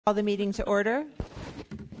Call the meeting to order.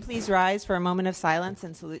 Please rise for a moment of silence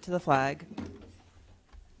and salute to the flag.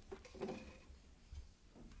 I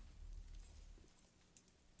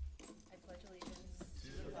pledge allegiance to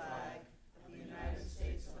the flag of the United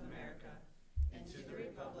States of America and to the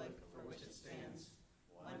republic for which it stands,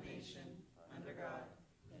 one nation, under God,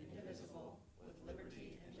 indivisible, with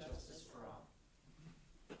liberty and justice for all.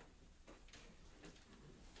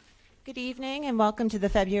 Good evening and welcome to the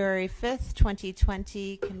February 5th,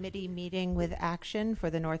 2020 committee meeting with action for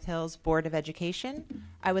the North Hills Board of Education.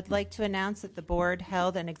 I would like to announce that the board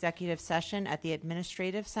held an executive session at the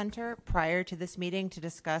Administrative Center prior to this meeting to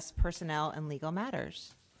discuss personnel and legal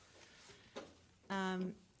matters.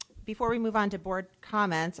 Before we move on to board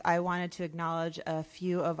comments, I wanted to acknowledge a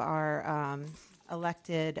few of our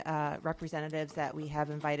elected representatives that we have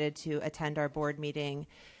invited to attend our board meeting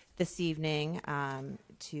this evening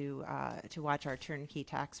to watch our turnkey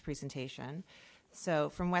tax presentation.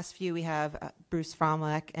 So from Westview, we have Bruce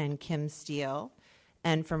Fromleck and Kim Steele.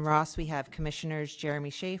 And from Ross, we have Commissioners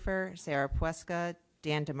Jeremy Schaefer, Sarah Puesca,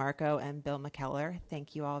 Dan DeMarco, and Bill McKellar.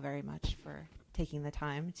 Thank you all very much for taking the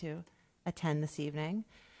time to attend this evening.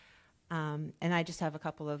 And I just have a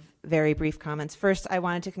couple of very brief comments. First, I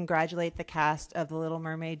wanted to congratulate the cast of The Little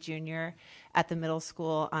Mermaid Junior at the middle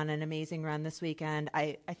school on an amazing run this weekend.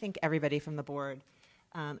 I think everybody from the board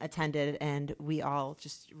attended, and we all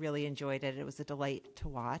just really enjoyed it. It was a delight to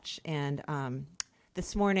watch. And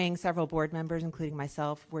this morning, several board members, including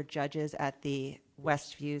myself, were judges at the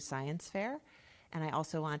Westview Science Fair. And I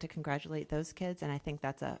also want to congratulate those kids, and I think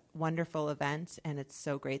that's a wonderful event, and it's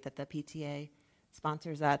so great that the PTA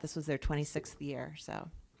sponsors that. This was their 26th year, so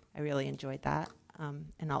I really enjoyed that.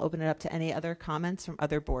 And I'll open it up to any other comments from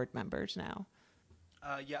other board members now.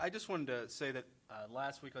 Yeah, I just wanted to say that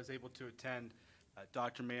last week I was able to attend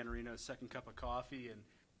Dr. Manarino's second cup of coffee, and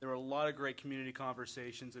there were a lot of great community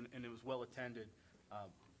conversations, and it was well attended.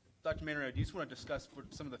 Dr. Manarino, do you just want to discuss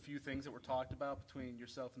some of the few things that were talked about between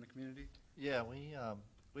yourself and the community? Yeah,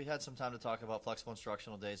 we had some time to talk about flexible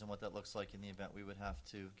instructional days and what that looks like in the event we would have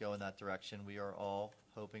to go in that direction. We are all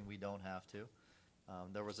hoping we don't have to.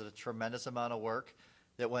 There was a tremendous amount of work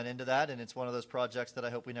that went into that, and it's one of those projects that I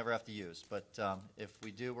hope we never have to use. But if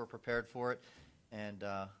we do, we're prepared for it, and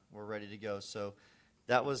we're ready to go. So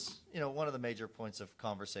that was, one of the major points of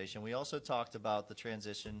conversation. We also talked about the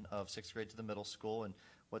transition of sixth grade to the middle school and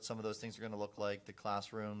what some of those things are going to look like, the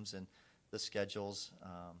classrooms and the schedules.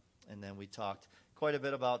 And then we talked quite a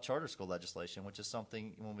bit about charter school legislation, which is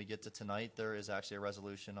something, when we get to tonight, there is actually a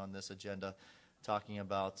resolution on this agenda talking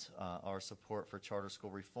about our support for charter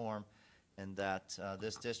school reform, and that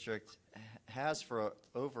this district has for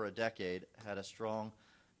over a decade had a strong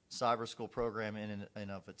cyber school program in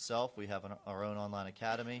and of itself. We have our own online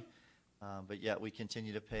academy, but yet we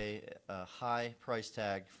continue to pay a high price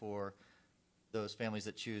tag for those families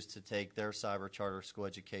that choose to take their cyber charter school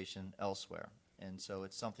education elsewhere. And so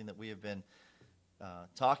it's something that we have been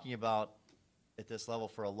talking about at this level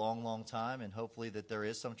for a long, long time, and hopefully that there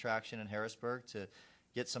is some traction in Harrisburg to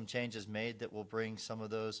get some changes made that will bring some of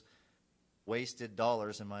those wasted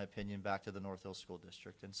dollars, in my opinion, back to the North Hills School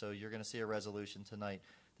District. And so you're going to see a resolution tonight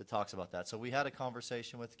that talks about that. So we had a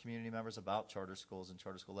conversation with community members about charter schools and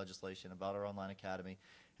charter school legislation, about our online academy,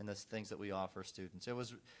 and the things that we offer students. It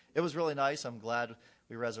was really nice. I'm glad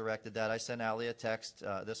we resurrected that. I sent Allie a text.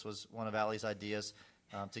 This was one of Allie's ideas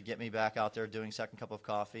to get me back out there doing second cup of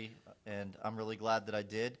coffee, and I'm really glad that I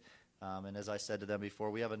did. And as I said to them before,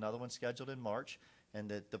 we have another one scheduled in March, and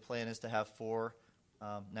that the plan is to have 4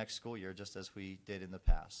 next school year, just as we did in the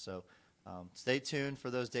past. So stay tuned for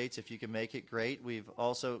those dates. If you can make it, great. We've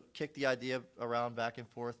also kicked the idea around back and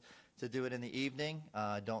forth to do it in the evening.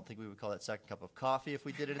 I don't think we would call it second cup of coffee if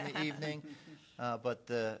we did it in the evening, but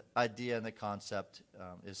the idea and the concept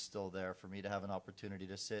is still there for me to have an opportunity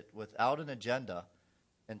to sit without an agenda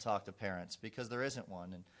and talk to parents, because there isn't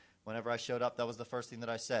one. And whenever I showed up, that was the first thing that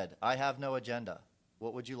I said. I have no agenda.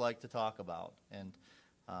 What would you like to talk about? And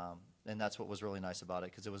that's what was really nice about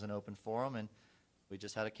it, because it was an open forum, and we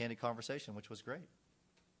just had a candid conversation, which was great.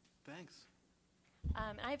 Thanks.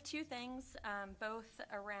 I have 2 things, both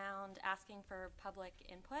around asking for public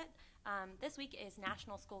input. This week is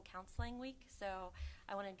National School Counseling Week, so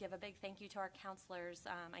I want to give a big thank you to our counselors.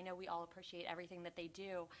 I know we all appreciate everything that they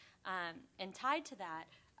do. And tied to that,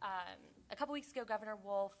 a couple weeks ago, Governor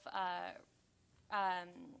Wolf,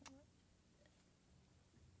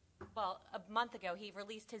 well, a month ago, he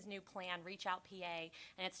released his new plan, Reach Out PA,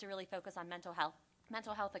 and it's to really focus on mental health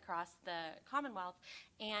across the Commonwealth,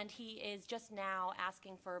 and he is just now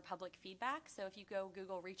asking for public feedback. So if you go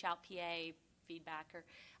Google Reach Out PA feedback, or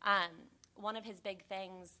one of his big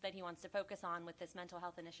things that he wants to focus on with this mental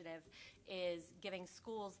health initiative is giving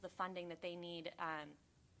schools the funding that they need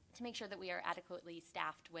to make sure that we are adequately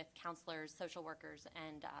staffed with counselors, social workers,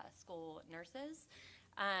 and school nurses.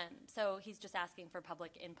 So he's just asking for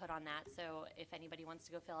public input on that. So if anybody wants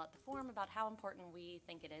to go fill out the form about how important we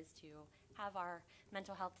think it is to have our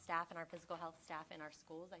mental health staff and our physical health staff in our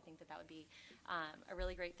schools, I think that that would be a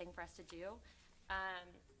really great thing for us to do.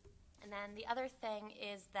 And then the other thing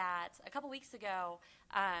is that a couple weeks ago,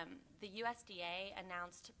 the USDA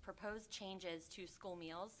announced proposed changes to school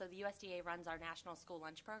meals. So the USDA runs our National School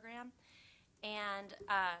Lunch Program. And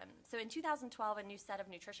so in 2012, a new set of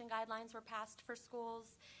nutrition guidelines were passed for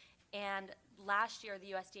schools. And last year,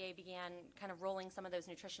 the USDA began kind of rolling some of those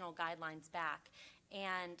nutritional guidelines back.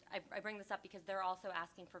 And I bring this up because they're also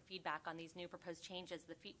asking for feedback on these new proposed changes.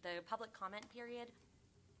 The public comment period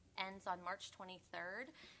ends on March 23rd.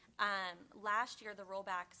 Last year, the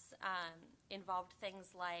rollbacks involved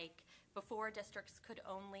things like before districts could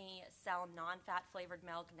only sell non-fat flavored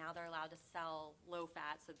milk. Now they're allowed to sell low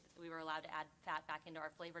fat, so we were allowed to add fat back into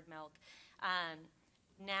our flavored milk.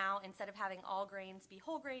 Now, instead of having all grains be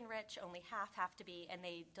whole grain rich, only half have to be, and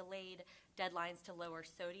they delayed deadlines to lower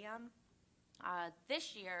sodium.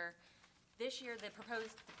 This year, the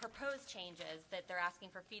proposed changes that they're asking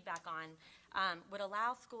for feedback on would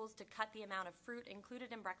allow schools to cut the amount of fruit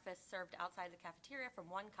included in breakfast served outside the cafeteria from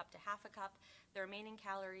 1 cup to half a cup. The remaining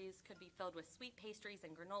calories could be filled with sweet pastries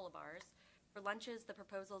and granola bars. For lunches, the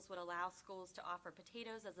proposals would allow schools to offer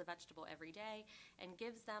potatoes as a vegetable every day and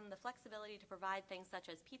gives them the flexibility to provide things such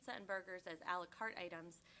as pizza and burgers as a la carte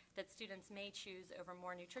items that students may choose over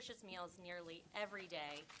more nutritious meals nearly every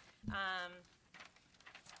day.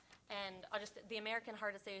 And the American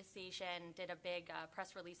Heart Association did a big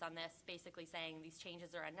press release on this, basically saying these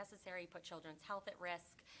changes are unnecessary, put children's health at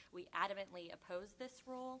risk. We adamantly oppose this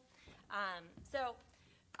rule.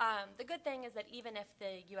 The good thing is that even if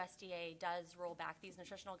the USDA does roll back these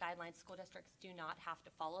nutritional guidelines, school districts do not have to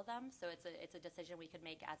follow them. So it's a decision we could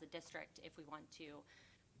make as a district if we want to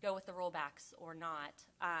go with the rollbacks or not.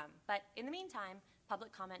 But in the meantime,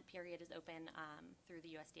 public comment period is open through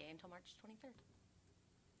the USDA until March 23rd.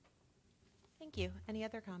 Thank you. Any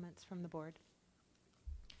other comments from the board?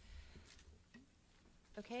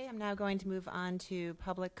 Okay, I'm now going to move on to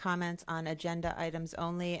public comments on agenda items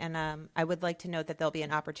only, and I would like to note that there'll be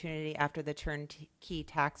an opportunity after the turnkey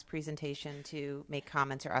tax presentation to make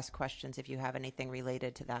comments or ask questions if you have anything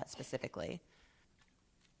related to that specifically.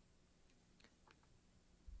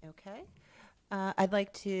 Okay. I'd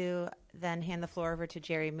like to then hand the floor over to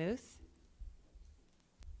Jerry Muth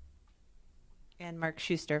and Mark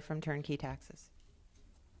Schuster from Turnkey Taxes.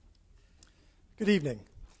 Good evening.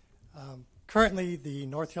 Currently, the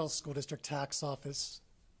North Hills School District Tax Office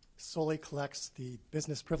solely collects the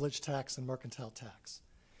business privilege tax and mercantile tax.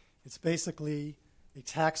 It's basically a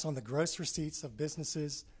tax on the gross receipts of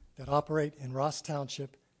businesses that operate in Ross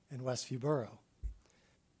Township and Westview Borough.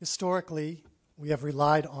 Historically, we have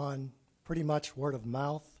relied on pretty much word of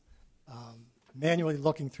mouth, manually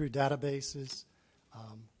looking through databases,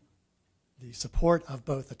 the support of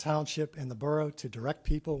both the township and the borough to direct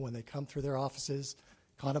people when they come through their offices,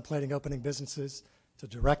 contemplating opening businesses, to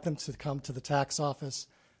direct them to come to the tax office.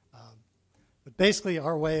 But basically,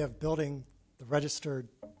 our way of building the registered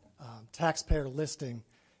taxpayer listing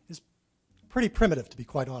is pretty primitive, to be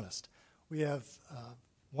quite honest. We have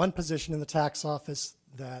one position in the tax office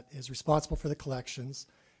that is responsible for the collections.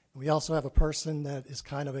 We also have a person that is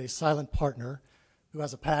kind of a silent partner who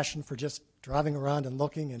has a passion for just driving around and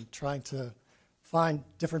looking and trying to find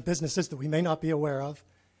different businesses that we may not be aware of.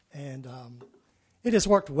 And it has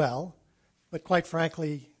worked well, but quite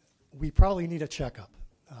frankly, we probably need a checkup.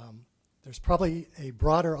 There's probably a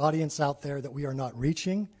broader audience out there that we are not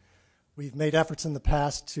reaching. We've made efforts in the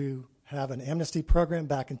past to have an amnesty program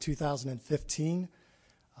back in 2015.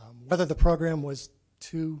 Whether the program was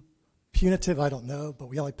too punitive, I don't know, but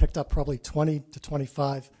we only picked up probably 20 to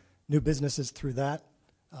 25 new businesses through that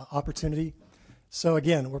opportunity. So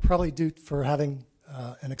again, we're probably due for having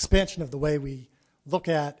an expansion of the way we look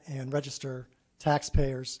at and register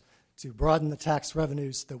taxpayers to broaden the tax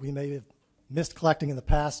revenues that we may have missed collecting in the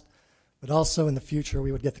past, but also in the future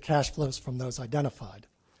we would get the cash flows from those identified.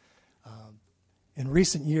 In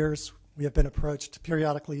recent years, we have been approached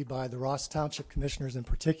periodically by the Ross Township commissioners in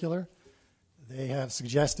particular. They have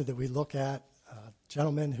suggested that we look at a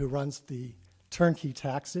gentleman who runs the turnkey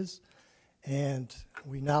taxes, and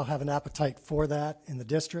we now have an appetite for that in the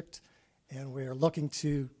district, and we're looking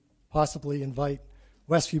to possibly invite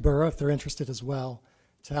Westview Borough, if they're interested as well,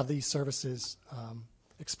 to have these services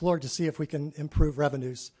explored to see if we can improve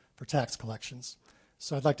revenues for tax collections.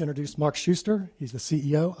 So I'd like to introduce Mark Schuster. He's the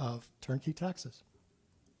CEO of Turnkey Taxes.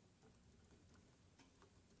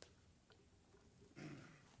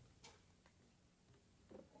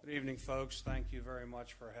 Good evening, folks. Thank you very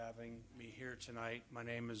much for having me here tonight. My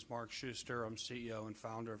name is Mark Schuster. I'm CEO and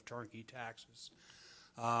founder of Turnkey Taxes.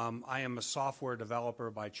 I am a software developer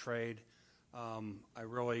by trade. I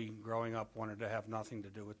really, growing up, wanted to have nothing to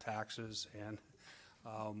do with taxes, and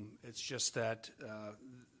it's just that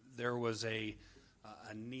there was a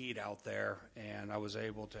need out there, and I was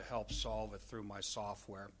able to help solve it through my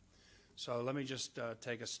software. So let me just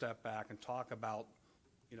take a step back and talk about,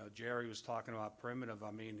 Jerry was talking about primitive.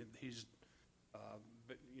 I mean, he's,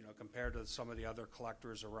 compared to some of the other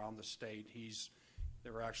collectors around the state,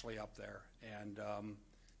 they're actually up there, and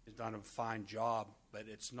he's done a fine job, but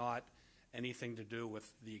it's not anything to do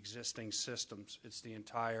with the existing systems. It's the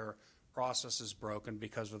entire process is broken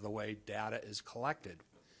because of the way data is collected.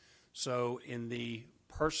 So in the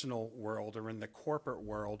personal world or in the corporate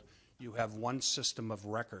world, you have one system of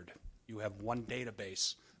record. You have one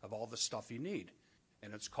database of all the stuff you need,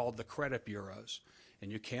 and it's called the credit bureaus. And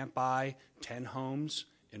you can't buy 10 homes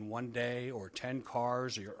in one day or 10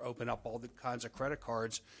 cars, or you open up all the kinds of credit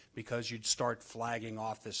cards because you'd start flagging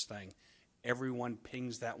off this thing. Everyone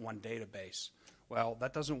pings that one database. Well,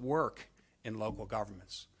 that doesn't work in local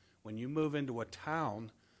governments. When you move into a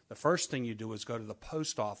town, the first thing you do is go to the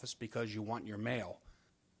post office because you want your mail.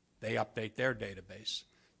 They update their database.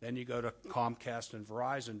 Then you go to Comcast and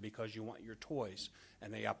Verizon because you want your toys,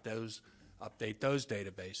 and they update those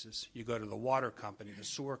databases. You go to the water company, the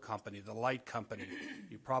sewer company, the light company.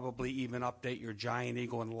 You probably even update your Giant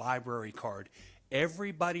Eagle and library card.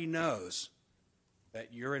 Everybody knows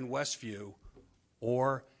that you're in Westview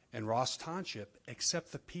or in Ross Township,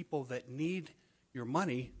 except the people that need your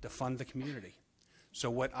money to fund the community. So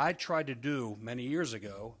what I tried to do many years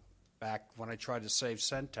ago, back when I tried to save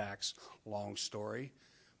cent tax, long story,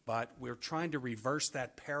 but we're trying to reverse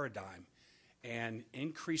that paradigm and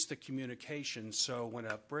increase the communication so when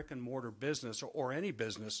a brick and mortar business or any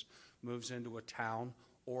business moves into a town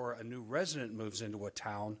or a new resident moves into a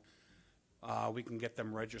town, we can get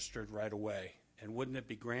them registered right away. And wouldn't it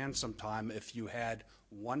be grand sometime if you had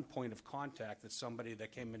one point of contact that somebody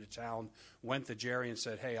that came into town went to Jerry and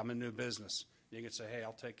said, hey, I'm a new business. And you could say, hey,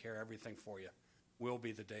 I'll take care of everything for you. We'll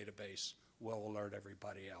be the database. We'll alert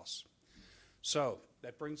everybody else. So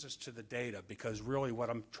that brings us to the data, because really what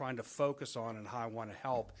I'm trying to focus on and how I want to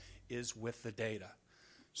help is with the data.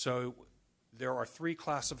 So there are three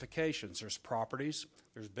classifications. There's properties,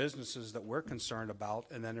 there's businesses that we're concerned about,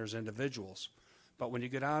 and then there's individuals. But when you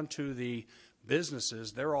get down to the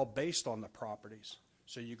businesses, they're all based on the properties.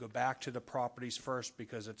 So you go back to the properties first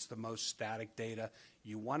because it's the most static data.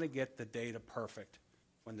 You want to get the data perfect.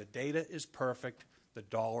 When the data is perfect, the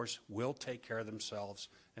dollars will take care of themselves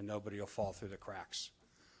and nobody will fall through the cracks.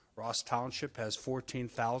 Ross Township has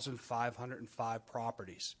 14,505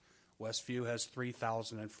 properties. Westview has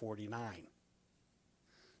 3,049.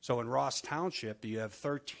 So in Ross Township, you have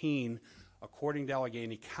 13, according to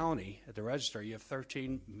Allegheny County at the register, you have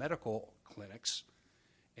 13 medical clinics.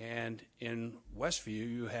 And in Westview,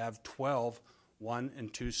 you have 12 one-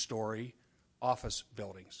 and two-story office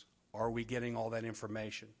buildings. Are we getting all that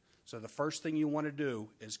information? So the first thing you want to do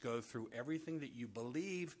is go through everything that you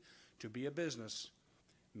believe to be a business,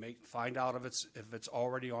 find out if it's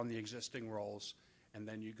already on the existing rolls, and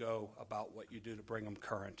then you go about what you do to bring them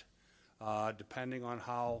current. Depending on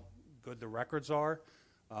how good the records are,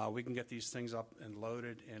 we can get these things up and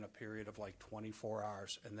loaded in a period of like 24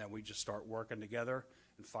 hours, and then we just start working together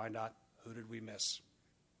and find out who did we miss.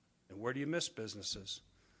 And where do you miss businesses?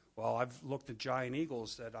 Well, I've looked at Giant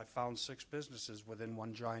Eagles that I found 6 businesses within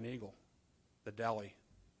one Giant Eagle. The deli,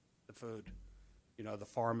 the food, the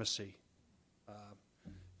pharmacy.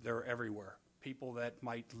 They're everywhere. People that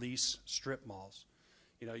might lease strip malls.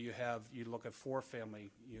 You look at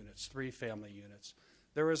 4-family units, 3-family units.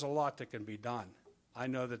 There is a lot that can be done. I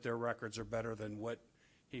know that their records are better than what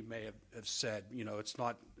he may have said. It's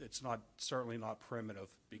certainly not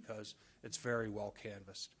primitive because it's very well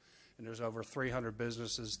canvassed. And there's over 300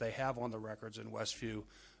 businesses they have on the records in Westview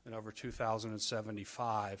and over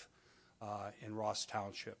 2,075 in Ross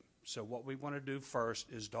Township. So what we want to do first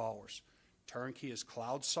is dollars. Turnkey is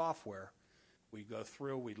cloud software. We go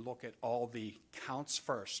through, we look at all the counts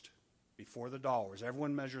first before the dollars.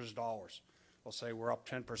 Everyone measures dollars. They'll say we're up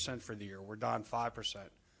 10% for the year. We're down 5%.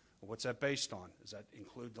 Well, what's that based on? Does that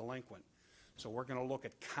include delinquent? So we're going to look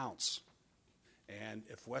at counts. And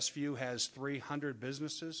if Westview has 300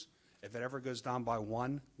 businesses, if it ever goes down by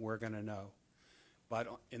 1, we're going to know. But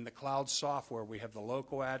in the cloud software, we have the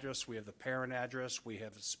local address, we have the parent address, we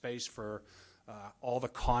have a space for all the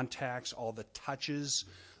contacts, all the touches,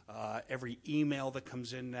 every email that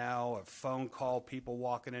comes in now, a phone call, people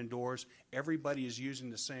walking indoors, everybody is using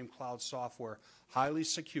the same cloud software, highly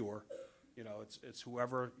secure. You know, it's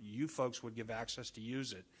whoever you folks would give access to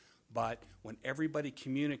use it. But when everybody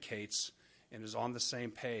communicates and is on the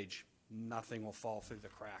same page, nothing will fall through the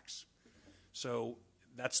cracks. So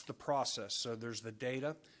that's the process. So there's the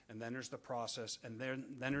data, and then there's the process, and then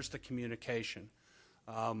there's the communication.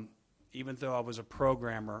 Even though I was a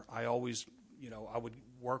programmer, I always, you know, I would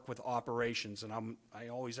work with operations, and I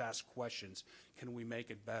always ask questions. Can we make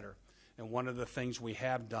it better? And one of the things we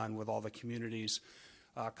have done with all the communities,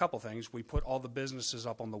 a couple things, we put all the businesses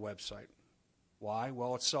up on the website. Why?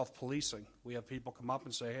 Well, it's self-policing. We have people come up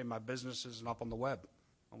and say, hey, my business isn't up on the web.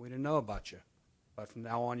 Well, we didn't know about you, but from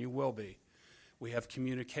now on you will be. We have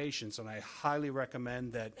communications, and I highly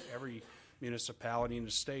recommend that every municipality in the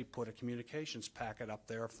state put a communications packet up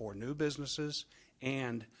there for new businesses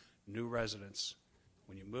and new residents.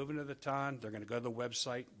 When you move into the town, they're going to go to the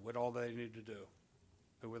website with all they need to do.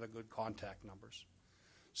 Who are the good contact numbers?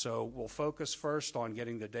 So we'll focus first on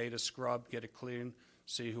getting the data scrubbed, get it clean,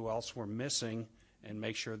 see who else we're missing, and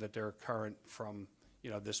make sure that they're current from, you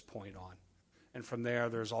know, this point on. And from there,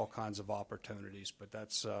 there's all kinds of opportunities, but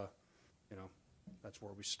that's, you know, that's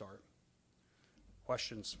where we start.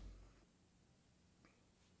 Questions?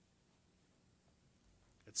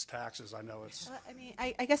 It's taxes, I know it's. I mean,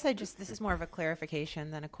 I guess this is more of a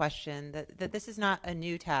clarification than a question, that this is not a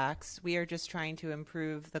new tax. We are just trying to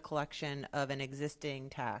improve the collection of an existing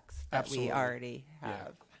tax that Absolutely. we already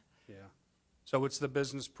have. Yeah. So it's the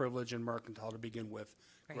business privilege and mercantile to begin with.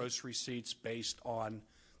 Right. Gross receipts based on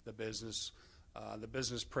the business. The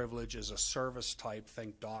business privilege is a service type,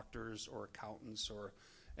 think doctors or accountants,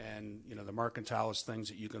 and you know, the mercantile is things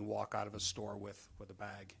that you can walk out of a store with a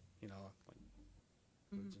bag, you know, like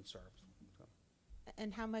goods and services. So.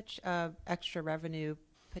 And how much extra revenue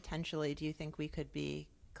potentially do you think we could be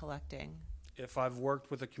collecting? If I've worked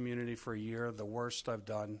with a community for a year, the worst I've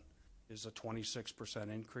done is a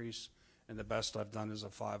 26% increase, and the best I've done is a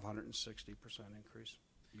 560% increase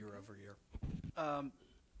year over year.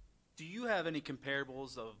 Do you have any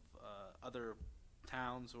comparables of other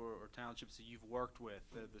towns or townships that you've worked with,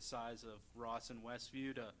 the size of Ross and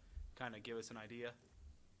Westview, to kind of give us an idea?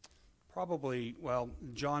 Probably, well,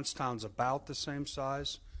 Johnstown's about the same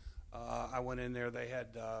size. I went in there, they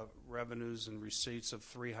had revenues and receipts of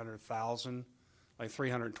 $300,000, like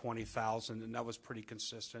 $320,000, and that was pretty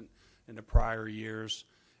consistent in the prior years.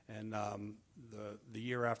 And the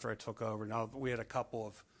year after I took over, now we had a couple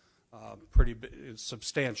of pretty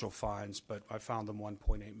substantial fines, but I found them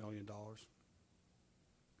 $1.8 million.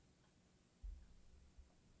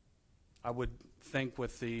 I would think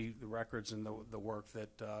with the records and the work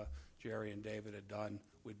that Jerry and David had done,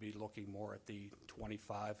 we'd be looking more at the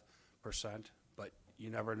 25%, but you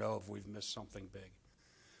never know if we've missed something big.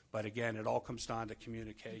 But again, it all comes down to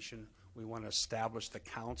communication. We want to establish the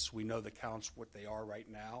counts. We know the counts, what they are right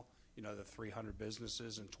now, you know, the 300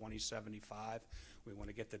 businesses in 2075. We want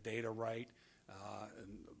to get the data right.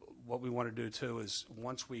 And what we want to do, too, is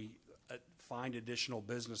once we find additional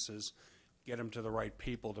businesses, get them to the right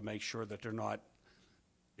people to make sure that they're not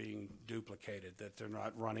being duplicated, that they're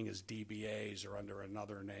not running as DBAs or under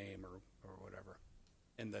another name or whatever,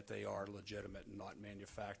 and that they are legitimate and not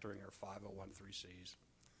manufacturing or 501(c)(3)s.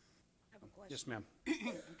 I have a question. Yes, ma'am.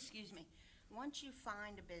 Excuse me. Once you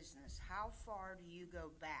find a business, how far do you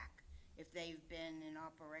go back if they've been in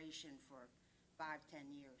operation for 5, 10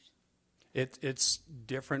 years? It's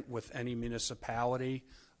different with any municipality.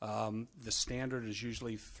 The standard is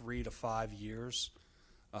usually 3 to 5 years.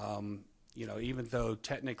 You know, even though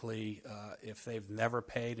technically, if they've never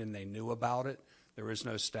paid and they knew about it, there is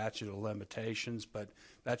no statute of limitations, but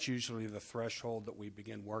that's usually the threshold that we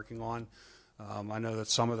begin working on. I know that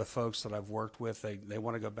some of the folks that I've worked with, they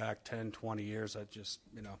want to go back 10, 20 years. I just,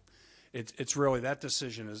 you know, it's really, that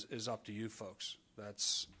decision is up to you folks.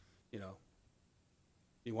 That's, you know,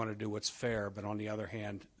 you want to do what's fair, but on the other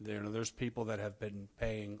hand, there's people that have been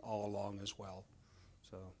paying all along as well.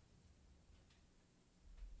 So.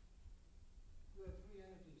 You have 3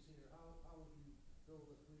 entities here. How would you build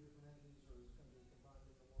with 3 different entities, or is it going to be combined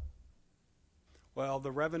into one? Well,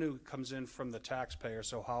 the revenue comes in from the taxpayer,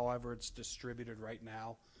 so however it's distributed right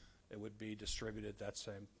now, it would be distributed that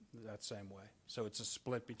same way. So it's a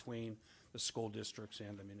split between the school districts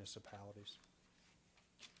and the municipalities.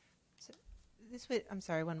 So this would, I'm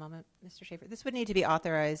sorry, one moment, Mr. Schaefer. This would need to be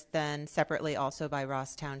authorized then separately also by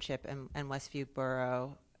Ross Township and Westview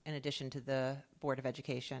Borough, in addition to the Board of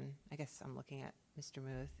Education. I guess I'm looking at Mr.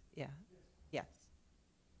 Muth. Yeah. Yes.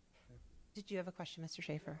 Did you have a question, Mr.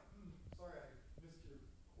 Schaefer? Sorry, I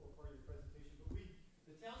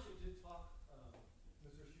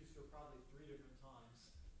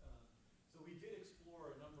we did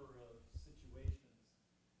explore a number of situations.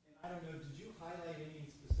 And I don't know, did you highlight any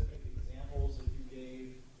specific examples that you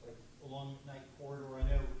gave, like along Night Corridor? I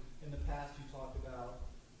know in the past you talked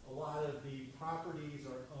about a lot of the properties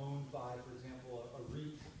are owned by, for example, a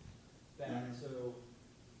REIT that, so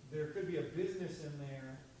there could be a business in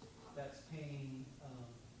there that's paying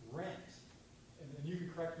rent, and you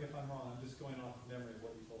can correct me if I'm wrong, I'm just going off of memory of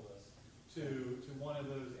what you told us, to one of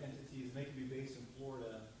those entities, and they could be based in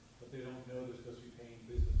Florida, but they don't know they're supposed to be paying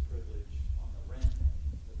business privilege on the rent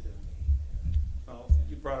that they're paying there. Well,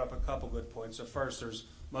 you brought up a couple good points. So first, there's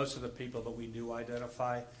most of the people that we do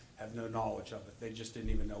identify have no knowledge of it. They just didn't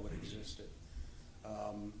even know it existed.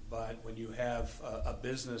 But when you have a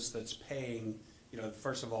business that's paying,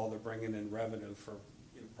 first of all, they're bringing in revenue for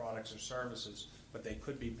products or services, but they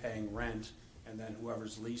could be paying rent, and then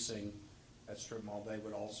whoever's leasing at strip mall, they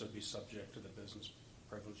would also be subject to the business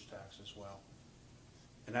privilege tax as well.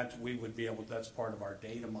 And that's part of our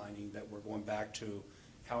data mining, that we're going back to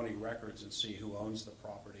county records and see who owns the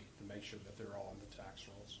property to make sure that they're all in the tax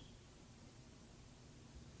rolls.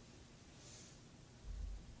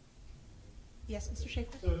 Yes, Mr.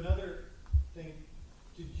 Schaefer? So another thing,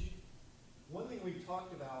 one thing we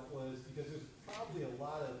talked about was, because there's probably a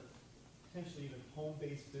lot of potentially even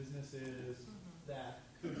home-based businesses that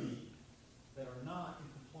are not in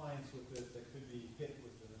compliance with this, that could be hit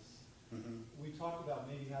with this. We talked about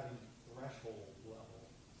maybe having a threshold level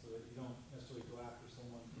so that you don't necessarily go after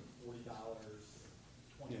someone for $40,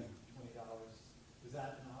 $20. Is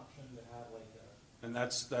that an option to have like a? And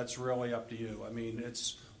that's really up to you. I mean,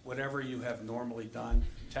 it's whatever you have normally done.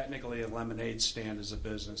 Technically, a lemonade stand is a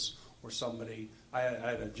business, or somebody. I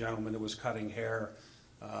had a gentleman that was cutting hair,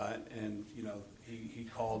 and he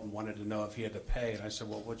called and wanted to know if he had to pay, and I said,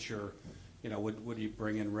 well, what's your, what do you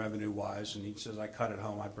bring in revenue wise? And he says, I cut at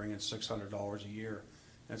home, I bring in $600 a year.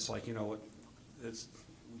 And it's like, we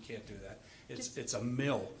can't do that. It's a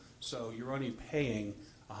mill, so you're only paying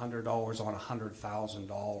 $100 on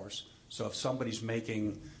 $100,000. So if somebody's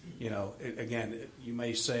making, again, you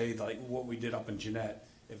may say like what we did up in Jeanette,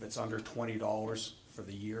 if it's under $20 for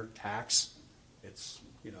the year tax, it's,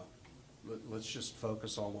 let's just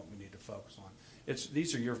focus on what we need to focus on.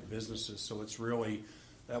 These are your businesses, so it's really,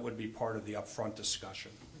 that would be part of the upfront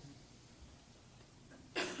discussion.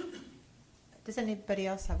 Does anybody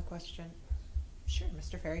else have a question? Sure,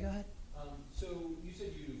 Mr. Ferry, go ahead. So you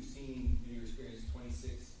said you've seen, in your experience,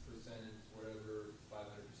 26%, whatever, 500%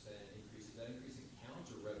 increase. Is that increase in count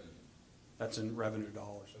or revenue? That's in revenue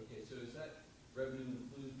dollars. Okay, so does that revenue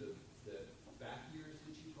include the back years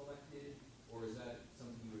that you collected, or is that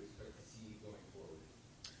something you would expect to see going forward?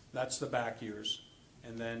 That's the back years.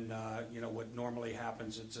 And then, what normally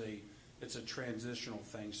happens, it's a transitional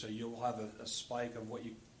thing. So you'll have a spike of what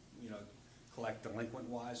you collect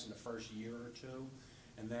delinquent-wise in the first year or two.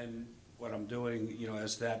 And then what I'm doing,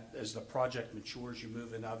 as the project matures, you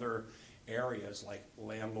move in other areas like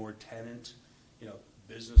landlord-tenant,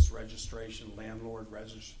 business registration, landlord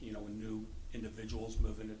registration, when new individuals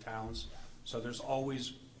move into towns. So there's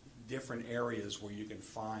always different areas where you can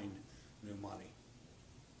find new money.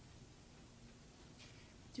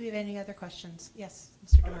 Do we have any other questions? Yes,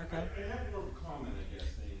 Mr. DeMarco. I have more of a comment, I guess,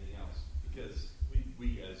 than anything else, because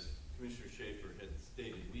we as Commissioner Schaefer had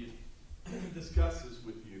stated, we have discussed this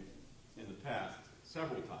with you in the past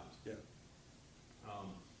several times. Yeah.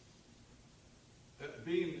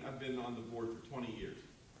 I've been on the board for 20 years,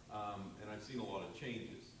 and I've seen a lot of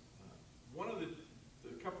changes.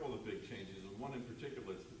 A couple of the big changes, and one in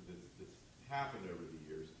particular that's happened over the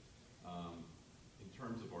years, in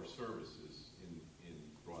terms of our services in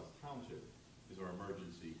Ross Township, is our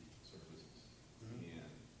emergency services,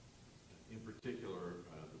 and in particular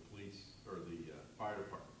the police or the fire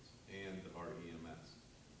departments and our EMS.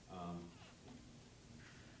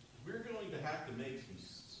 We're going to have to make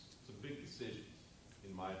some big decisions,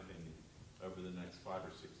 in my opinion, over the next 5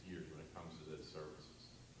 or 6 years when it comes to those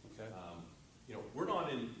services. Okay. We're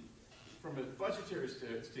not in, from a budgetary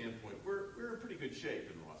standpoint, we're in pretty good shape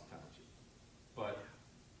in Ross Township, but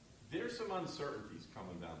there's some uncertainties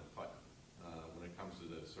coming down the pipe when it comes to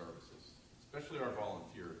those services, especially our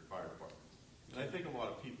volunteer fire departments. And I think a lot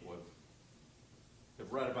of people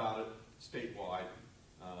have read about it statewide.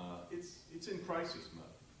 It's in crisis mode.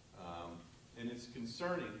 And it's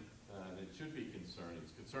concerning, and it should be concerning.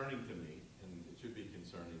 It's concerning to me, and it should be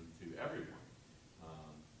concerning to everyone.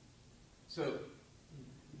 So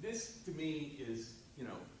this, to me, is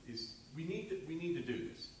we need to do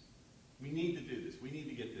this. We need to do this. We need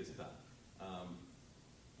to get this done.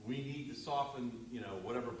 We need to soften,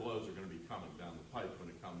 whatever blows are going to be coming down the pipe when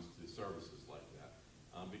it comes to services like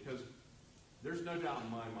that, because there's no doubt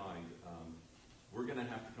in my mind we're going to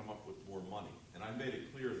have to come up with more money. And I made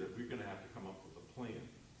it clear that we're going to have to come up with a plan.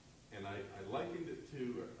 And I likened it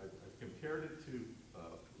to, I compared it to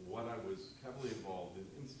what I was heavily involved in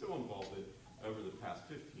and still involved in over the past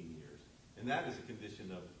 15 years. And that is a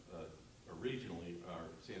condition of, regionally, our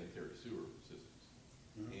sanitary sewer systems.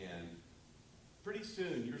 Mm-hmm. And pretty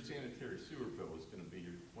soon, your sanitary sewer bill is going to be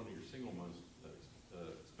one of your single most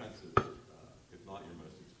expensive, if not your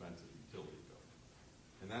most expensive utility bill.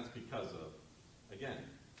 And that's because of, again,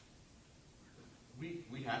 we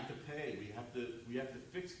have to pay, we have to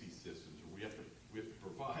fix these systems, or we have to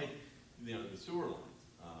provide, the sewer lines.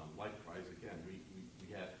 Likewise, again, we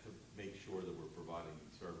have to make sure that we're providing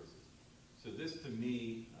these services. So this, to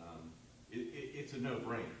me, it's a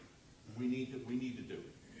no-brainer. We need to do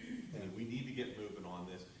it, and we need to get moving on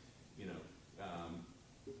this.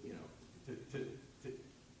 To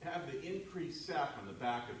have the increased SAP on the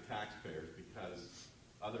back of taxpayers because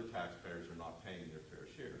other taxpayers are not paying their fair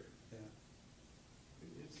share. Yeah.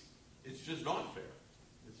 It's just not fair.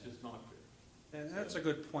 It's just not fair. And that's a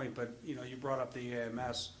good point, but, you brought up the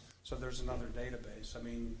EAMS, so there's another database. I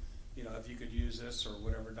mean, if you could use this or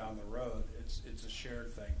whatever down the road, it's a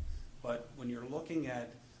shared thing. But when you're looking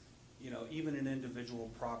at, even an individual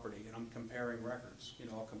property, and I'm comparing records,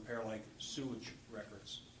 I'll compare like sewage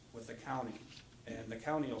records with the county, and the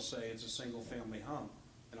county will say it's a single-family home,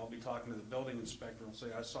 and I'll be talking to the building inspector and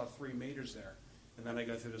say, I saw 3 meters there, and then I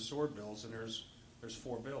go through the sewer bills, and there's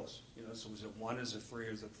 4 bills, so is it 1, is it 3,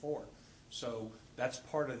 or is it 4? So that's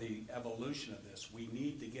part of the evolution of this. We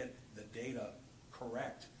need to get the data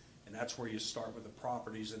correct, and that's where you start with the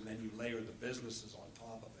properties, and then you layer the businesses on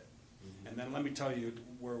top of it. Mm-hmm. And then let me tell you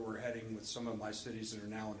where we're heading with some of my cities that are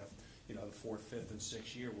now in the 4th, 5th, and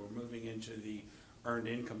 6th year. We're moving into the earned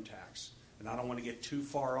income tax. And I don't want to get too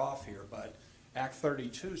far off here, but Act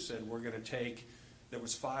 32 said we're going to take, there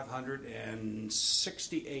was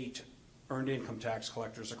 568 earned income tax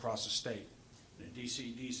collectors across the state. And the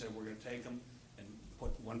DCD said we're going to take them and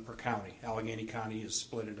put 1 per county. Allegheny County is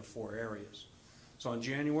split into 4 areas. So on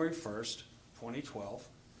January 1st, 2012,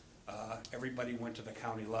 everybody went to the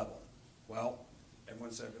county level. Well,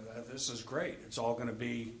 everyone said, this is great. It's all going to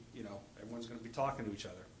be, everyone's going to be talking to each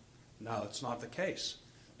other. No, it's not the case.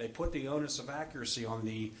 They put the onus of accuracy on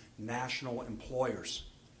the national employers.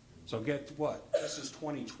 So get what? This is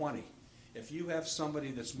 2020. If you have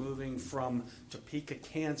somebody that's moving from Topeka,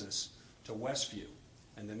 Kansas to Westview,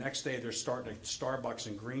 and the next day they're starting at Starbucks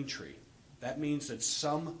in Green Tree, that means that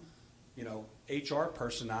some, HR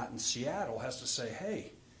person out in Seattle has to say,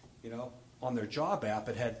 hey, on their job app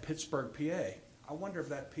it had Pittsburgh, PA. I wonder if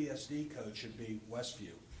that PSD code should be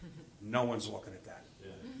Westview. No one's looking at that. Yeah.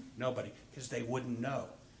 Nobody, because they wouldn't know.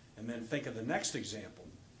 And then think of the next example.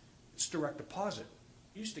 It's direct deposit.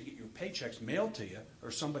 You used to get your paychecks mailed to you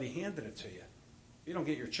or somebody handed it to you. You don't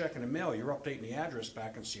get your check in the mail. You're updating the address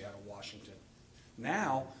back in Seattle, Washington.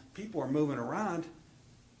 Now, people are moving around.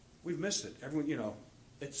 We've missed it. Everyone,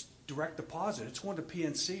 it's direct deposit. It's going to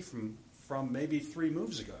PNC from maybe 3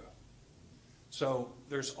 moves ago. So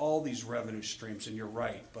there's all these revenue streams, and you're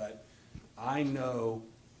right. But I know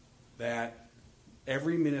that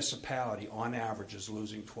every municipality, on average, is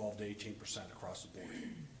losing 12 to 18% across the board.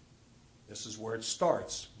 This is where it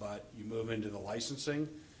starts, but you move into the licensing,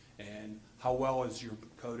 and how well is your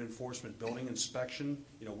code enforcement building inspection?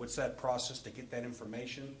 What's that process to get that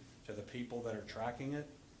information to the people that are tracking it?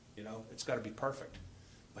 It's got to be perfect.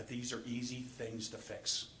 But these are easy things to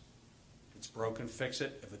fix. If it's broken, fix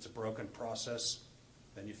it. If it's a broken process,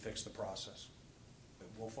 then you fix the process. But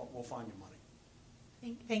we'll find you money.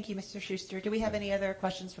 Thank you, Mr. Schuster. Do we have any other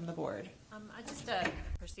questions from the board? Just a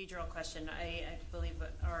procedural question. I believe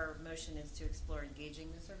that our motion is to explore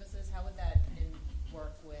engaging the services. How would that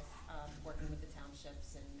work with working with the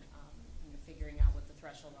townships and figuring out what the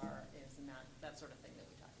threshold is and that sort of thing that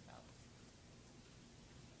we talked about?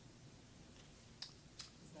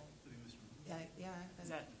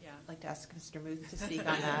 I'd like to ask Mr. Muth to speak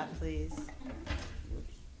on that, please.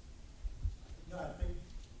 No,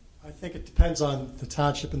 I think it depends on the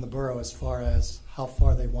township and the borough as far as how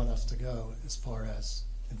far they want us to go as far as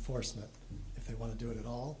enforcement. If they want to do it at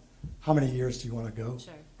all, how many years do you want to go,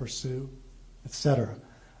 sure, pursue, et cetera.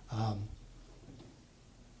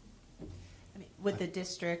 Would the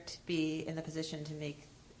district be in the position to make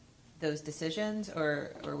those decisions,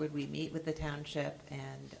 or would we meet with the township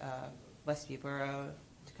and Westview Borough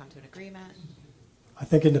to come to an agreement? I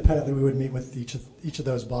think independently we would meet with each of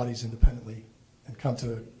those bodies independently and come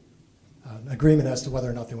to an agreement as to whether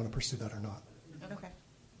or not they want to pursue that or not. Okay.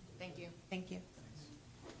 Thank you. Thank you.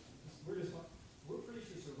 We're pretty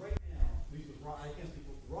sure, so right now, at least with Ross, I can't speak,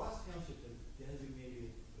 Ross Township has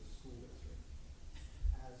designated a school district.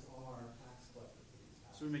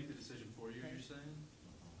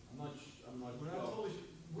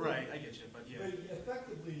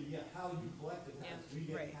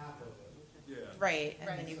 Yeah. Right, and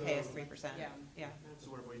then Right. you pay us 3%. Yeah. Yeah,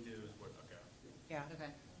 So whatever we do is what, okay. yeah. Okay.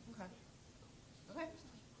 Okay. Okay.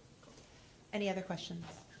 Any other questions?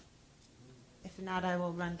 If not, I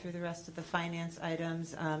will run through the rest of the finance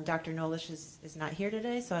items. Dr. Nolish is not here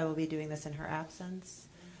today, so I will be doing this in her absence.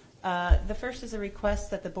 The first is a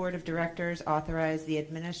request that the Board of Directors authorize the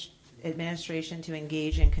administration to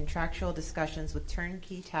engage in contractual discussions with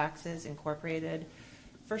Turnkey Taxes Incorporated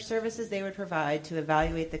for services they would provide to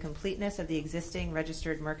evaluate the completeness of the existing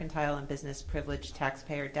registered mercantile and business privilege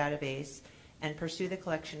taxpayer database and pursue the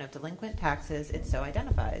collection of delinquent taxes it so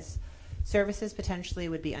identifies. Services potentially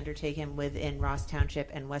would be undertaken within Ross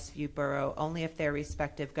Township and Westview Borough only if their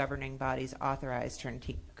respective governing bodies authorize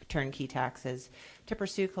turnkey taxes to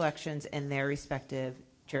pursue collections in their respective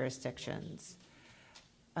jurisdictions.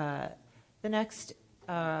 The next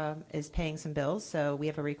is paying some bills. So we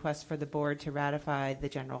have a request for the board to ratify the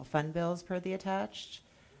general fund bills per the attached,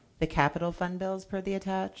 the capital fund bills per the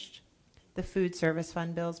attached, the food service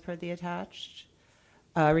fund bills per the attached,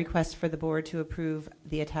 a request for the board to approve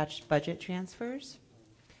the attached budget transfers,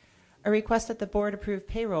 a request that the board approve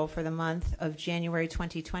payroll for the month of January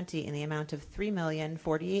 2020 in the amount of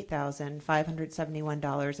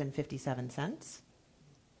 $3,048,571.57,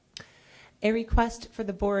 a request for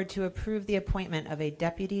the board to approve the appointment of a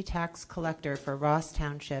deputy tax collector for Ross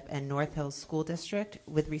Township and North Hills School District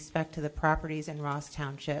with respect to the properties in Ross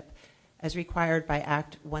Township as required by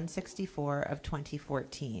Act 164 of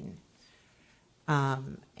 2014.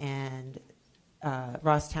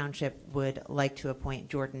 Ross Township would like to appoint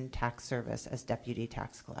Jordan Tax Service as deputy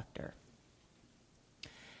tax collector.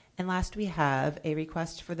 And last, we have a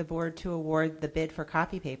request for the board to award the bid for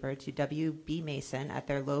copy paper to W.B. Mason at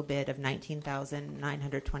their low bid of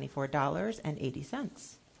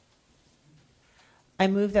 $19,924.80. I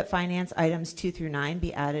move that finance items 2 through 9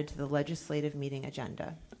 be added to the legislative meeting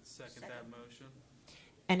agenda. Second that motion.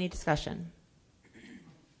 Any discussion?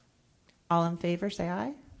 All in favor, say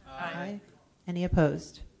aye. Aye. Any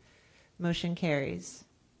opposed? Motion carries.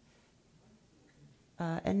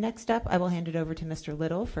 And next up, I will hand it over to Mr.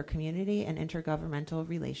 Little for Community and Intergovernmental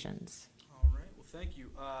Relations. All right, well, thank you.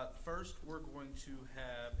 First, we're going to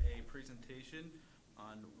have a presentation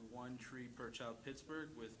on One Tree Per Child Pittsburgh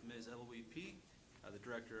with Ms. Eloise Pete, the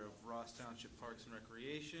Director of Ross Township Parks and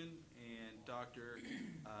Recreation, and Dr.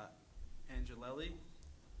 Angelelli.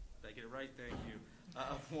 Did I get it right? Thank you.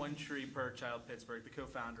 Of One Tree Per Child Pittsburgh, the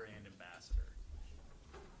co-founder and ambassador.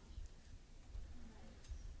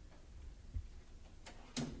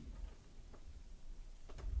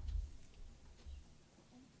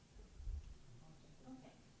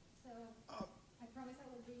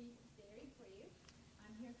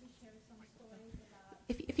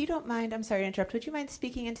 If you don't mind, I'm sorry to interrupt, would you mind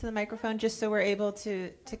speaking into the microphone just so we're able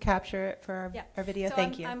to capture it for our video? So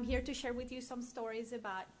Thank you. I'm here to share with you some stories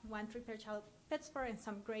about One Tree Per Child Pittsburgh and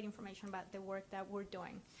some great information about the work that we're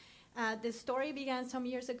doing. The story began some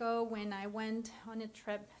years ago when I went on a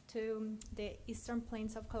trip to the eastern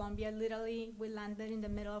plains of Colombia. Literally, we landed in the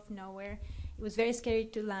middle of nowhere. It was very scary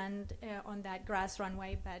to land on that grass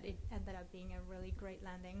runway, but it ended up being a really great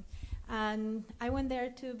landing. And I went there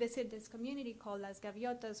to visit this community called Las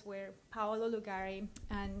Gaviotas, where Paolo Lugari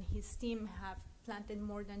and his team have planted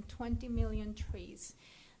more than 20 million trees.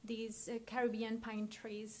 These Caribbean pine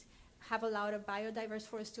trees have allowed a biodiverse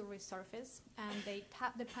forest to resurface, and they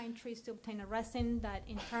tap the pine trees to obtain a resin that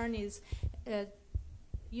in turn is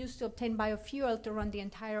used to obtain biofuel to run the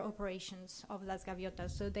entire operations of Las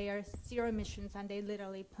Gaviotas. So they are zero emissions, and they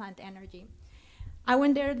literally plant energy. I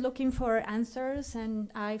went there looking for answers,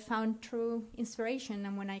 and I found true inspiration.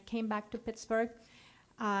 And when I came back to Pittsburgh,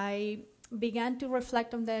 I began to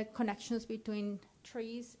reflect on the connections between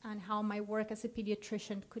trees and how my work as a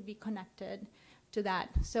pediatrician could be connected to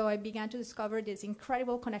that. So I began to discover these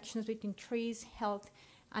incredible connections between trees, health,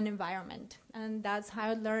 and environment. And that's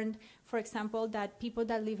how I learned, for example, that people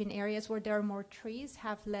that live in areas where there are more trees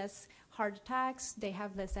have less heart attacks, they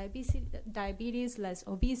have less diabetes, less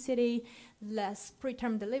obesity, less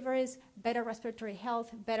preterm deliveries, better respiratory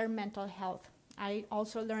health, better mental health. I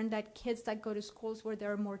also learned that kids that go to schools where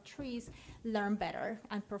there are more trees learn better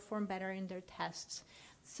and perform better in their tests.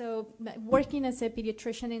 So working as a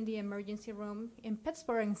pediatrician in the emergency room in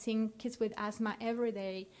Pittsburgh and seeing kids with asthma every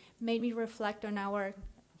day made me reflect on our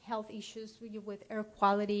health issues with air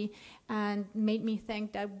quality, and made me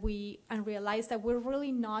think that and realize that we're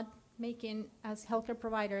really not making, as healthcare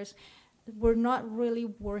providers, we're not really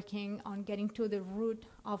working on getting to the root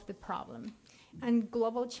of the problem. And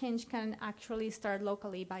global change can actually start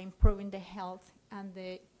locally by improving the health and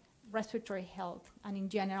the respiratory health, and in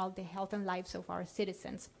general, the health and lives of our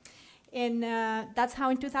citizens. And that's how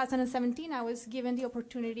in 2017 I was given the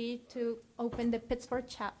opportunity to open the Pittsburgh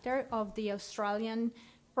chapter of the Australian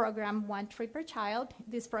program One Tree Per Child.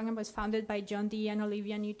 This program was founded by John D. and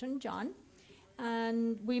Olivia Newton-John.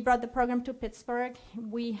 And we brought the program to Pittsburgh.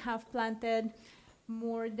 We have planted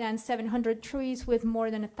more than 700 trees with more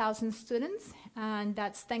than 1,000 students. And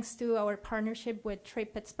that's thanks to our partnership with Tree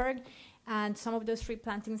Pittsburgh. And some of those tree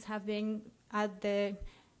plantings have been at the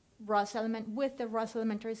Ross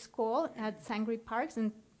Elementary School at Sangre Parks,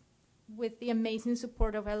 and with the amazing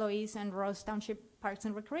support of Eloise and Ross Township Parks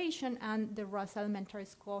and Recreation and the Ross Elementary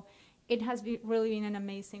School. It has really been an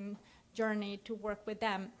amazing journey to work with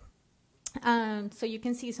them. So you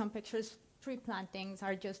can see some pictures. Tree plantings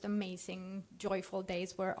are just amazing, joyful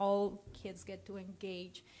days where all kids get to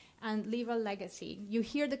engage and leave a legacy. You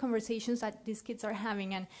hear the conversations that these kids are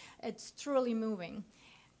having, and it's truly moving.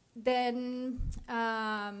 Then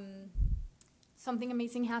something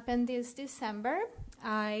amazing happened this December.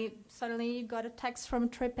 I suddenly got a text from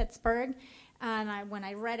Tree Pittsburgh, and when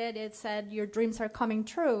I read it, it said, "Your dreams are coming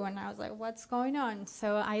true." And I was like, what's going on?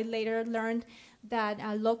 So I later learned that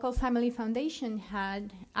a local family foundation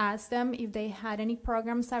had asked them if they had any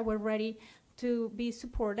programs that were ready to be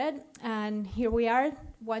supported. And here we are.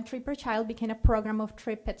 One Tree Per Child became a program of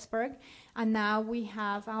Tree Pittsburgh. And now we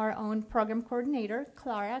have our own program coordinator,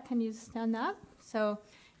 Clara. Can you stand up? So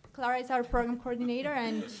Clara is our program coordinator,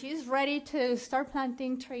 and she's ready to start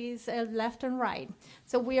planting trees left and right.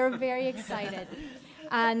 So we are very excited.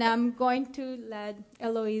 And I'm going to let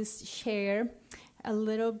Eloise share a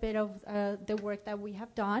little bit of the work that we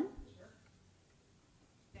have done.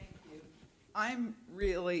 Thank you. I'm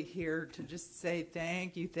really here to just say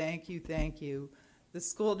thank you, thank you, thank you. The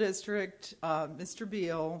school district, Mr.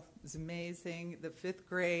 Beal is amazing. The 5th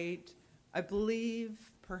grade, I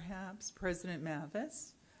believe perhaps President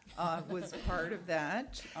Mathis was part of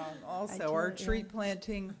that. Also, our tree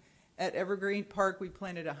planting at Evergreen Park, we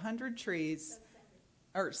planted 100 trees.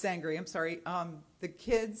 Or Sangre, I'm sorry. The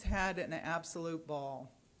kids had an absolute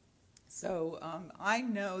ball. So I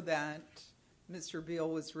know that Mr. Beal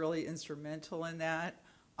was really instrumental in that.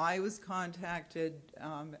 I was contacted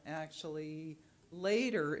actually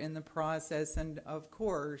later in the process, and of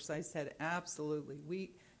course I said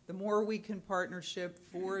absolutely. The more we can partnership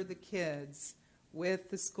for the kids with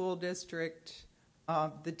the school district,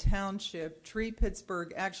 the township, Tree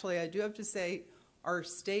Pittsburgh. Actually, I do have to say, our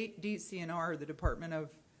state DCNR, the Department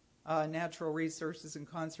of Natural Resources and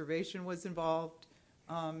Conservation, was involved.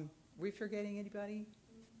 We forgetting anybody?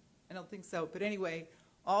 I don't think so. But anyway,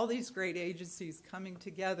 all these great agencies coming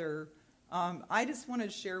together. I just want to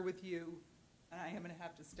share with you, and I am going to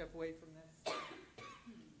have to step away from this.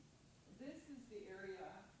 This is the area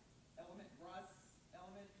Ross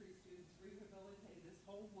Elementary students rehabilitated, this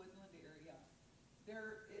whole woodland area.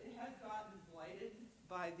 It has gotten blighted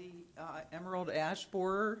by the emerald ash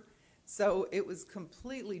borer, so it was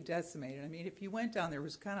completely decimated. I mean, if you went down there, it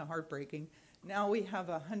was kind of heartbreaking. Now we have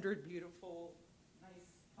 100 beautiful,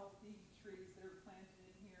 nice, healthy trees that are planted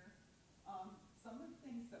in here. Some of the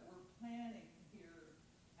things that we're planning here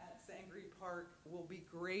at Sangre Park will be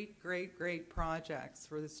great, great, great projects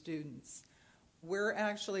for the students. We're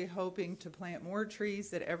actually hoping to plant more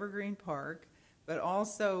trees at Evergreen Park, but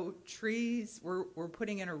also trees. We're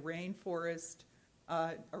putting in a rainforest,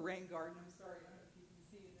 a rain garden, I'm sorry, I don't know if you can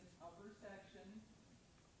see in this upper section.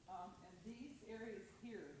 And these areas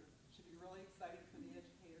here should be really exciting for the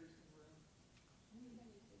educators in the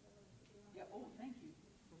room. Yeah, oh, thank you.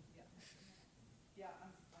 Yeah,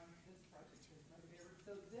 this project is my favorite.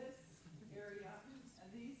 So this area and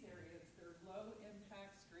these areas, they're low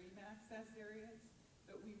impact stream access areas,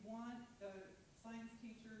 but we want the science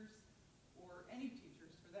teachers, or any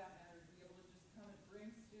teachers for that matter, to be able to just come and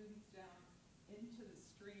bring students down into the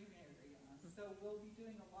stream area. So we'll be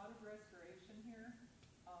doing a lot of restoration here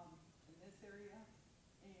in this area,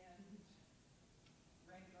 and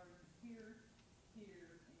rain gardens here, and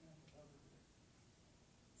over here.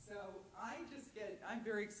 So I'm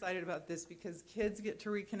very excited about this because kids get to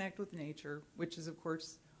reconnect with nature, which is of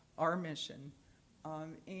course our mission,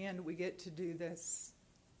 and we get to do this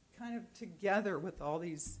kind of together with all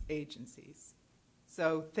these agencies.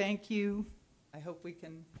 So thank you. I hope we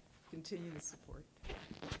can continue the support. You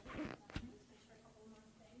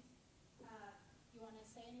want to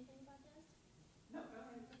say anything about this? No, go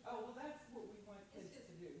ahead. Oh, well, that's what we want kids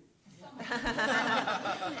to do.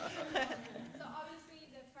 So obviously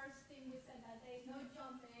the first thing we said that day, no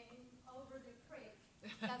jumping over the creek.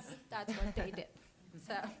 That's what they did.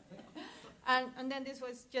 So And then this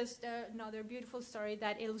was just another beautiful story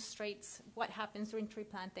that illustrates what happens during tree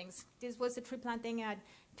plantings. This was a tree planting at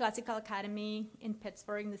Classical Academy in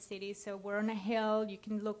Pittsburgh, in the city. So we're on a hill. You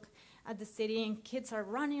can look at the city, and kids are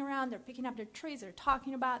running around. They're picking up their trees. They're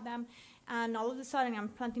talking about them. And all of a sudden, I'm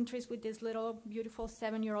planting trees with this little, beautiful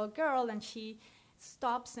 7-year-old girl, and she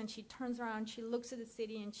stops, and she turns around. She looks at the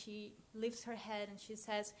city, and she lifts her head, and she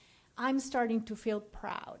says, I'm starting to feel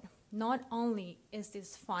proud. Not only is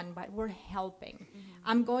this fun, but we're helping. Mm-hmm.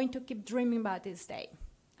 I'm going to keep dreaming about this day.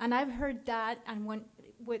 And I've heard that, and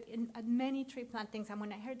at many tree plantings, and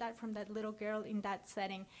when I heard that from that little girl in that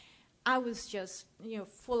setting, I was just,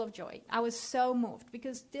 full of joy. I was so moved,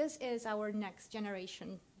 because this is our next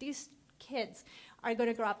generation. These kids are going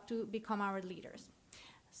to grow up to become our leaders.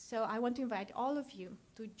 So I want to invite all of you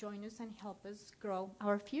to join us and help us grow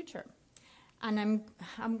our future. And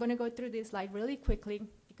I'm going to go through this slide really quickly,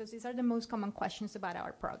 because these are the most common questions about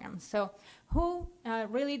our program. So who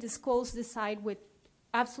really the schools decide with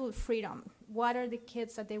absolute freedom? What are the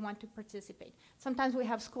kids that they want to participate? Sometimes we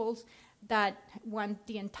have schools that want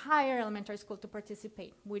the entire elementary school to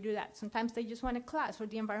participate. We do that. Sometimes they just want a class or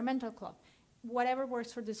the environmental club, whatever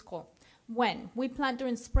works for the school. When? We plant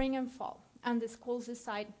during spring and fall, and the schools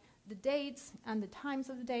decide the dates and the times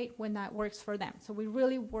of the date when that works for them. So we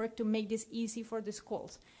really work to make this easy for the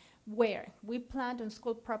schools. Where? We plant on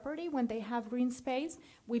school property when they have green space.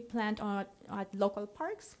 We plant at local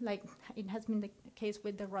parks, like it has been the case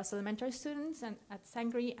with the Ross Elementary students and at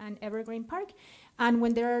Sangre and Evergreen Park. And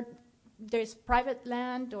when there's private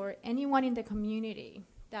land or anyone in the community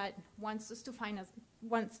that wants to find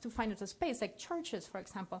us a space, like churches, for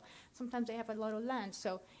example, sometimes they have a lot of land.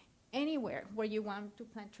 So anywhere where you want to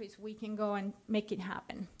plant trees, we can go and make it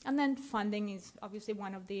happen. And then funding is obviously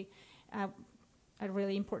one of the a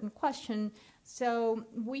really important question. So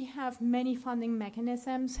we have many funding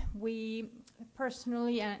mechanisms. We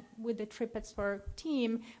personally, with the Tree Pittsburgh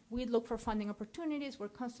team, we look for funding opportunities. We're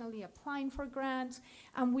constantly applying for grants.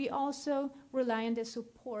 And we also rely on the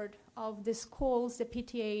support of the schools, the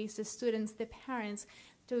PTAs, the students, the parents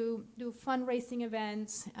to do fundraising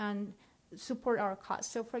events and support our cause.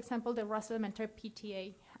 So for example, the Ross Elementary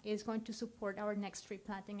PTA is going to support our next tree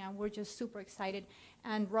planting, and we're just super excited.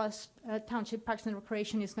 And Ross Township Parks and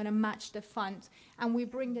Recreation is going to match the funds. And we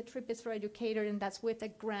bring the Tree Pittsburgh educator, and that's with a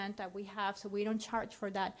grant that we have, so we don't charge for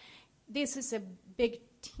that. This is a big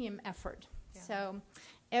team effort. Yeah. So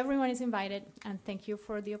everyone is invited, and thank you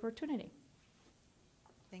for the opportunity.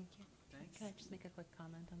 Thank you. Thanks. Can I just make a quick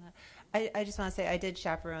comment on that? I just want to say I did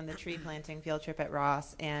chaperone the tree planting field trip at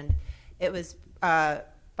Ross, and it was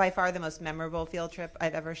by far the most memorable field trip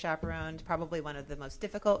I've ever chaperoned, probably one of the most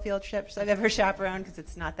difficult field trips I've ever chaperoned, because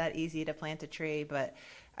it's not that easy to plant a tree, but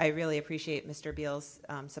I really appreciate Mr. Beal's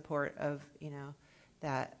support of,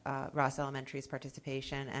 that Ross Elementary's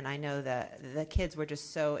participation, and I know that the kids were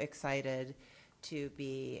just so excited to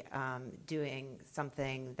be doing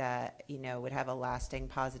something that, would have a lasting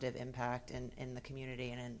positive impact in the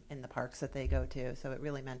community and in the parks that they go to, so it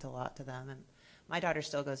really meant a lot to them. And my daughter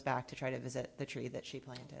still goes back to try to visit the tree that she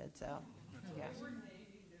planted. So, yeah.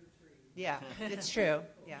 Yeah, it's true.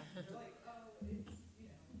 Yeah.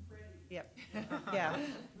 Yep. Yeah,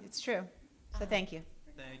 it's true. So thank you.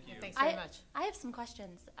 Thank you. Thanks very much. I have some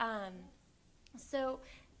questions. So,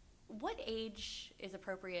 what age is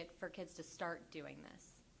appropriate for kids to start doing this?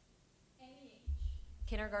 Any age.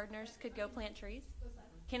 Kindergartners could go plant trees?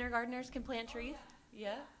 Kindergartners can plant trees?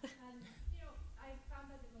 Yeah. I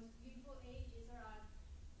found that the most beautiful age is around,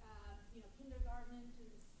 kindergarten to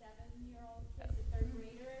the 7-year-old kids, the third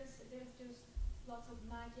graders. There's just lots of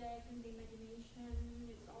magic and the imagination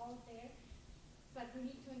is all there. But we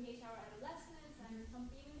need to engage our adolescents and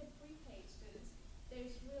even the pre-K students.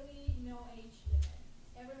 There's really no age limit.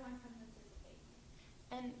 Everyone can participate.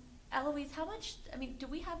 And Eloise, do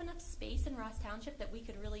we have enough space in Ross Township that we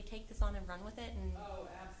could really take this on and run with it? And oh,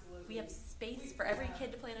 absolutely. We have space for every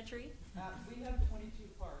kid to plant a tree? We have 22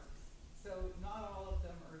 parks, so not all of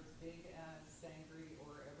them are as big as Sangre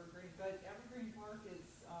or Evergreen, but Evergreen Park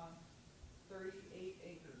is 38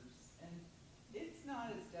 acres, and it's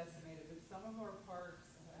not as decimated, but some of our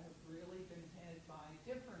parks have really been hit by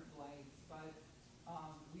different blights, but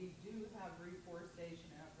we do have reforestation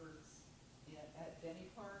efforts at Denny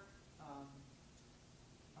Park,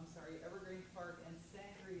 Evergreen Park, and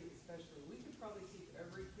Sangre especially. We could probably keep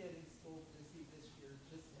every kid in school to see this year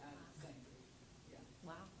just at Sangre. Yeah.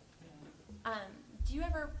 Wow. Yeah. Do you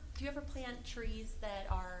ever plant trees that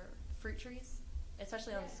are fruit trees,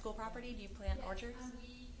 especially on school property? Do you plant orchards?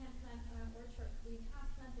 We can plant orchards. We have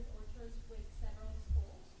planted orchards with several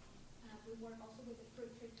schools. We work also with the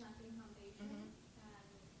Fruit Tree Planting Foundation, and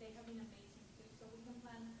they have been amazing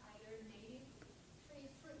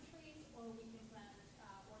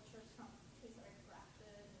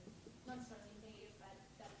not necessarily native, but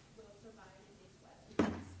that will survive in this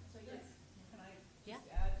weather. So yes. Can I Yeah.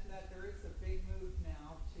 just add to that? There is a big move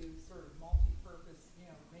now to sort of multi-purpose,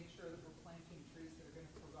 make sure that we're planting trees that are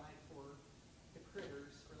going to provide for the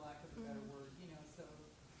critters, for lack of a better word, so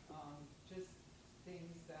just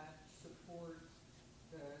things that support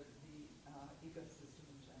the ecosystem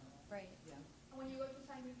in general. Right. Yeah. And when you go to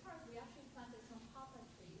Simon Park, we actually planted some papa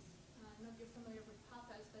trees. I don't know if you're familiar with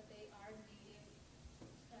papas, but they are native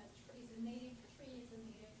trees. A native tree is a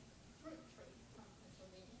native fruit tree from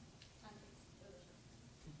Pennsylvania, and it's delicious.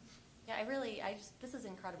 Yeah, this is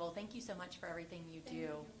incredible. Thank you so much for everything you Thank do.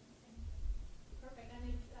 you. Perfect.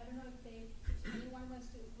 And I don't know if anyone wants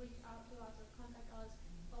to reach out to us or contact us,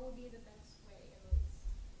 what would be the best way?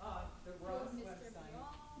 The Ross Mr. website.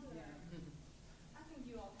 Biol, Yeah. I think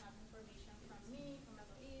you all have information from me, from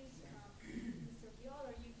Eloise, from Mr. Biol,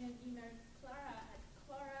 or you can email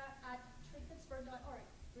clara@treepittsburgh.org.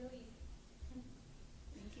 Really easy.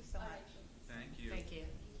 Thank you so All much. right. Thank you. Thank you.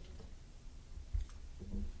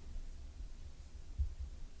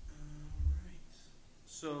 All right.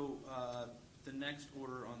 So the next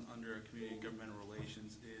order under Community and Governmental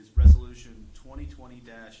Relations is Resolution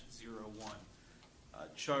 2020-01,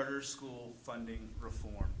 Charter School Funding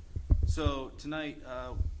Reform. So tonight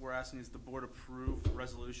we're asking is the board approve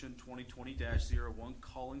Resolution 2020-01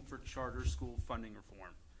 calling for charter school funding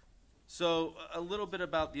reform. So a little bit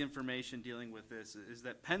about the information dealing with this is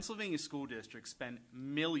that Pennsylvania school districts spend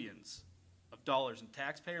millions of dollars in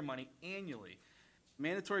taxpayer money annually,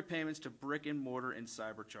 mandatory payments to brick and mortar and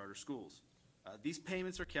cyber charter schools. These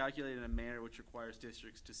payments are calculated in a manner which requires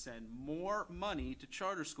districts to send more money to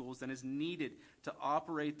charter schools than is needed to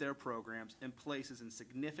operate their programs and places a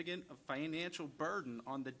significant financial burden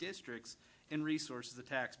on the districts and resources of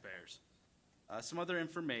taxpayers. Some other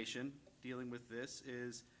information dealing with this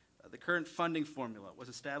is the current funding formula was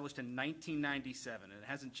established in 1997 and it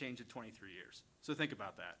hasn't changed in 23 years. So think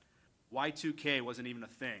about that. Y2K wasn't even a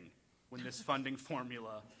thing when this funding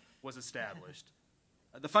formula was established.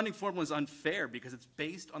 The funding formula is unfair because it's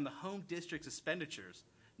based on the home district's expenditures,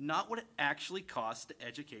 not what it actually costs to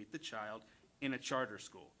educate the child in a charter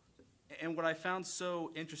school. And what I found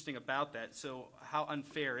so interesting about that, so how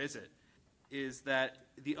unfair is it, is that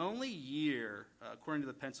the only year, according to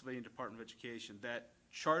the Pennsylvania Department of Education, that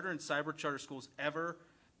charter and cyber charter schools ever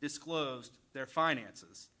disclosed their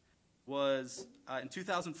finances was in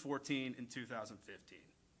 2014 and 2015.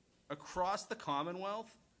 Across the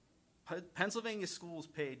Commonwealth, Pennsylvania schools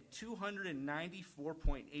paid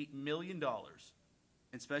 $294.8 million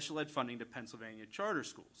in special ed funding to Pennsylvania charter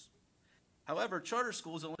schools. However, charter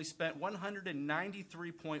schools only spent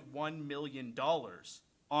 $193.1 million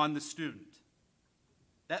on the student.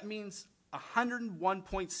 That means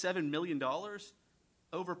 $101.7 million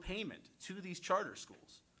overpayment to these charter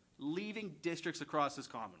schools, leaving districts across this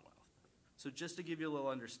Commonwealth. So just to give you a little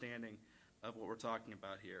understanding of what we're talking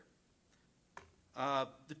about here.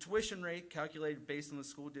 The tuition rate calculated based on the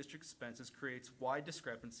school district expenses creates wide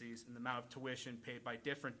discrepancies in the amount of tuition paid by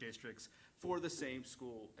different districts for the same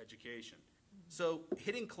school education. So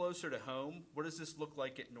hitting closer to home, what does this look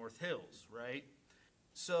like at North Hills, right?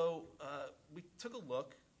 So we took a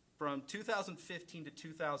look from 2015 to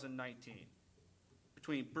 2019.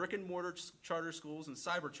 Between brick and mortar charter schools and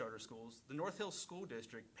cyber charter schools, the North Hills School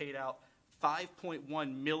District paid out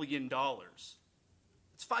 $5.1 million.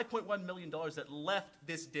 It's $5.1 million that left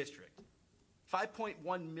this district.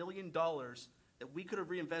 $5.1 million that we could have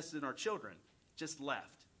reinvested in our children just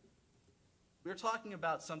left. We're talking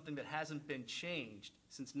about something that hasn't been changed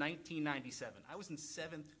since 1997. I was in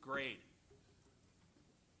 7th grade.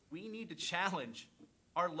 We need to challenge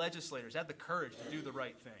our legislators, have the courage to do the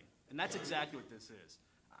right thing. And that's exactly what this is.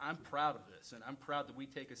 I'm proud of this, and I'm proud that we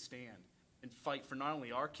take a stand and fight for not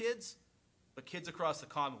only our kids, but kids across the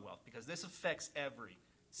Commonwealth, because this affects every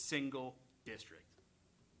single district.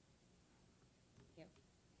 Yep.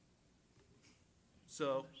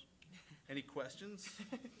 So, any questions?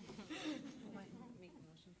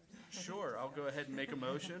 Sure, I'll go ahead and make a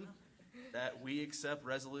motion that we accept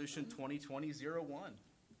Resolution 2020-01.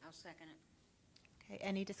 I'll second it. Okay,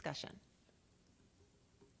 any discussion?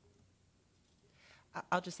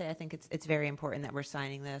 I'll just say I think it's very important that we're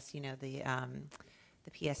signing this. You know, the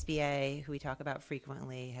PSBA, who we talk about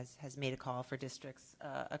frequently, has made a call for districts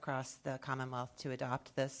across the Commonwealth to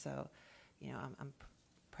adopt this. So, you know, I'm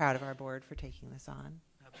proud of our board for taking this on.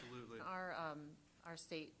 Absolutely. Our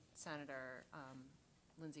state senator,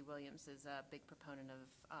 Lindsey Williams, is a big proponent of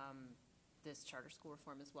this charter school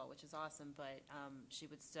reform as well, which is awesome. But she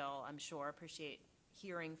would still, I'm sure, appreciate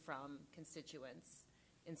hearing from constituents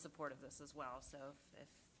in support of this as well. So if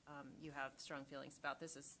you have strong feelings about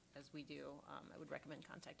this as we do, I would recommend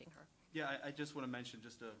contacting her. Yeah, I just want to mention,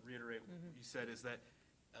 just to reiterate what you said, is that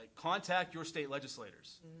contact your state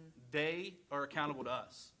legislators. They are accountable to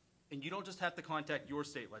us. And you don't just have to contact your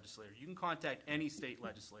state legislator. You can contact any state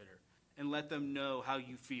legislator and let them know how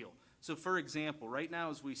you feel. So, for example, right now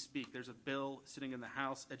as we speak, there's a bill sitting in the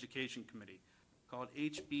House Education Committee called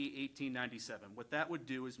HB 1897. What that would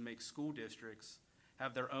do is make school districts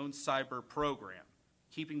have their own cyber program,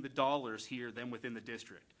 keeping the dollars here then within the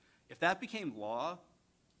district. If that became law,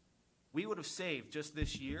 we would have saved just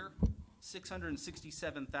this year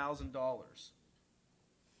 $667,000.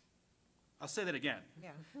 I'll say that again.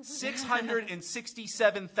 Yeah.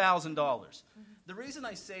 $667,000. The reason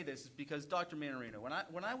I say this is because, Dr. Manarino,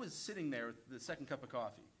 when I was sitting there with the second cup of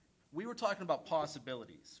coffee, we were talking about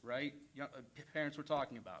possibilities, right? Parents were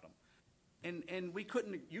talking about them. And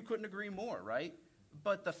you couldn't agree more, right?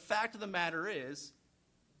 But the fact of the matter is,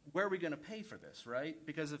 where are we going to pay for this, right?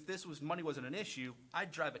 Because if money wasn't an issue,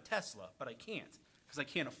 I'd drive a Tesla, but I can't because I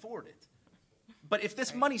can't afford it. But if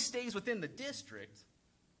this money stays within the district,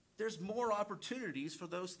 there's more opportunities for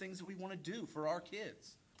those things that we want to do for our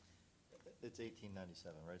kids. It's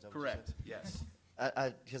 1897, right? Is that what you Correct, said? yes.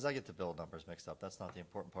 Because I get the bill numbers mixed up. That's not the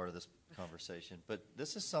important part of this conversation. But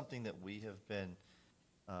this is something that we have been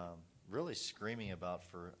really screaming about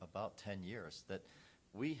for about 10 years, that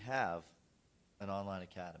we have an online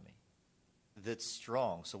academy that's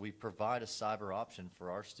strong, so we provide a cyber option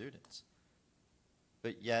for our students.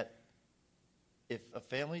 But yet, if a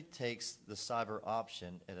family takes the cyber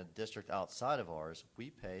option in a district outside of ours, we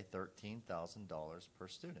pay $13,000 per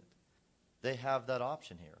student. They have that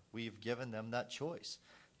option here. We've given them that choice.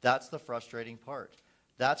 That's the frustrating part.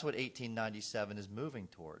 That's what 1897 is moving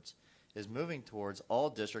towards all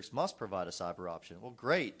districts must provide a cyber option. Well,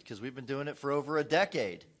 great, because we've been doing it for over a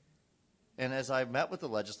decade. And as I met with the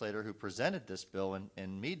legislator who presented this bill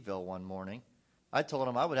in Meadville one morning, I told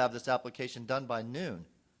him I would have this application done by noon.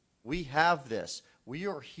 We have this. We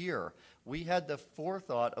are here. We had the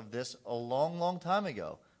forethought of this a long, long time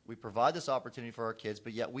ago. We provide this opportunity for our kids,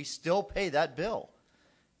 but yet we still pay that bill.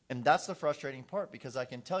 And that's the frustrating part, because I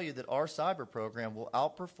can tell you that our cyber program will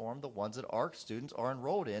outperform the ones that our students are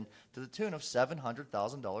enrolled in to the tune of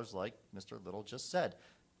 $700,000, like Mr. Little just said.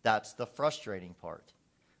 That's the frustrating part.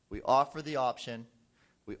 We offer the option,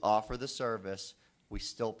 we offer the service, we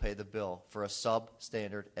still pay the bill for a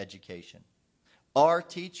substandard education. Our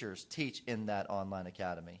teachers teach in that online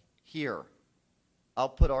academy here. I'll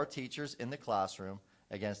put our teachers in the classroom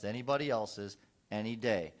against anybody else's any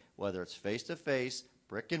day, whether it's face-to-face,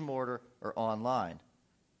 brick and mortar, or online.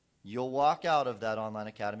 You'll walk out of that online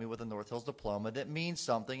academy with a North Hills diploma that means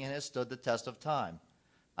something and has stood the test of time.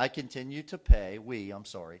 I continue to pay,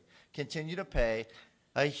 continue to pay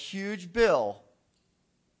a huge bill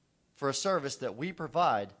for a service that we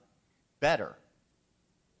provide better.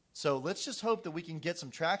 So let's just hope that we can get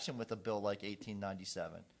some traction with a bill like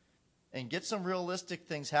 1897 and get some realistic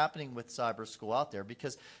things happening with cyber school out there,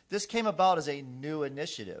 because this came about as a new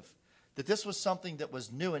initiative, that this was something that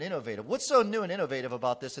was new and innovative. What's so new and innovative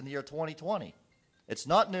about this in the year 2020? It's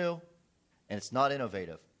not new and it's not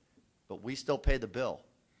innovative, but we still pay the bill,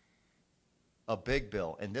 a big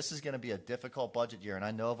bill. And this is going to be a difficult budget year, and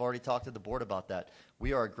I know I've already talked to the board about that.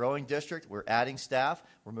 We are a growing district. We're adding staff.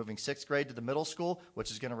 We're moving 6th grade to the middle school,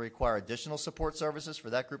 which is going to require additional support services for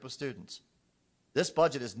that group of students. This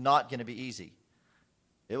budget is not going to be easy.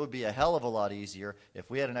 It would be a hell of a lot easier if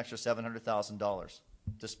we had an extra $700,000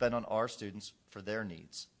 to spend on our students for their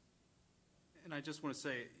needs. And I just want to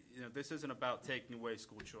say, this isn't about taking away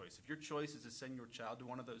school choice. If your choice is to send your child to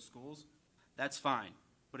one of those schools, that's fine,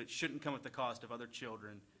 but it shouldn't come at the cost of other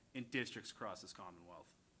children in districts across this Commonwealth.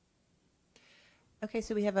 Okay,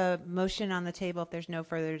 so we have a motion on the table. If there's no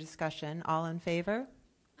further discussion, all in favor?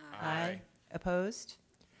 Aye. Opposed?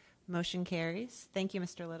 Motion carries. Thank you,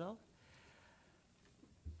 Mr. Little.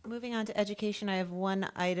 Moving on to education, I have one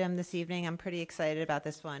item this evening. I'm pretty excited about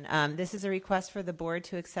this one. This is a request for the board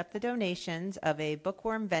to accept the donations of a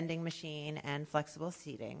bookworm vending machine and flexible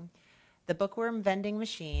seating. The bookworm vending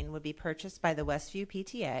machine would be purchased by the Westview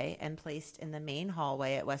PTA and placed in the main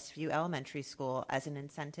hallway at Westview Elementary School as an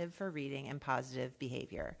incentive for reading and positive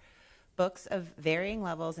behavior. Books of varying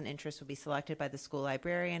levels and interests will be selected by the school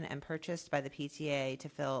librarian and purchased by the PTA to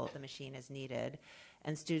fill the machine as needed.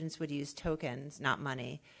 And students would use tokens, not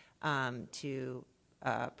money, to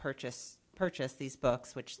purchase these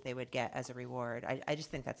books, which they would get as a reward. I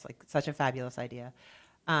just think that's like such a fabulous idea.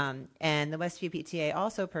 And the Westview PTA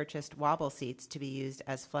also purchased wobble seats to be used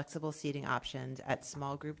as flexible seating options at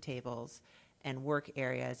small group tables and work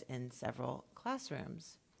areas in several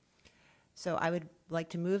classrooms. So I would like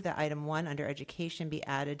to move that item 1 under education be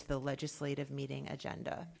added to the legislative meeting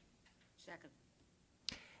agenda. Second.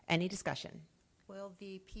 Any discussion? Will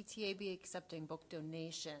the PTA be accepting book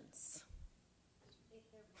donations?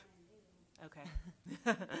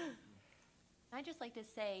 Okay. I'd just like to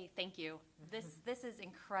say thank you. This is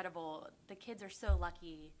incredible. The kids are so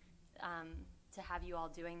lucky to have you all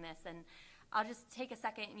doing this. And I'll just take a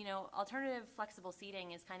second. Alternative flexible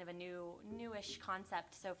seating is kind of a newish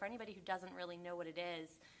concept. So for anybody who doesn't really know what it is,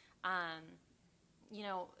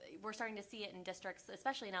 we're starting to see it in districts,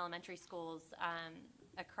 especially in elementary schools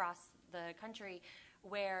across the country,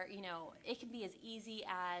 where it can be as easy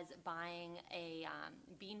as buying a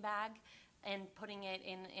beanbag and putting it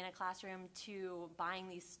in a classroom, to buying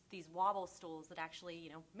these wobble stools that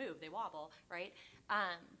actually move, they wobble, right?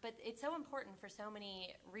 But it's so important for so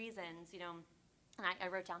many reasons, and I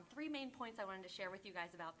wrote down 3 main points I wanted to share with you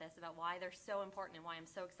guys about this, about why they're so important and why I'm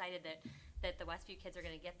so excited that the Westview kids are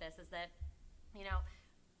going to get this, is that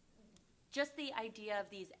just the idea of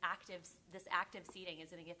this active seating is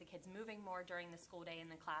going to get the kids moving more during the school day in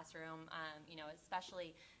the classroom.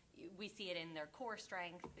 Especially we see it in their core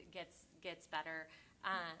strength gets better.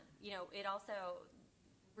 It also,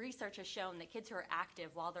 research has shown that kids who are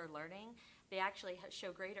active while they're learning, they actually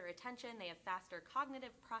show greater attention, they have faster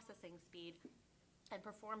cognitive processing speed, and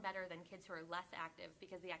perform better than kids who are less active,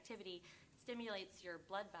 because the activity stimulates your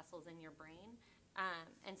blood vessels in your brain.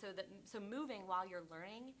 And so moving while you're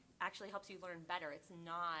learning actually helps you learn better. It's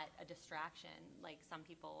not a distraction like some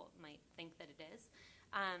people might think that it is.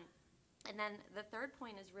 And then the third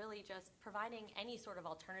point is really just providing any sort of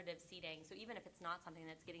alternative seating. So even if it's not something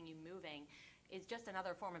that's getting you moving, is just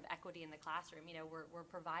another form of equity in the classroom. We're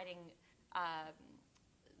providing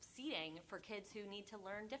seating for kids who need to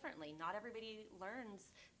learn differently. Not everybody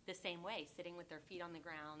learns the same way, sitting with their feet on the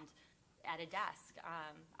ground at a desk.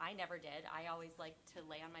 I never did. I always liked to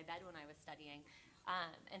lay on my bed when I was studying.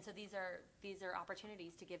 And so these are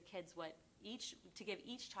opportunities to give kids each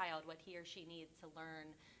child what he or she needs to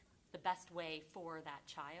learn the best way for that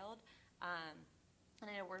child. And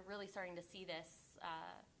I know we're really starting to see this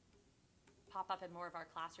pop up in more of our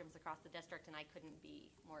classrooms across the district, and I couldn't be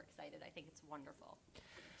more excited. I think it's wonderful.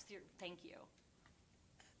 Thank you.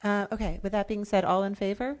 Okay, with that being said, all in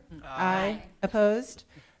favor? Aye. Opposed?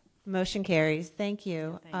 Motion carries. Thank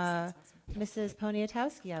you. Thanks. That's awesome. Mrs.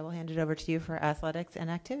 Poniatowski, I will hand it over to you for athletics and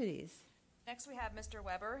activities. Next, we have Mr.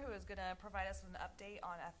 Weber, who is going to provide us with an update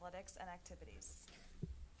on athletics and activities.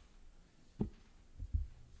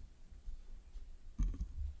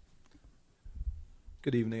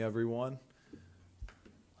 Good evening, everyone.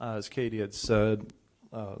 As Katie had said,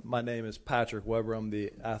 my name is Patrick Weber. I'm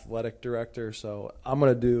the athletic director. So I'm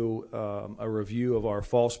going to do a review of our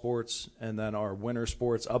fall sports and then our winter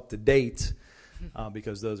sports up to date,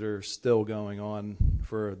 because those are still going on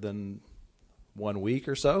for then 1 week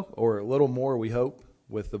or so, or a little more, we hope,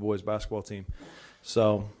 with the boys basketball team.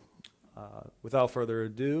 So without further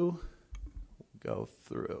ado, go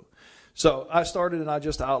through. So I started and I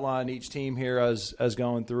just outlined each team here as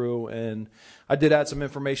going through, and I did add some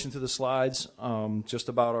information to the slides just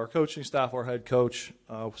about our coaching staff, our head coach.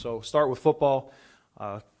 So start with football.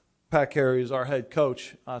 Pat Carey is our head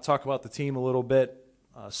coach. Talk about the team a little bit.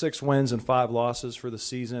 6 wins and 5 losses for the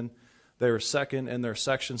season. They were second in their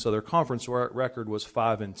section, so their conference record was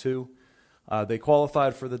 5-2. They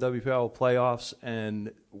qualified for the WPL playoffs,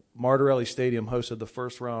 and Martirelli Stadium hosted the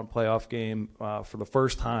first-round playoff game for the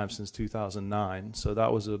first time since 2009. So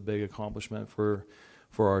that was a big accomplishment for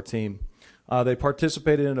our team. They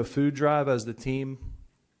participated in a food drive as the team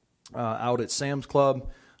out at Sam's Club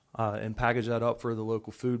and packaged that up for the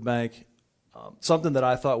local food bank. Something that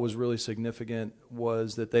I thought was really significant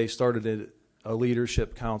was that they started a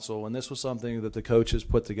leadership council, and this was something that the coaches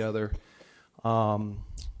put together.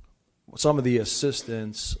 Some of the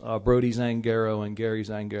assistants, Brody Zangaro and Gary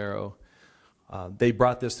Zangaro, they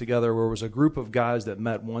brought this together where it was a group of guys that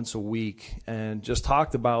met once a week and just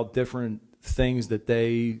talked about different things that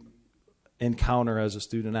they encounter as a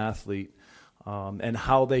student athlete and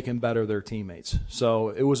how they can better their teammates. So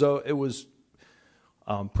it was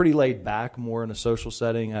pretty laid back, more in a social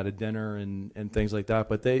setting at a dinner and things like that.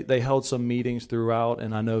 But they held some meetings throughout,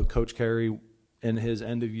 and I know Coach Carey in his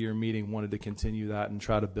end-of-year meeting wanted to continue that and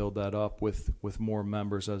try to build that up with more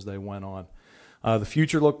members as they went on. The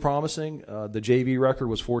future looked promising. The JV record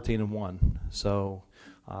was 14-1, so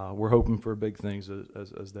we're hoping for big things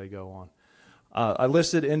as they go on. I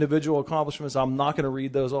listed individual accomplishments. I'm not going to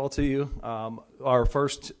read those all to you.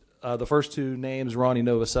 The first 2 names, Ronnie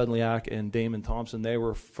Novosedliak and Damon Thompson, they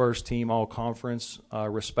were first-team all-conference,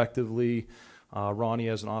 respectively. Ronnie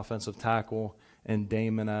as an offensive tackle and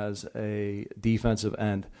Damon as a defensive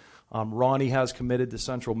end. Ronnie has committed to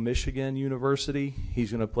Central Michigan University.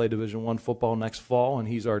 He's going to play Division I football next fall, and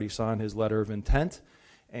he's already signed his letter of intent.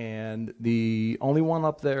 And the only one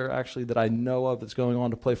up there, actually, that I know of that's going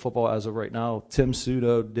on to play football as of right now, Tim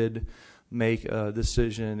Sudo did make a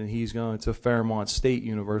decision, and he's going to Fairmont State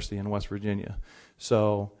University in West Virginia.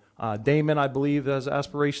 So Damon, I believe, has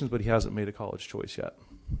aspirations, but he hasn't made a college choice yet.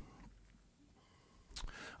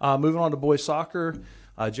 Moving on to boys soccer,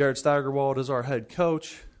 Jared Steigerwald is our head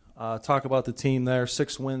coach. Talk about the team there: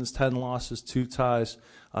 6 wins, 10 losses, 2 ties.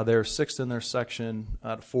 They're 6th in their section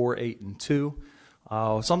at 4-8-2.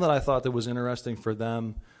 Something I thought that was interesting for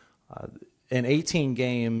them, in 18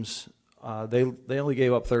 games, they only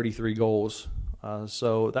gave up 33 goals.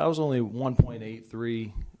 So that was only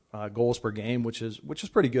 1.83 goals per game, which is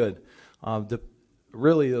pretty good.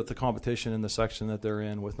 Really, the competition in the section that they're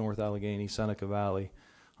in with North Allegheny, Seneca Valley,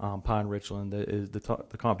 Pine Richland,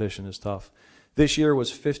 the competition is tough. This year was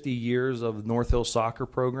 50 years of the North Hill Soccer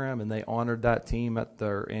Program, and they honored that team at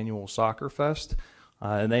their annual Soccer Fest.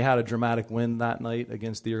 And they had a dramatic win that night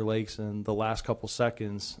against Deer Lakes, and the last couple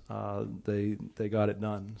seconds, they got it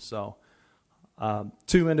done. So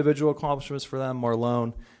 2 individual accomplishments for them.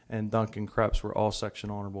 Marlone and Duncan Krebs were all section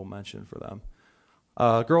honorable mention for them.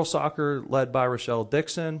 Girls soccer led by Rochelle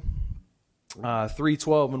Dixon,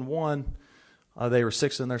 3-12-1. They were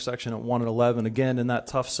 6th in their section at 1-11. Again, in that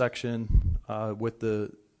tough section with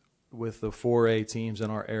the 4A teams in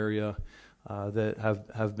our area that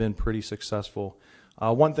have been pretty successful.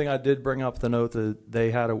 One thing I did bring up the note that they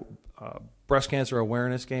had a breast cancer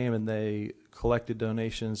awareness game, and they collected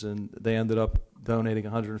donations, and they ended up donating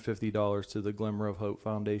 $150 to the Glimmer of Hope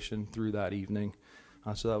Foundation through that evening.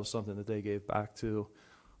 So that was something that they gave back to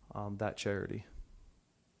that charity.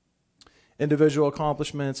 Individual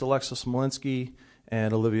accomplishments: Alexis Smolinski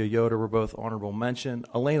and Olivia Yoder were both honorable mention.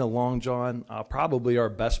 Elena Longjohn, probably our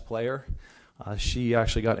best player. She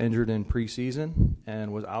actually got injured in preseason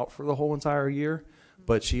and was out for the whole entire year,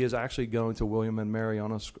 but she is actually going to William and Mary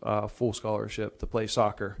on a full scholarship to play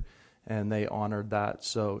soccer, and they honored that.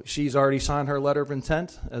 So she's already signed her letter of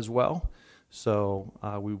intent as well, so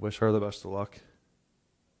we wish her the best of luck.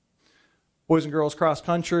 Boys and girls cross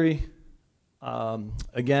country,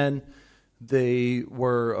 again, they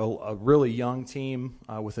were a really young team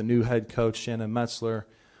with a new head coach, Shannon Metzler.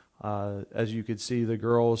 As you could see, the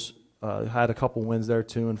girls had a couple wins there,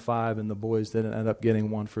 2-5, and the boys didn't end up getting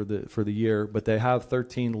one for the year. But they have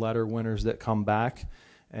 13 letter winners that come back,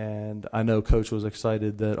 and I know Coach was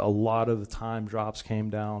excited that a lot of the time drops came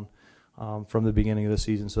down from the beginning of the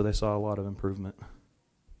season, so they saw a lot of improvement.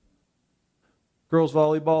 Girls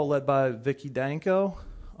volleyball led by Vicky Danko.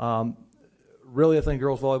 Really, I think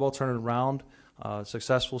girls volleyball turned it around.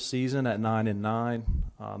 Successful season at 9-9.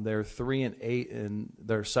 They're 3-8 in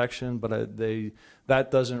their section, but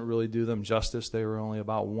that doesn't really do them justice. They were only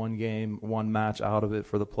about 1 game, 1 match out of it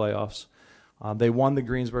for the playoffs. They won the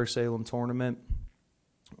Greensburg-Salem tournament.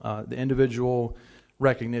 The individual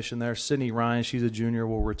recognition there: Sydney Ryan, she's a junior,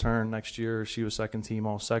 will return next year. She was second team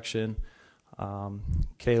all section.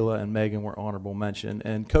 Kayla and Megan were honorable mention.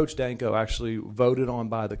 And Coach Danko, actually voted on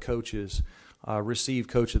by the coaches, received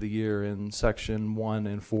Coach of the Year in Section 1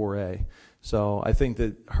 and 4A. So I think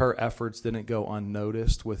that her efforts didn't go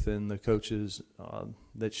unnoticed within the coaches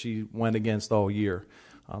that she went against all year.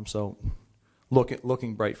 So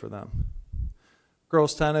looking bright for them.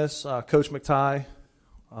 Girls tennis, Coach McTighe,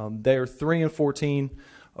 they're 3-14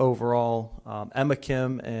 overall. Emma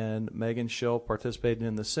Kim and Megan Schill participated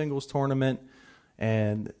in the singles tournament.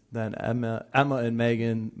 And then Emma and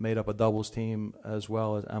Megan made up a doubles team, as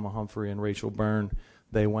well as Emma Humphrey and Rachel Byrne.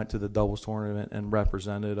 They went to the doubles tournament and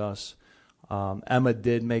represented us. Emma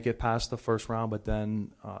did make it past the first round, but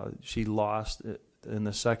then she lost in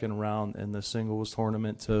the second round in the singles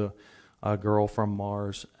tournament to a girl from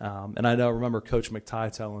Mars. And I remember Coach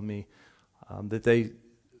McTighe telling me that the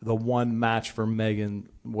one match for Megan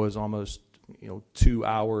was almost 2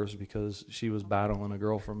 hours because she was battling a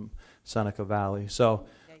girl from Seneca Valley. So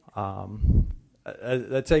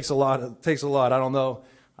that takes a lot. I don't know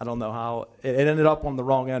how it ended up on the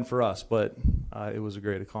wrong end for us, but it was a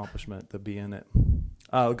great accomplishment to be in it.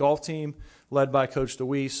 The golf team, led by Coach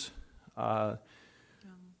DeWeese,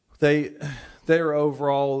 they were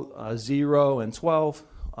overall 0-12.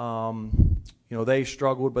 They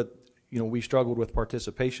struggled, but we struggled with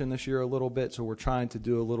participation this year a little bit. So we're trying to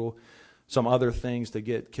do some other things to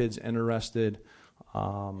get kids interested.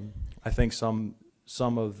 I think some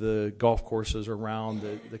some of the golf courses around,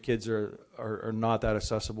 the kids are not that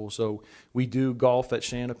accessible. So we do golf at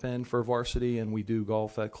Shanapin for varsity, and we do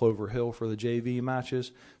golf at Clover Hill for the JV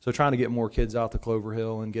matches. So trying to get more kids out to Clover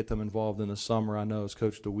Hill and get them involved in the summer. I know as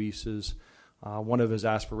Coach DeWeese's one of his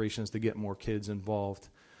aspirations to get more kids involved.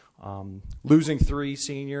 Losing 3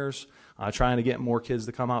 seniors, trying to get more kids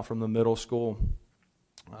to come out from the middle school.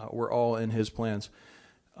 We're all in his plans.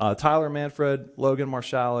 Tyler Manfred, Logan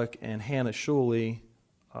Marshalik, and Hannah Shuley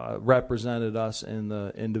represented us in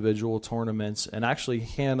the individual tournaments. And actually,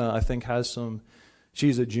 Hannah, I think,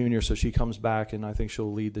 she's a junior, so she comes back, and I think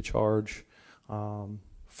she'll lead the charge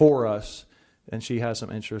for us. And she has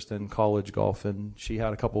some interest in college golf, and she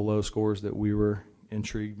had a couple low scores that we were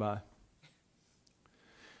intrigued by.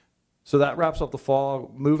 So that wraps up the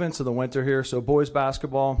fall. Move into the winter here. So boys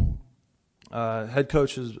basketball, head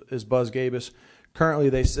coach is Buzz Gabus. Currently,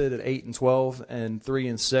 they sit at 8-12 and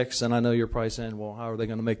 3-6, and I know you're probably saying, well, how are they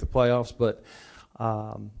going to make the playoffs? But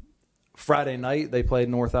Friday night, they played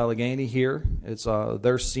North Allegheny here. It's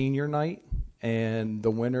their senior night, and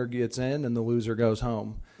the winner gets in and the loser goes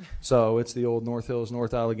home. So it's the old North Hills,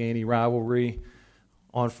 North Allegheny rivalry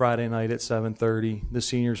on Friday night at 7:30. The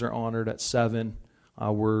seniors are honored at 7.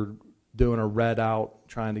 We're doing a red out,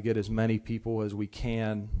 trying to get as many people as we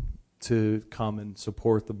can to come and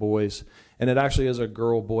support the boys. And it actually is a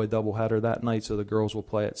girl-boy doubleheader that night, so the girls will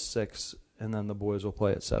play at 6, and then the boys will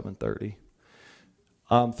play at 7:30.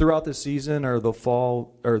 Throughout the season, or the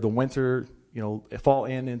fall, or the winter, fall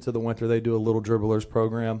and into the winter, they do a little dribblers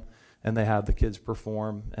program, and they have the kids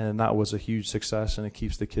perform, and that was a huge success, and it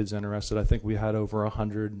keeps the kids interested. I think we had over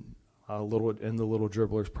 100 in the little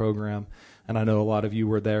dribblers program, and I know a lot of you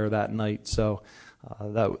were there that night, so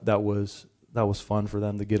that was fun for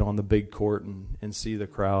them to get on the big court and see the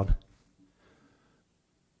crowd.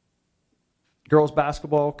 Girls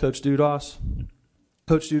basketball, Coach Dudas.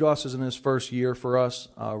 Coach Dudas is in his first year for us.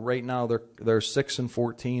 Right now they're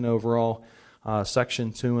 6-14 overall.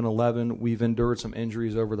 Section 2 and 11. We've endured some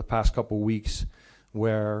injuries over the past couple weeks,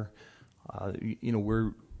 where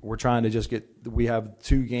we're trying to just get. We have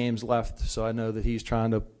 2 games left, so I know that he's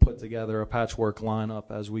trying to put together a patchwork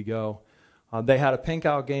lineup as we go. They had a pink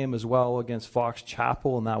out game as well against Fox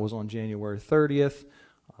Chapel, and that was on January 30th.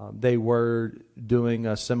 They were doing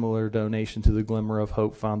a similar donation to the Glimmer of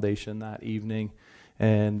Hope Foundation that evening,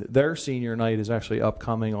 and their senior night is actually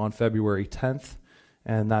upcoming on February 10th,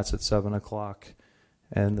 and that's at 7 o'clock,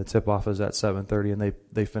 and the tip-off is at 7:30, and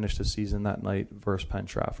they finished the season that night versus Penn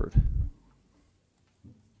Trafford.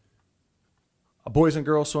 Boys and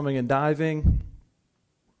girls swimming and diving.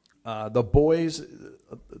 The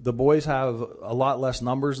boys have a lot less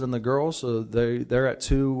numbers than the girls, so they're at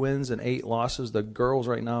 2 wins and 8 losses. The girls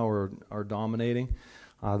right now are dominating.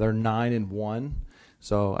 They're 9-1,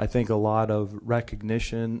 so I think a lot of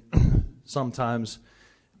recognition. Sometimes,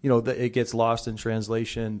 it gets lost in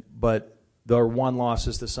translation, but their 1 loss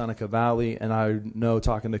is to Seneca Valley, and I know,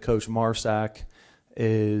 talking to Coach Marsack,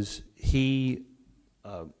 is he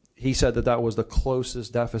said that was the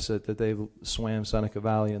closest deficit that they've swam Seneca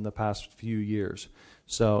Valley in the past few years.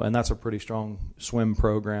 So, and that's a pretty strong swim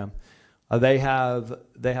program. They have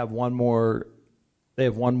one more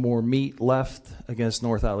meet left against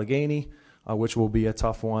North Allegheny, which will be a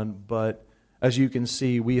tough one. But as you can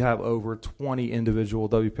see, we have over 20 individual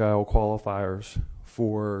WPIL qualifiers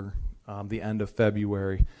for the end of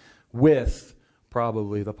February, with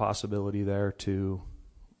probably the possibility there to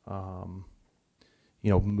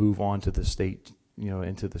move on to the state,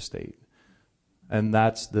 into the state. And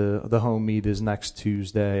that's the home meet is next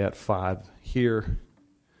Tuesday at 5 here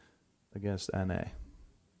against NA.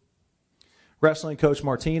 Wrestling coach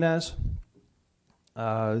Martinez.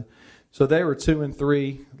 So they were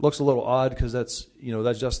 2-3. Looks a little odd because that's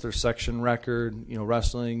just their section record.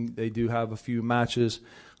 Wrestling, they do have a few matches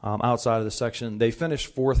outside of the section. They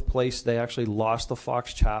finished 4th place. They actually lost to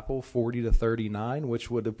Fox Chapel 40-39,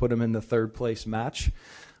 which would have put them in the 3rd place match.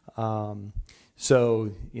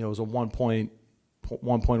 So it was a 1 point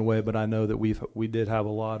away, but I know that we did have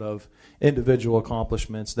a lot of individual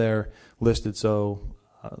accomplishments there listed. So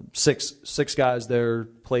 6 guys there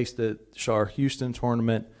placed at Shar Houston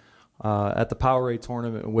tournament, at the Powerade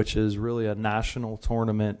tournament, which is really a national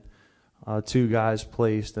tournament. 2 guys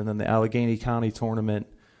placed, and then the Allegheny County tournament,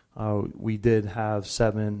 we did have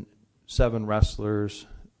seven wrestlers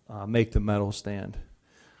make the medal stand.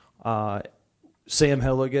 Sam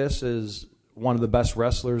Hilligus is one of the best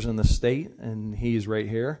wrestlers in the state, and he's right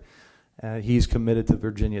here. He's committed to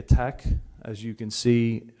Virginia Tech. As you can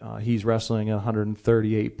see, he's wrestling at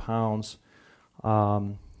 138 pounds.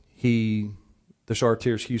 He the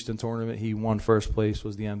Chartiers Houston tournament, he won first place,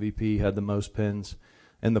 was the MVP, had the most pins.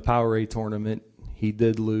 In the Powerade tournament, he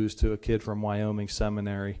did lose to a kid from Wyoming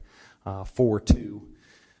Seminary, 4-2.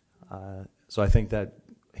 So I think that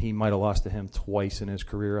he might have lost to him twice in his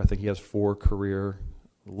career. I think he has 4 career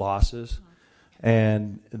losses.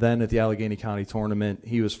 And then at the Allegheny County tournament,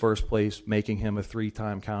 he was first place, making him a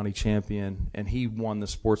 3-time county champion, and he won the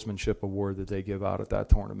sportsmanship award that they give out at that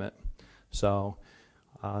tournament. So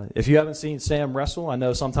if you haven't seen Sam wrestle, I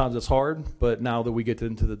know sometimes it's hard, but now that we get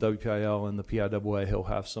into the WPIL and the PIAA, he'll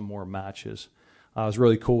have some more matches. It was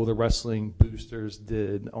really cool. The wrestling boosters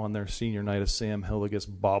did on their senior night of Sam Hilliget's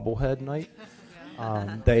bobblehead night.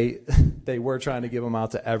 They were trying to give them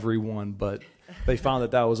out to everyone, but they found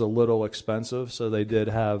that was a little expensive, so they did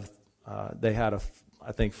have they had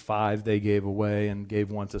I think 5 they gave away and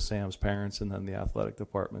gave one to Sam's parents and then the athletic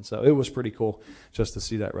department. So it was pretty cool just to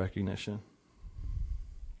see that recognition.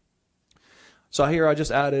 So here I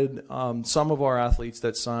just added some of our athletes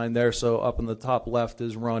that signed there. So up in the top left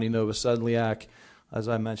is Ronnie Novosedliak. As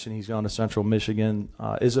I mentioned, he's gone to Central Michigan.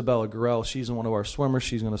 Isabella Gorell, she's one of our swimmers.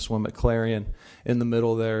 She's going to swim at Clarion. In the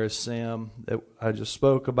middle there is Sam that I just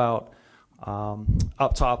spoke about.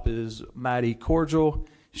 Up top is Maddie Cordial.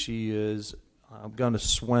 She is going to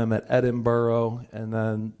swim at Edinburgh. And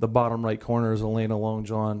then the bottom right corner is Elena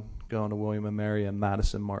Longjohn going to William & Mary, and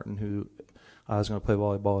Madison Martin, who is going to play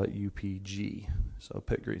volleyball at UPG, so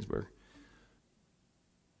Pitt Greensburg.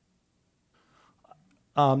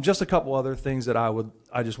 Just a couple other things that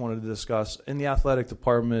I just wanted to discuss. In the athletic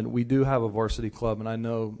department, we do have a varsity club, and I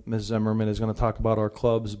know Ms. Zimmerman is going to talk about our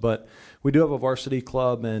clubs, but we do have a varsity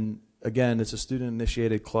club, and again, it's a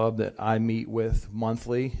student-initiated club that I meet with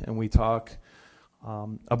monthly, and we talk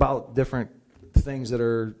about different things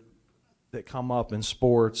that come up in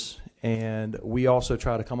sports, and we also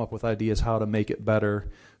try to come up with ideas how to make it better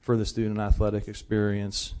for the student athletic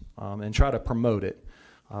experience and try to promote it.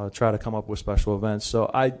 Try to come up with special events. So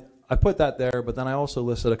I put that there, but then I also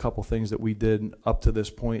listed a couple things that we did up to this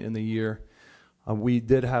point in the year. We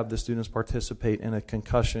did have the students participate in a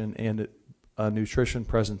concussion and a nutrition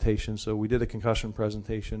presentation. So we did a concussion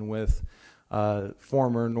presentation with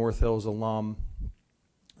former North Hills alum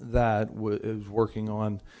that is working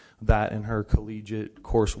on that in her collegiate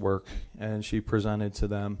coursework, and she presented to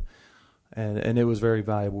them, and it was very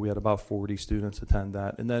valuable. We had about 40 students attend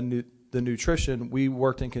that. And then the nutrition, we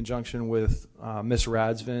worked in conjunction with Miss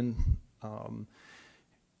Radsvin.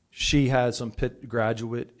 She had some Pitt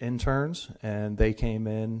graduate interns, and they came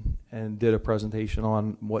in and did a presentation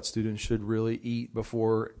on what students should really eat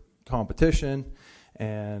before competition,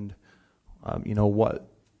 and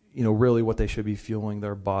really what they should be fueling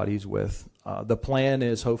their bodies with. The plan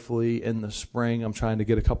is hopefully in the spring, I'm trying to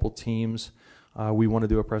get a couple teams. We want to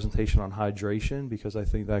do a presentation on hydration because I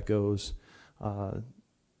think that goes,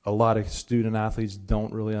 a lot of student athletes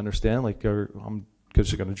don't really understand, like I'm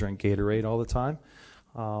just going to drink Gatorade all the time.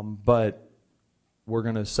 But we're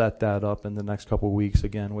going to set that up in the next couple of weeks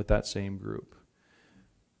again with that same group.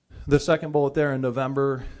 The second bullet there in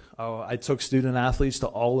November, I took student athletes to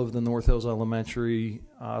all of the North Hills Elementary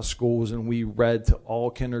schools, and we read to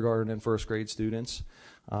all kindergarten and first grade students.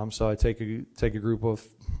 So I take a group of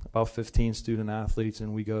about 15 student athletes,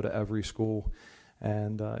 and we go to every school.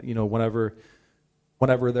 And whenever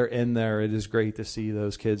they're in there, it is great to see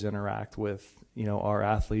those kids interact with our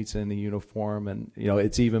athletes in the uniform. And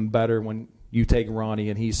it's even better when you take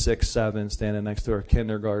Ronnie and he's 6'7", standing next to our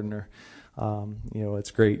kindergartner.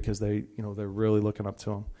 It's great because they're really looking up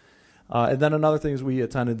to him. And then another thing is we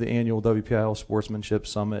attended the annual WPIL Sportsmanship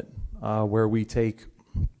Summit, where we take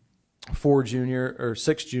 6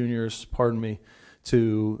 juniors,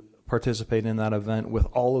 to participate in that event with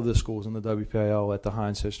all of the schools in the WPIL at the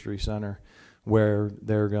Heinz History Center, where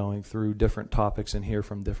they're going through different topics and hear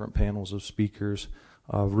from different panels of speakers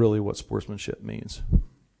of really what sportsmanship means.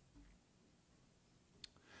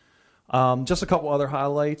 Just a couple other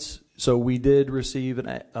highlights. So we did receive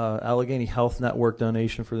an Allegheny Health Network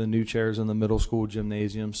donation for the new chairs in the middle school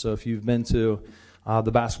gymnasium. So if you've been to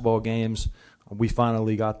the basketball games, we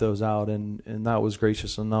finally got those out, and that was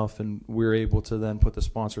gracious enough, and we were able to then put the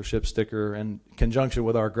sponsorship sticker in conjunction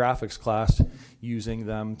with our graphics class, using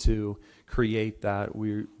them to create that.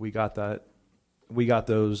 We got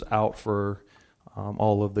those out for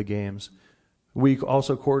all of the games. We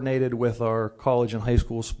also coordinated with our college and high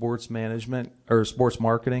school sports management or sports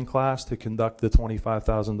marketing class to conduct the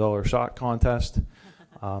 $25,000 shot contest.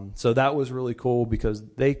 So that was really cool because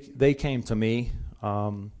they came to me.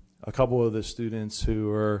 A couple of the students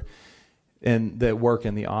that work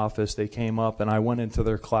in the office, they came up and I went into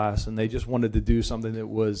their class and they just wanted to do something that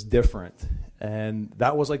was different. And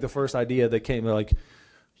that was like the first idea that came, like,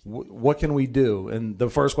 what can we do? And the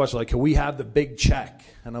first question, like, can we have the big check?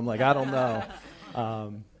 And I'm like, I don't know.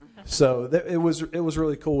 So it was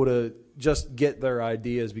really cool to just get their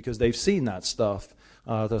ideas because they've seen that stuff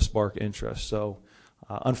to spark interest. So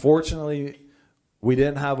unfortunately, we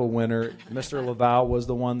didn't have a winner. Mr. Laval was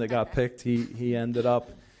the one that got picked. He ended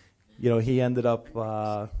up, he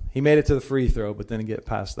made it to the free throw, but didn't get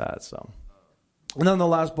past that. So, and then the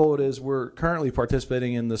last bullet is we're currently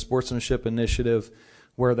participating in the sportsmanship initiative,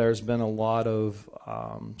 where there's been a lot of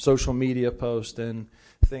social media posts and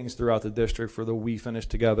things throughout the district for the We Finish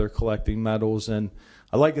Together collecting medals. And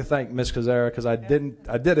I'd like to thank Ms. Kazera because I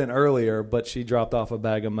didn't earlier, but she dropped off a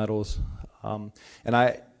bag of medals. And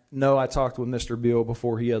I know I talked with Mr. Beal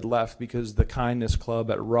before he had left because the Kindness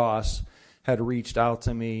Club at Ross had reached out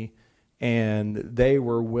to me, and they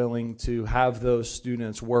were willing to have those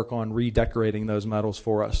students work on redecorating those medals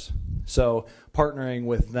for us. So partnering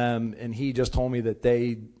with them, and he just told me that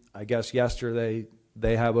I guess yesterday,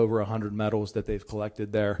 they have over 100 medals that they've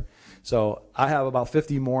collected there. So I have about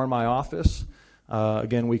 50 more in my office.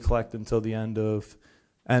 Again, we collect until the end of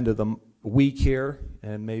the week here,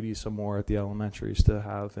 and maybe some more at the elementaries to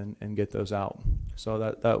have and get those out. So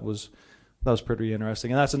that was pretty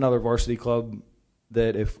interesting. And that's another varsity club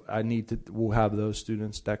that if I need to, we'll have those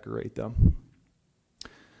students decorate them.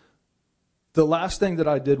 The last thing that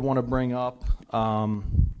I did want to bring up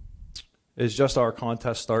is just our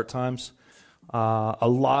contest start times. A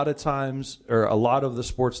lot of times, or a lot of the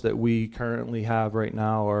sports that we currently have right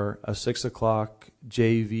now are a 6 o'clock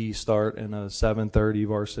JV start and a 7:30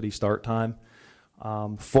 varsity start time.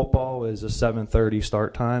 Football is a 7:30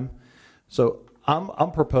 start time. So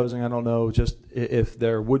I'm proposing, I don't know, just if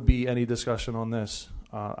there would be any discussion on this.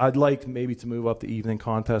 I'd like maybe to move up the evening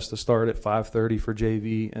contest to start at 5:30 for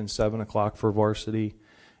JV and 7 o'clock for varsity,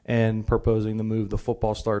 and proposing to move the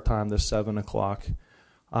football start time to 7 o'clock.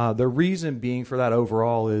 The reason being for that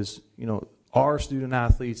overall is, our student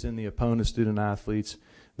athletes and the opponent student athletes,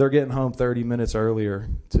 they're getting home 30 minutes earlier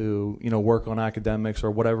to, work on academics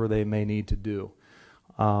or whatever they may need to do.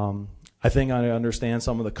 I think I understand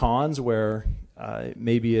some of the cons where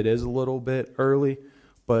maybe it is a little bit early,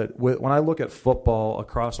 but when I look at football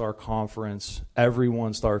across our conference,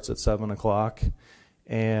 everyone starts at 7 o'clock.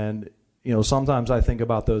 And, sometimes I think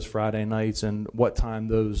about those Friday nights and what time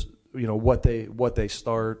those, what they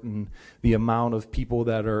start and the amount of people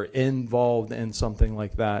that are involved in something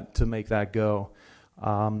like that to make that go,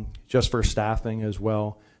 just for staffing as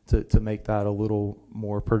well, to make that a little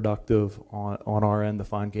more productive on our end to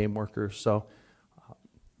find game workers. So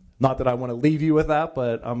not that I want to leave you with that,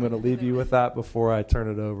 but I'm going to leave you with that before I turn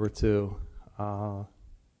it over to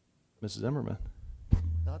Mrs. Zimmerman.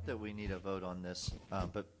 Not that we need a vote on this,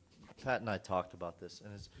 but Pat and I talked about this,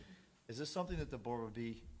 and is this something that the board would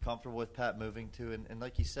be comfortable with Pat moving to? And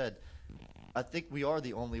like you said, I think we are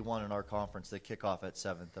the only one in our conference that kick off at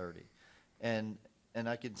 7:30. And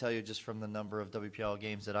I can tell you just from the number of WPL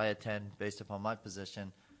games that I attend based upon my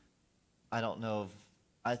position, I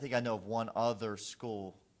think I know of one other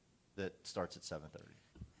school that starts at 7:30.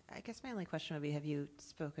 I guess my only question would be, have you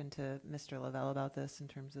spoken to Mr. Lavelle about this in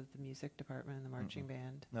terms of the music department and the marching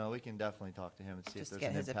band? No, we can definitely talk to him and see Just if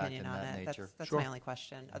get there's his an impact opinion in on that it. nature. That's Sure. my only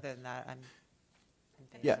question. Other than that, I'm in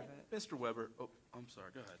favor Yeah. of it. Mr. Weber, I'm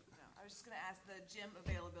sorry, go ahead. No, I was just going to ask the gym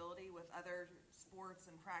availability with other sports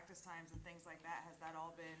and practice times and things like that. Has that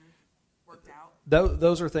all been worked out?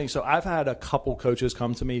 Those are things. So I've had a couple coaches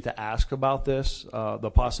come to me to ask about this,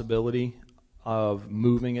 the possibility of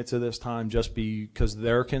moving it to this time, just because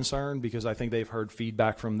they're concerned, because I think they've heard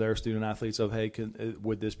feedback from their student athletes of, hey,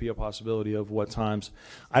 would this be a possibility of what times?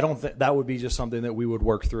 I don't think that would be just something that we would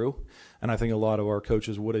work through. And I think a lot of our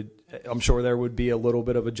coaches would, I'm sure there would be a little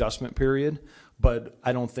bit of adjustment period, but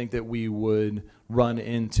I don't think that we would run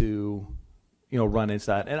into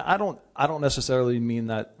that. And I don't necessarily mean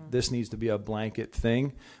that this needs to be a blanket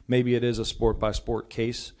thing. Maybe it is a sport by sport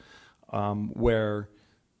case, where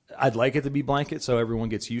I'd like it to be blanket so everyone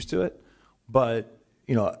gets used to it. But,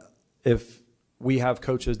 if we have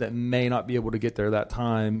coaches that may not be able to get there that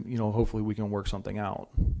time, hopefully we can work something out.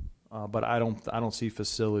 But I don't see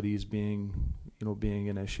facilities being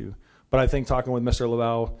an issue. But I think talking with Mr.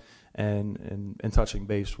 Laval and touching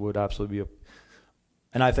base would absolutely be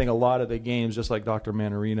and I think a lot of the games, just like Dr.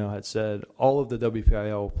 Manarino had said, all of the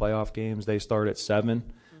WPIL playoff games, they start at 7.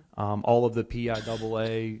 All of the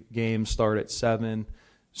PIAA games start at 7.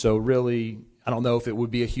 So really, I don't know if it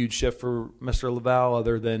would be a huge shift for Mr. Laval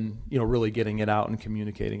other than, really getting it out and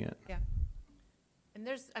communicating it. Yeah.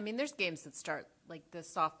 And there's games that start, like the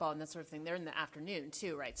softball and that sort of thing, they're in the afternoon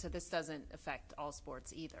too, right? So this doesn't affect all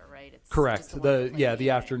sports either, right? It's Correct. just the ones that play The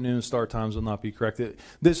afternoon start times will not be correct.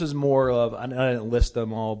 This is more of, I didn't list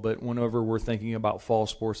them all, but whenever we're thinking about fall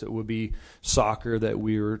sports, it would be soccer,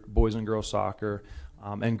 boys and girls soccer,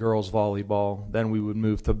 and girls volleyball. Then we would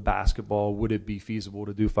move to basketball. Would it be feasible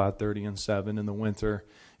to do 5:30 and 7 in the winter?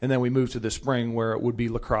 And then we move to the spring where it would be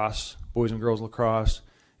lacrosse, boys and girls lacrosse.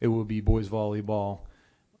 It would be boys volleyball.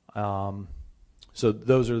 So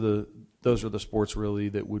those are the sports really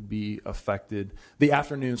that would be affected. The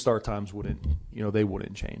afternoon start times wouldn't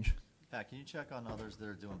change. Pat, can you check on others that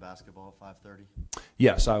are doing basketball at 5:30?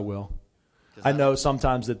 Yes, I will. I know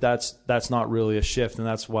sometimes that's not really a shift, and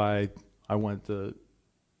that's why I went to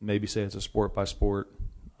maybe say it's a sport by sport.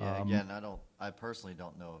 Yeah, again, I personally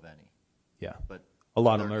don't know of any. Yeah, but a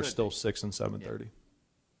lot of them are still 6 and 7:30.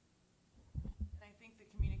 And I think the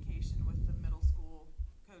communication with the middle school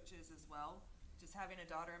coaches as well. Just having a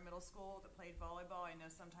daughter in middle school that played volleyball, I know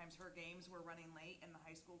sometimes her games were running late and the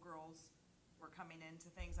high school girls were coming into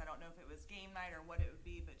things. I don't know if it was game night or what it would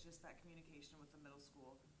be, but just that communication with the middle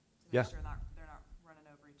school to make sure they're not running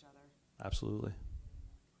over each other. Absolutely.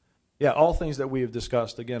 Yeah, all things that we have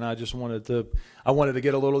discussed. Again, I wanted to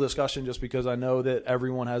get a little discussion just because I know that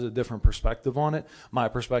everyone has a different perspective on it. My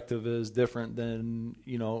perspective is different than,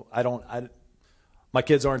 my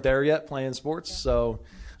kids aren't there yet playing sports, so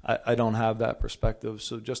I don't have that perspective.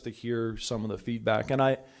 So just to hear some of the feedback. And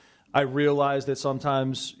I realize that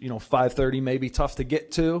sometimes, 5:30 may be tough to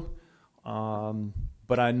get to.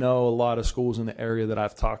 But I know a lot of schools in the area that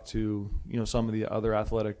I've talked to, some of the other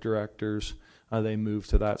athletic directors, they move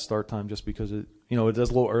to that start time just because it does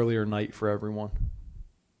a little earlier night for everyone.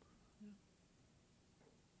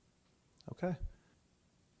 Okay.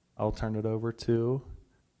 I'll turn it over to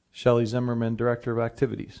Shelley Zimmerman, Director of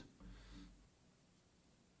Activities.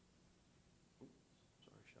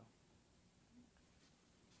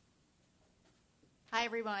 Hi,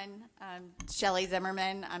 everyone. I'm Shelley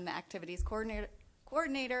Zimmerman. I'm the Activities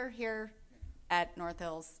Coordinator here at North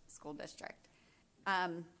Hills School District.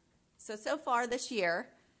 So far this year,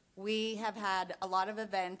 we have had a lot of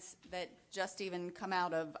events that just even come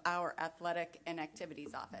out of our Athletic and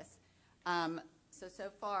Activities Office. So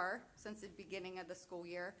far, since the beginning of the school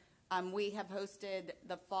year, we have hosted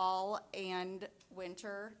the fall and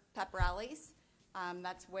winter pep rallies.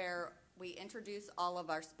 That's where we introduce all of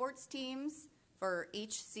our sports teams for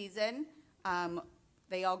each season.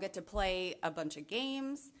 They all get to play a bunch of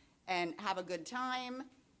games and have a good time.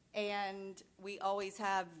 And we always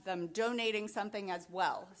have them donating something as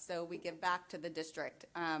well, so we give back to the district.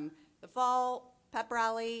 The fall pep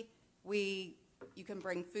rally, you can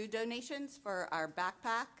bring food donations for our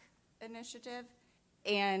backpack initiative,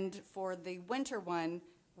 and for the winter one,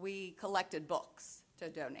 we collected books to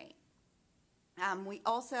donate. We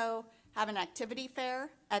also have an activity fair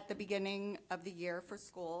at the beginning of the year for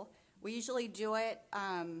school. We usually do it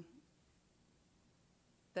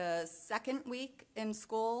the second week in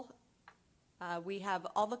school. We have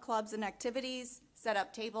all the clubs and activities set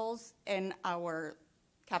up tables in our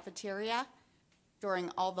cafeteria during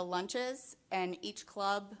all the lunches, and each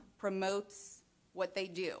club promotes what they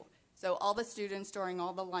do. So all the students during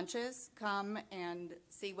all the lunches come and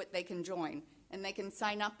see what they can join. And they can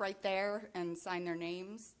sign up right there and sign their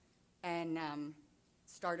names and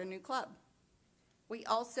start a new club. We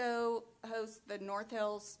also host the North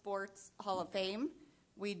Hills Sports Hall of Fame.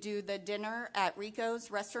 We do the dinner at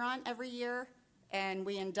Rico's restaurant every year, and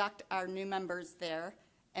we induct our new members there.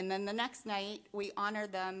 And then the next night, we honor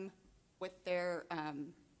them with their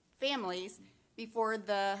families before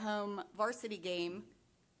the home varsity game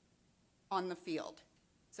on the field.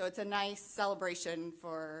 So it's a nice celebration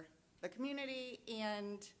for the community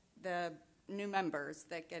and the new members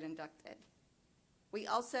that get inducted. We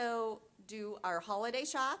also do our holiday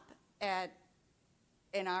shop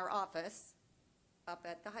in our office up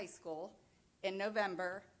at the high school in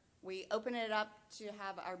November. We open it up to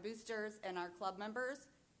have our boosters and our club members,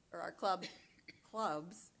 or our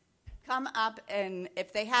clubs, come up, and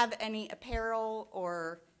if they have any apparel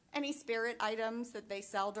or any spirit items that they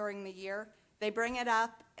sell during the year, they bring it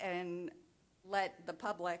up and let the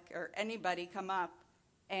public or anybody come up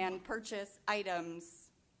and purchase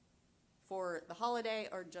items for the holiday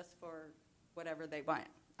or just for whatever they want.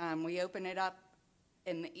 We open it up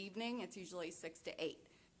in the evening. It's usually 6 to 8.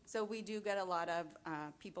 So we do get a lot of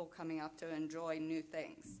people coming up to enjoy new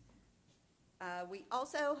things. We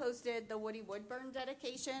also hosted the Woody Woodburn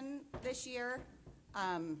dedication this year.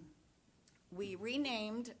 We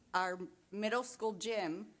renamed our middle school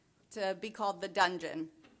gym to be called the Dungeon.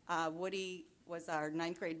 Woody was our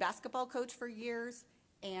ninth grade basketball coach for years,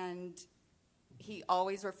 and he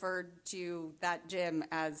always referred to that gym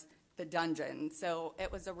as the dungeon. So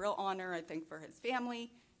it was a real honor, I think, for his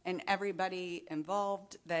family and everybody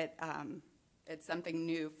involved that it's something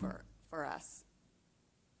new for us.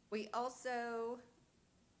 We also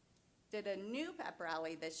did a new pep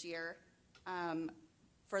rally this year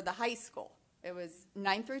for the high school. It was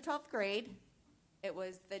 9th through 12th grade. It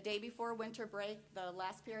was the day before winter break, the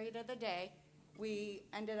last period of the day. We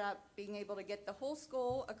ended up being able to get the whole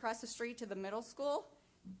school across the street to the middle school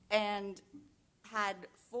and had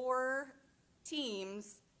 4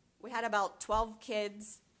 teams. We had about 12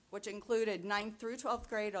 kids, which included 9th through 12th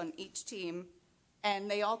grade on each team, and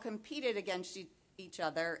they all competed against each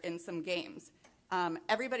other in some games.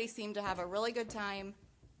 Everybody seemed to have a really good time,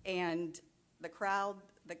 and the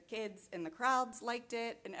kids in the crowds liked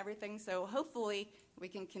it and everything, so hopefully we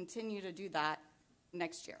can continue to do that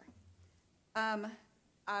next year.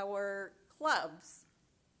 Our clubs,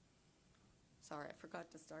 sorry, I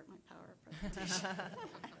forgot to start my power presentation.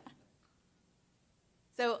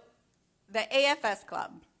 So the AFS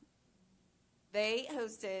Club, they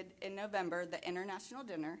hosted in November the International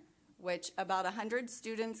Dinner, which about 100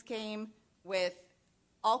 students came with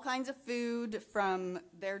all kinds of food from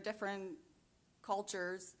their different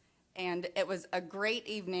cultures, and it was a great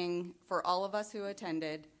evening for all of us who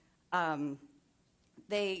attended.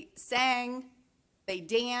 They sang, they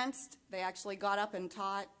danced, they actually got up and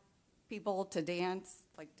taught people to dance,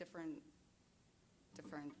 like different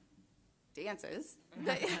dances.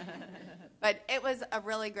 But it was a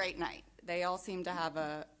really great night. They all seemed to have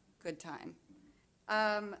a good time.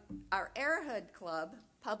 Our Arrowhead Club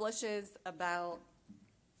publishes about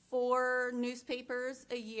 4 newspapers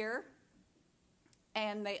a year,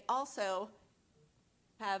 and they also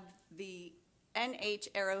have the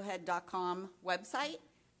NHArrowhead.com website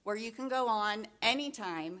where you can go on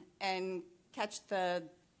anytime and catch the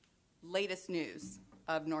latest news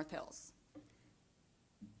of North Hills.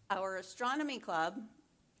 Our Astronomy Club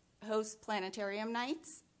hosts planetarium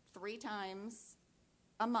nights 3 times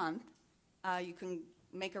a month. You can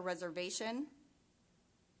make a reservation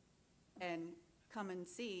and come and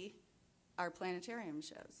see our planetarium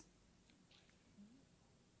shows.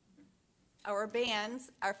 Our bands,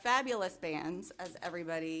 our fabulous bands, as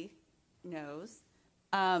everybody knows,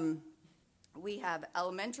 we have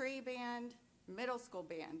elementary band, middle school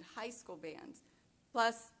band, high school bands,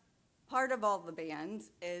 plus part of all the bands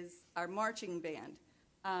is our marching band.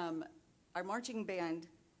 Our marching band,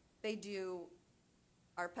 they do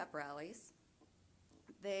our pep rallies.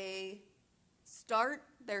 They start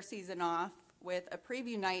their season off with a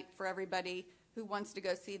preview night for everybody who wants to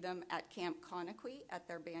go see them at Camp Conaquee at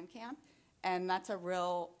their band camp. And that's a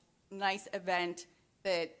real nice event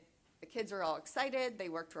that the kids are all excited, they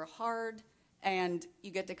worked real hard, and you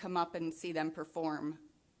get to come up and see them perform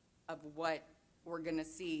of what we're going to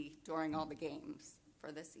see during all the games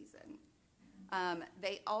for this season.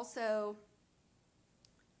 They also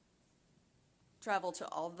travel to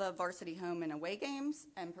all the varsity home and away games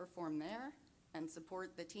and perform there and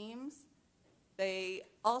support the teams. They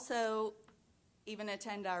also even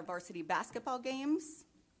attend our varsity basketball games.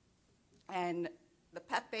 And the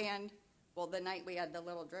pep band, well, the night we had the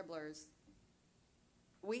little dribblers,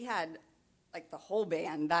 we had like the whole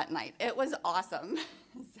band that night. It was awesome.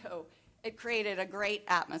 So it created a great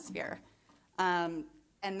atmosphere. And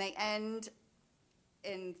they end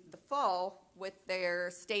in the fall with their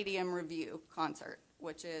stadium review concert,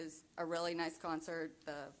 which is a really nice concert.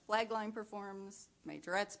 The flag line performs,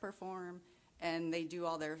 majorettes perform, and they do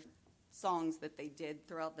all their songs that they did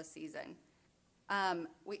throughout the season.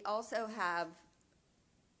 We also have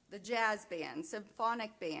the jazz band,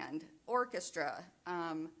 symphonic band, orchestra,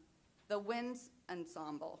 the winds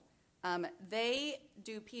ensemble. They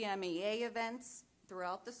do PMEA events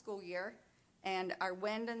throughout the school year, and our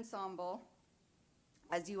wind ensemble,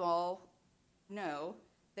 as you all know,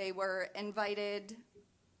 they were invited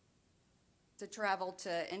to travel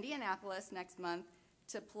to Indianapolis next month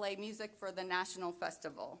to play music for the National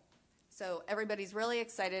Festival. So everybody's really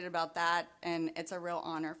excited about that, and it's a real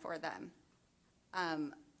honor for them.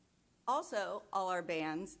 Also, all our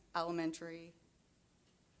bands, elementary,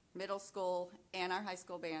 middle school, and our high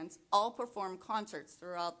school bands, all perform concerts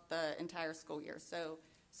throughout the entire school year.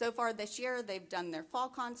 So far this year, they've done their fall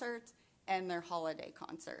concerts and their holiday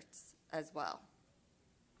concerts as well.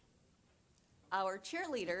 Our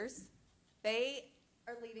cheerleaders, they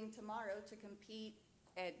are leaving tomorrow to compete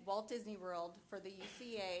at Walt Disney World for the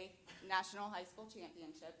UCA National High School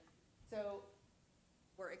Championship. So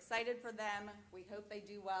we're excited for them. We hope they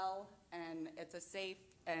do well, and it's a safe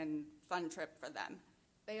and fun trip for them.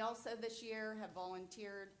 They also this year have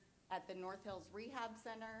volunteered at the North Hills Rehab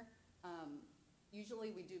Center.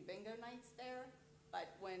 Usually we do bingo nights there,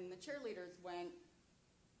 but when the cheerleaders went,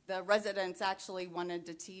 the residents actually wanted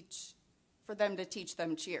to for them to teach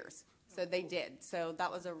them cheers. So they did. So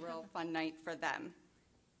that was a real fun night for them.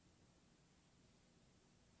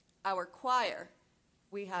 Our choir,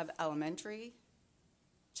 we have elementary,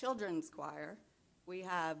 children's choir, we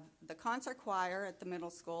have the concert choir at the middle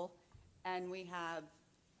school, and we have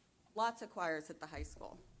lots of choirs at the high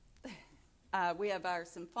school. We have our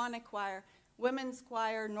symphonic choir, women's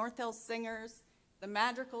choir, North Hills Singers, the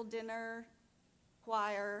Madrigal Dinner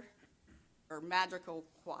choir, or Madrigal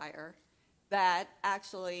Choir, that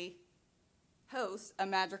actually hosts a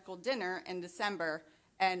Madrigal Dinner in December,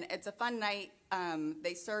 and it's a fun night.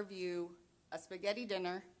 They serve you a spaghetti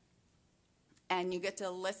dinner, and you get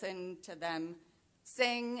to listen to them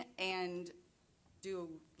sing and do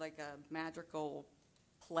like a madrigal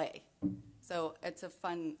play. So it's a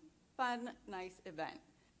fun, nice event.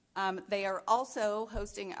 They are also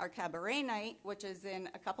hosting our cabaret night, which is in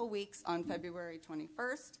a couple weeks on February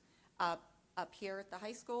 21st, up here at the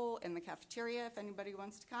high school in the cafeteria. If anybody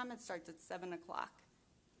wants to come, it starts at 7 o'clock.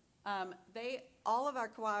 All of our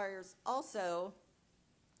choirs also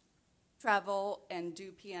travel and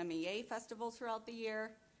do PMEA festivals throughout the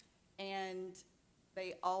year, and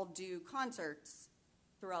they all do concerts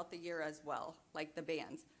throughout the year as well, like the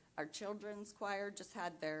bands. Our children's choir just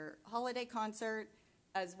had their holiday concert,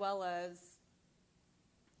 as well as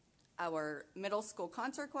our middle school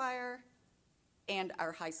concert choir and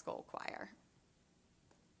our high school choir.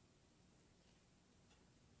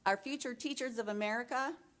 Our Future Teachers of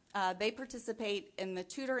America, they participate in the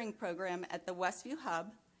tutoring program at the Westview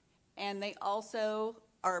Hub, and they also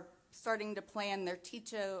are starting to plan their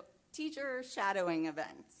teacher shadowing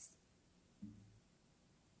events.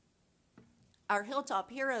 Our Hilltop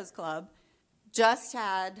Heroes Club just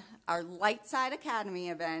had our Lightside Academy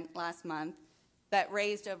event last month that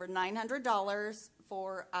raised over $900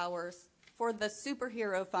 for the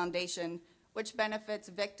Superhero Foundation, which benefits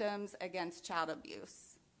victims against child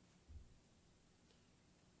abuse.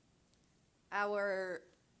 Our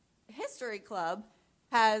History Club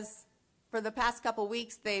has, for the past couple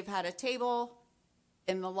weeks, they've had a table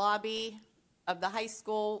in the lobby of the high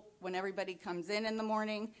school when everybody comes in the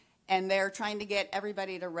morning, and they're trying to get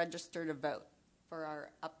everybody to register to vote for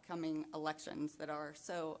our upcoming elections that are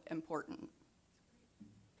so important.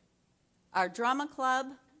 Our drama club,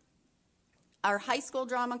 our high school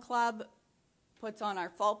drama club puts on our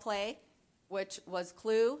fall play, which was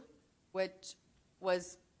Clue, which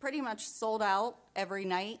was pretty much sold out every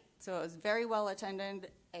night. So it was very well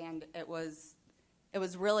attended, and it was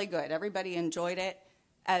really good. Everybody enjoyed it.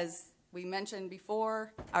 As we mentioned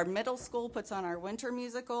before, our middle school puts on our winter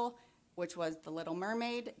musical, which was The Little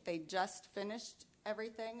Mermaid. They just finished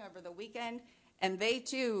everything over the weekend, and they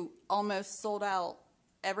too almost sold out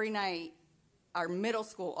every night our middle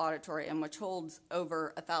school auditorium, which holds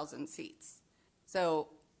over 1,000 seats. So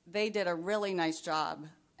they did a really nice job,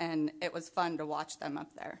 and it was fun to watch them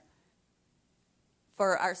up there.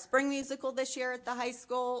 For our spring musical this year at the high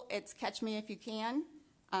school, it's Catch Me If You Can.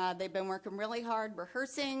 They've been working really hard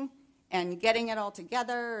rehearsing and getting it all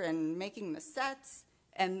together and making the sets,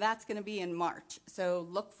 and that's going to be in March. So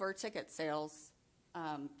look for ticket sales.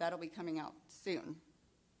 That'll be coming out soon.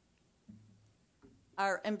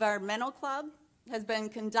 Our environmental club has been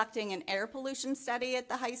conducting an air pollution study at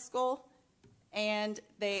the high school, and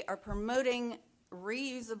they are promoting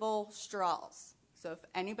reusable straws. So if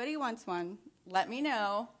anybody wants one, let me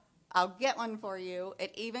know. I'll get one for you.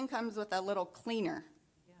 It even comes with a little cleaner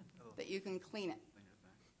that you can clean it.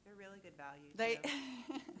 They're really good value. Like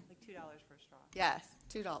 $2 for a straw. Yes,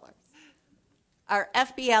 $2. Our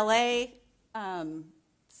FBLA,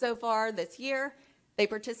 so far this year, they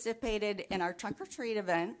participated in our Trunk or Treat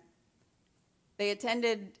event. They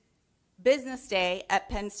attended Business Day at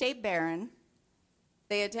Penn State Barron.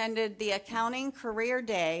 They attended the Accounting Career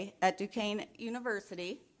Day at Duquesne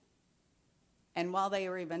University. And while they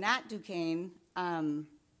were even at Duquesne,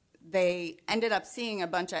 they ended up seeing a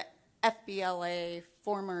bunch of FBLA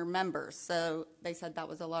former members. So they said that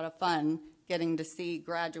was a lot of fun getting to see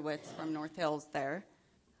graduates from North Hills there.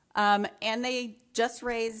 And they just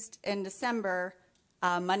raised in December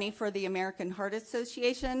money for the American Heart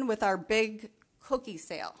Association with our big cookie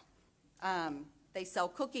sale. They sell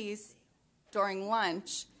cookies during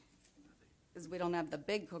lunch because we don't have the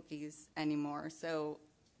big cookies anymore. So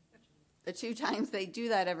the 2 times they do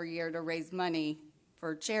that every year to raise money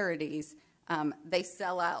for charities, they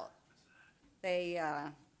sell out. They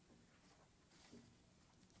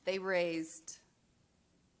raised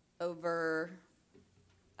over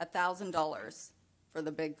 $1,000 for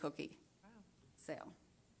the big cookie sale.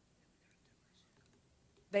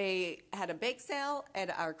 They had a bake sale at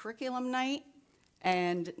our curriculum night,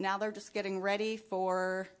 and now they're just getting ready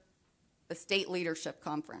for the state leadership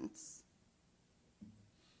conference.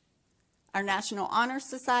 Our National Honor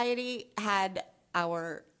Society had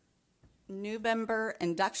our new member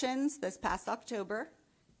inductions this past October,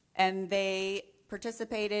 and they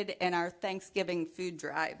participated in our Thanksgiving food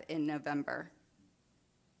drive in November.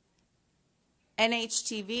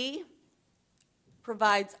 NHTV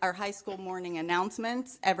provides our high school morning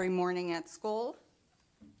announcements every morning at school.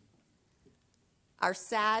 Our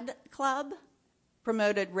SAD Club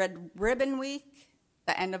promoted Red Ribbon Week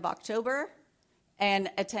the end of October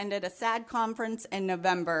and attended a SAD conference in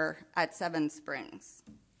November at Seven Springs.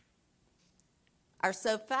 Our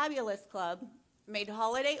So Fabulous Club made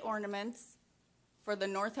holiday ornaments for the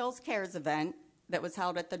North Hills Cares event that was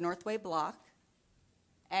held at the Northway Block,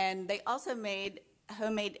 and they also made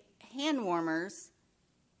homemade hand warmers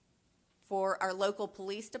for our local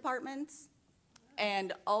police departments,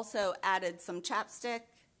 and also added some chapstick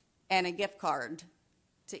and a gift card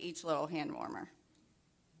to each little hand warmer.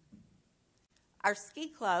 Our ski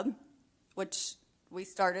club, which we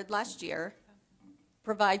started last year,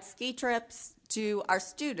 provides ski trips to our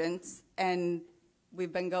students, and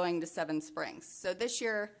we've been going to Seven Springs. So this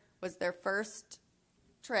year was their first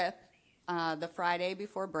trip, the Friday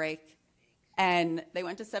before break, and they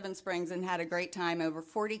went to Seven Springs and had a great time. Over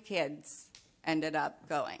 40 kids ended up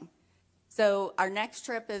going. So our next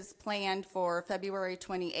trip is planned for February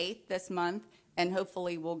 28th this month, and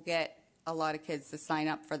hopefully we'll get a lot of kids to sign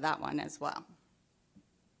up for that one as well.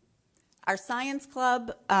 Our science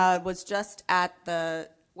club was just at the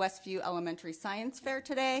Westview Elementary Science Fair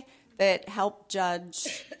today that helped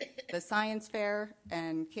judge the science fair,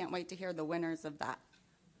 and can't wait to hear the winners of that.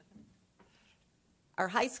 Our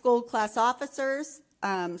high school class officers,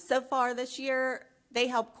 so far this year, they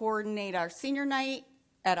helped coordinate our senior night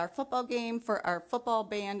at our football game for our football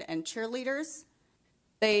band and cheerleaders.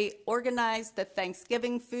 They organized the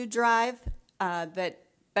Thanksgiving food drive that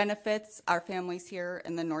benefits our families here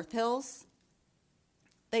in the North Hills.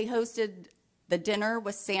 They hosted the dinner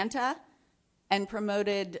with Santa and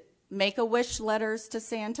promoted Make-A-Wish letters to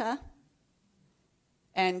Santa.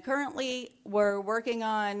 And currently, we're working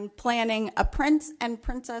on planning a Prince and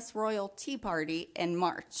Princess Royal Tea Party in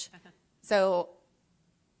March. So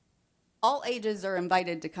all ages are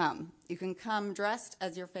invited to come. You can come dressed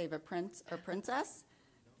as your favorite prince or princess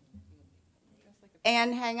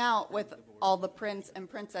and hang out with all the prince and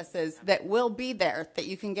princesses that will be there that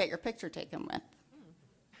you can get your picture taken with.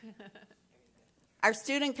 Our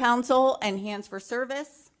student council and Hands for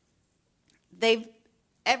Service,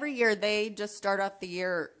 every year they just start off the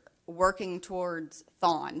year working towards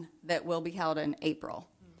Thon that will be held in April.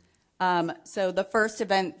 So the first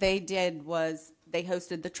event they did was they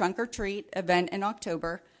hosted the Trunk or Treat event in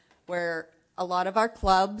October, where a lot of our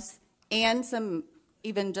clubs and some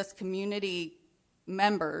even just community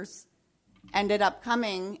members ended up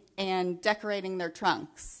coming and decorating their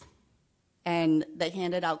trunks. And they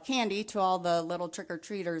handed out candy to all the little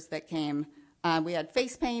trick-or-treaters that came. We had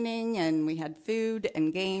face painting, and we had food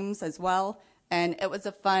and games as well. And it was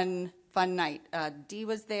a fun night. Dee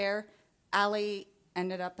was there. Allie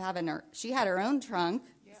ended up having she had her own trunk.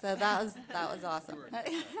 Yeah. So that was awesome.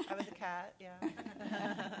 I was a cat,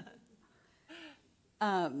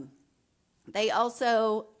 yeah. They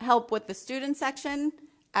also help with the student section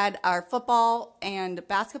at our football and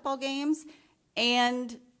basketball games,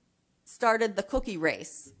 and started the cookie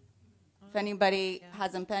race. If anybody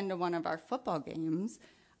hasn't been to one of our football games,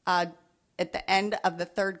 at the end of the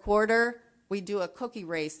third quarter, we do a cookie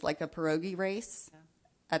race, like a pierogi race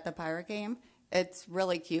at the Pirate game. It's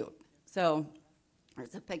really cute. So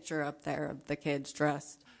there's a picture up there of the kids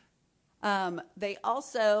dressed. They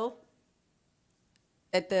also,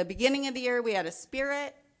 at the beginning of the year, we had a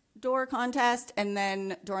spirit door contest, and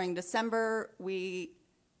then during December, we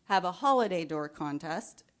have a holiday door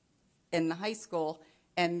contest in the high school,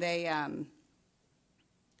 and they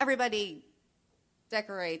everybody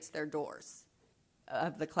decorates their doors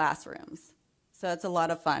of the classrooms. So it's a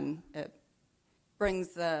lot of fun. It brings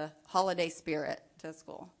the holiday spirit to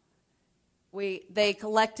school. They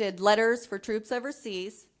collected letters for troops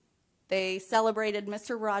overseas. They celebrated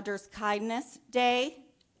Mr. Rogers' Kindness Day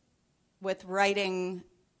with writing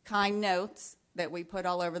kind notes that we put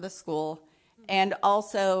all over the school. And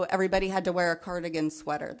also, everybody had to wear a cardigan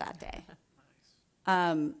sweater that day.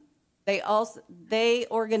 They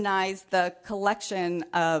organized the collection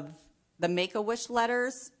of the Make-A-Wish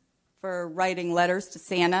letters for writing letters to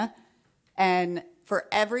Santa. And for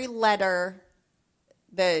every letter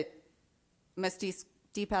that Miss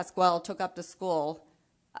DePasquale took up to school,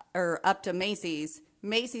 or up to Macy's,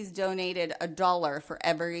 Macy's donated $1 for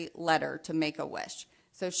every letter to Make-A-Wish.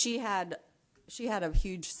 So she had a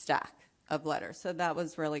huge stack of letters, so that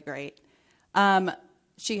was really great.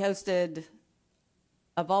 She hosted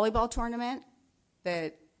a volleyball tournament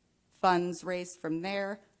that funds raised from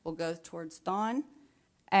there will go towards Dawn.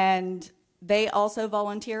 And they also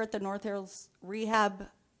volunteer at the North Hills Rehab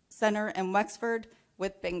Center in Wexford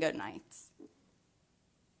with bingo nights.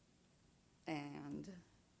 And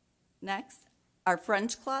next, our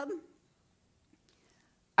French Club.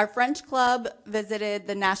 Our French Club visited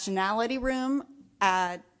the Nationality Room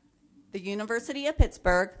at the University of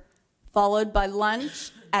Pittsburgh, followed by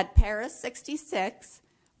lunch at Paris 66,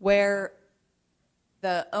 where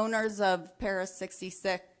the owners of Paris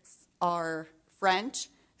 66 are French,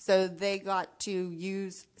 so they got to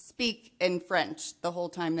speak in French the whole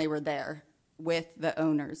time they were there with the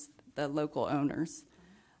owners, the local owners.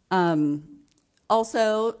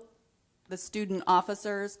 Also, the student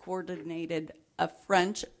officers coordinated a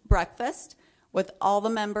French breakfast with all the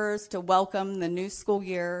members to welcome the new school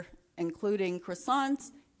year, including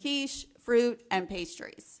croissants, quiche, fruit, and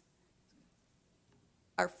pastries.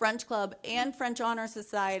 Our French Club and French Honor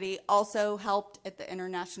Society also helped at the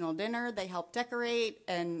international dinner. They helped decorate,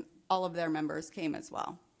 and all of their members came as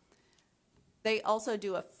well. They also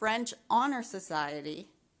do a French Honor Society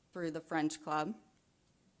through the French Club,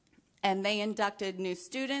 and they inducted new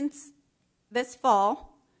students this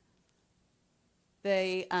fall.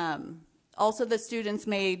 They also, the students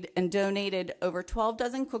made and donated over 12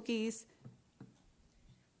 dozen cookies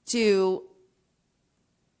to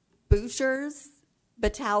Boucher's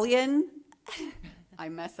Battalion. I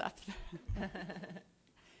mess up.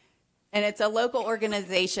 And it's a local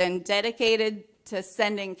organization dedicated to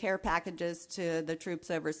sending care packages to the troops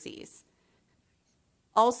overseas.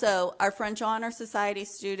 Also, our French Honor Society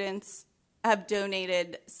students have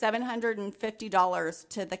donated $750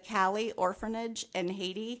 to the Cali Orphanage in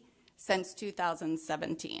Haiti since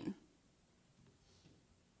 2017.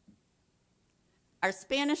 Our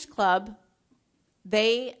Spanish Club,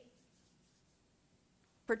 they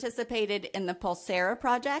participated in the Pulsera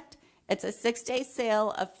project. It's a 6-day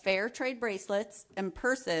sale of fair trade bracelets and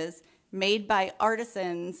purses made by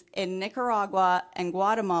artisans in Nicaragua and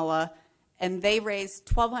Guatemala, and they raised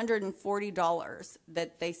 $1,240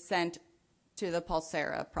 that they sent to the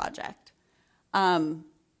Pulsera project.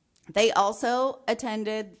 They also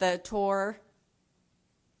attended the tour,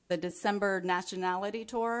 the December nationality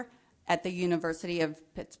tour at the University of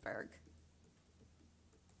Pittsburgh.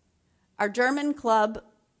 Our German club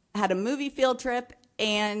had a movie field trip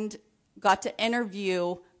and got to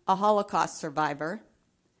interview a Holocaust survivor.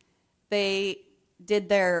 They did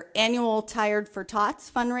their annual Tired for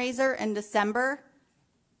Tots fundraiser in December,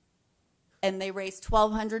 and they raised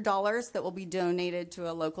 $1,200 that will be donated to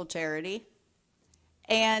a local charity.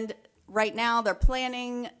 And right now they're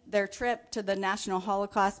planning their trip to the National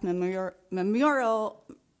Holocaust Memorial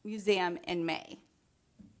Museum in May.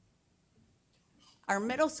 Our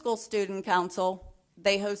middle school student council,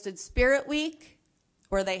 they hosted Spirit Week,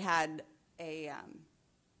 where they had a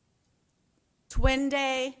twin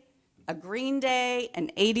day, a green day, an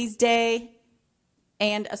 80s day,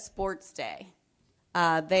 and a sports day.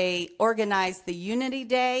 They organized the Unity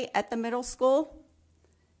Day at the middle school.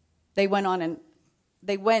 They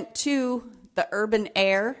went to the Urban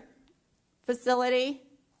Air facility.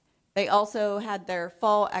 They also had their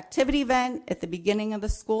fall activity event at the beginning of the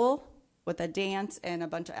school with a dance and a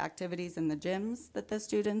bunch of activities in the gyms that the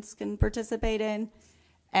students can participate in.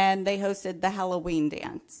 And they hosted the Halloween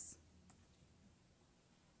dance.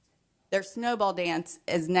 Their snowball dance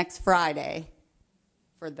is next Friday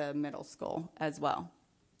for the middle school as well,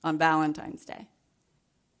 on Valentine's Day.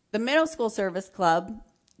 The Middle School Service Club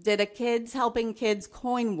did a Kids Helping Kids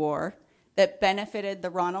coin war that benefited the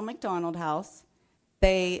Ronald McDonald House.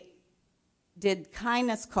 They did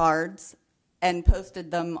kindness cards and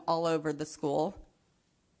posted them all over the school.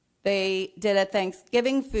 They did a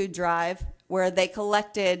Thanksgiving food drive where they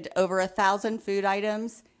collected over 1,000 food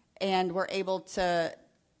items and were able to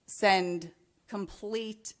send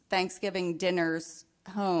complete Thanksgiving dinners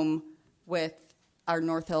home with our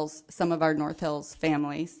North Hills, some of our North Hills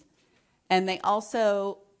families. And they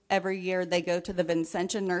also, every year, they go to the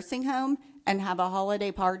Vincentian Nursing Home and have a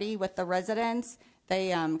holiday party with the residents.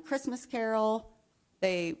 They Christmas carol,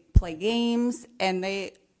 they play games, and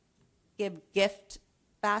they give gift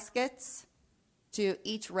baskets to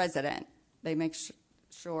each resident. They make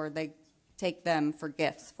sure they take them for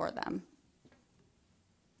gifts for them.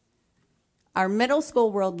 Our middle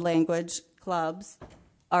school world language clubs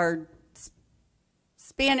are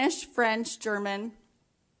Spanish, French, German,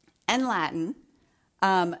 and Latin.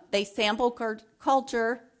 They sample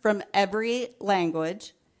culture from every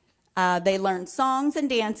language. They learn songs and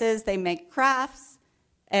dances. They make crafts.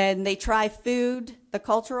 And they try food, the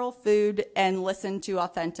cultural food, and listen to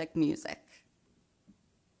authentic music.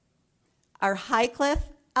 Our Highcliffe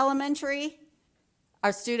Elementary,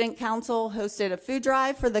 our student council hosted a food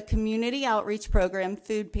drive for the community outreach program,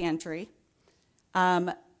 Food Pantry.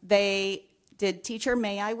 They did Teacher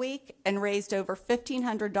May I Week and raised over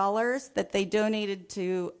 $1,500 that they donated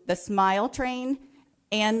to the Smile Train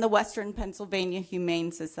and the Western Pennsylvania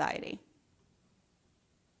Humane Society.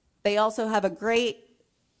 They also have a great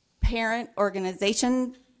parent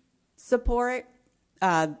organization support,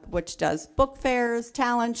 which does book fairs,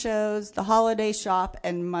 talent shows, the holiday shop,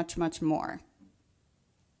 and much, much more.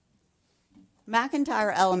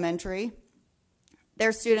 McIntyre Elementary,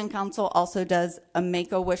 their student council also does a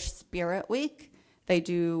Make-A-Wish Spirit Week. They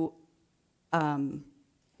do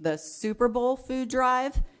the Super Bowl food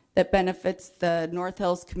drive that benefits the North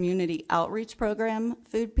Hills Community Outreach Program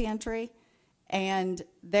Food Pantry. And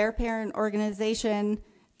their parent organization,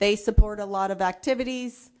 they support a lot of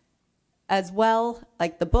activities as well,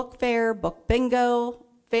 like the book fair, book bingo,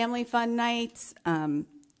 family fun nights.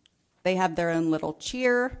 They have their own little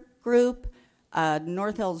cheer group,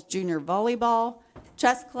 North Hills Junior Volleyball,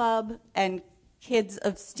 Chess Club, and Kids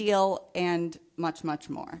of Steel, and much, much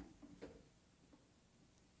more.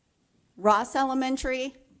 Ross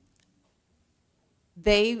Elementary,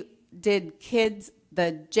 they did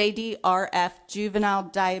the JDRF Juvenile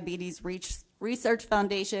Diabetes Research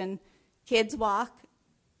Foundation Kids Walk,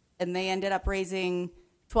 and they ended up raising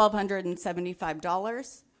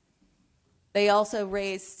 $1,275. They also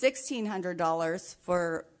raised $1,600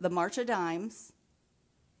 for the March of Dimes.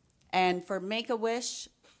 And for Make-A-Wish,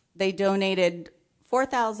 they donated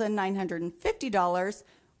 $4,950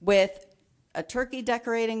 with a turkey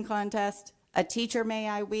decorating contest, a Teacher May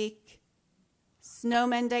I Week,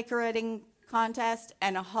 snowman decorating contest,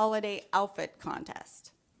 and a holiday outfit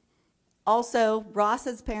contest. Also,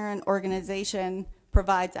 Ross's parent organization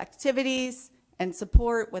provides activities and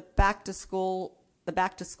support with the back to school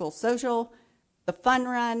social, the fun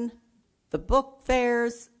run, the book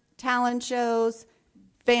fairs, talent shows,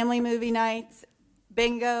 family movie nights,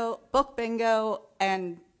 bingo, book bingo,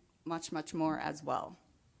 and much, much more as well.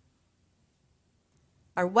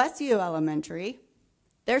 Our Westview Elementary,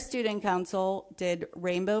 their student council did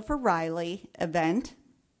Rainbow for Riley event.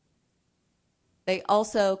 They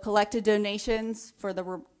also collected donations for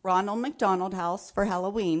the Ronald McDonald House for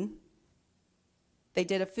Halloween. They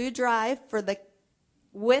did a food drive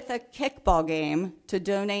with a kickball game to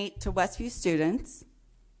donate to Westview students.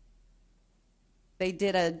 They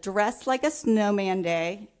did a Dress Like a Snowman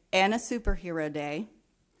Day and a Superhero Day.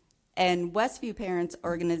 And Westview Parents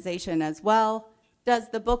Organization as well does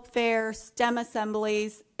the book fair, STEM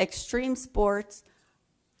assemblies, extreme sports,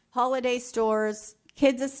 holiday stores,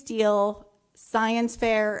 Kids of Steel, science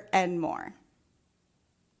fair, and more.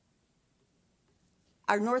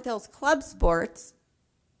 Our North Hills Club sports,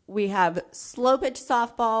 we have slow pitch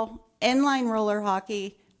softball, inline roller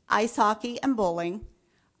hockey, ice hockey, and bowling.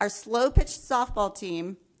 Our slow pitch softball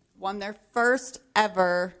team won their first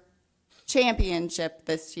ever championship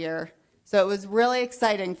this year. So it was really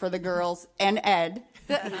exciting for the girls and Ed.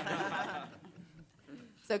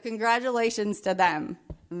 So congratulations to them.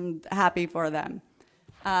 I'm happy for them.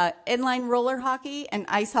 Inline roller hockey and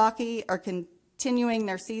ice hockey are continuing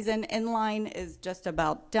their season. Inline is just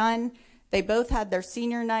about done. They both had their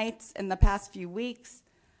senior nights in the past few weeks.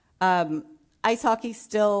 Ice hockey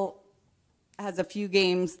still has a few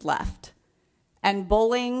games left. And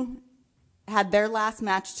bowling had their last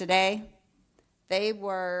match today. They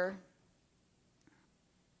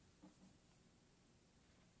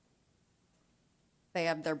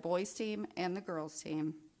have their boys team and the girls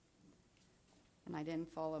team. And I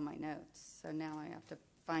didn't follow my notes, so now I have to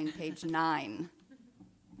find page 9.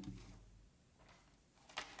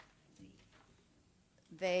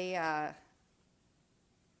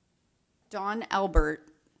 Don Albert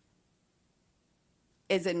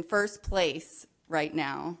is in first place right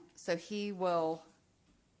now, so he will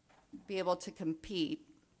be able to compete.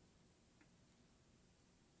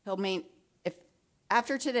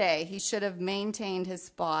 After today, he should have maintained his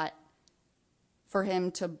spot for him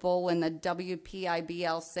to bowl in the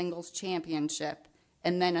WPIBL Singles Championship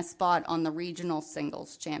and then a spot on the Regional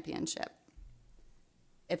Singles Championship.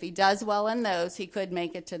 If he does well in those, he could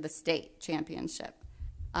make it to the state championship.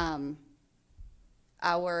 The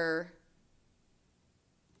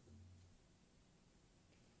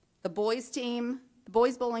boys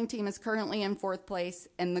bowling team is currently in 4th place,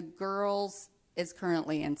 and the girls is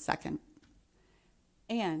currently in second.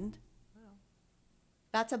 And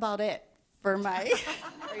that's about it for my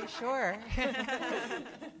Are you sure?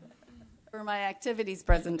 for my activities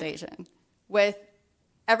presentation. With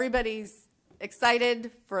everybody's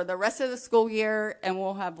excited for the rest of the school year, and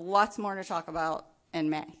we'll have lots more to talk about in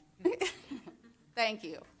May. Thank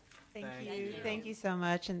you. Thank you. Thank you so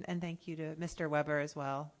much, and thank you to Mr. Weber as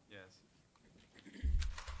well. Yes.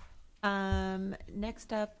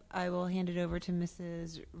 Next up, I will hand it over to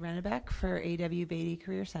Mrs. Rennebeck for A.W. Beatty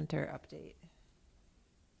Career Center update.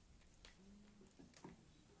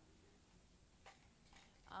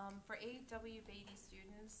 For A.W. Beatty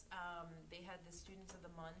students, they had the Students of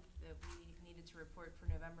the Month that we needed to report for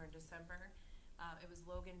November and December. It was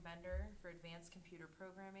Logan Bender for Advanced Computer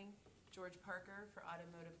Programming, George Parker for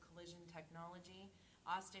Automotive Collision Technology,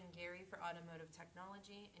 Austin Gary for Automotive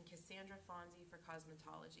Technology, and Cassandra Fonzie for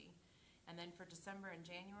Cosmetology. And then for December and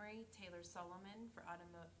January, Taylor Solomon for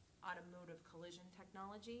Automotive Collision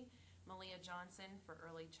Technology, Malia Johnson for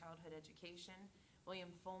Early Childhood Education,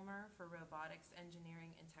 William Fulmer for Robotics,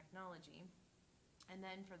 Engineering, and Technology. And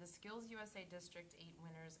then for the Skills USA District 8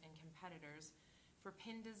 winners and competitors, for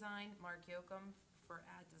Pin Design, Mark Yoakum for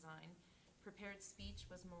Ad Design. Prepared Speech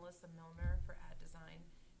was Melissa Milner for Ad Design.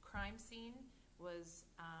 Crime Scene was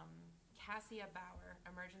Cassia Bauer,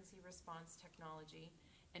 Emergency Response Technology.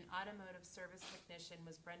 And Automotive Service Technician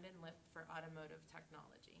was Brendan Lip for Automotive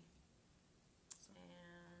Technology.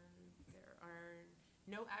 And there are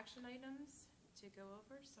no action items to go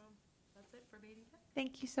over, so that's it for Beatty Tech.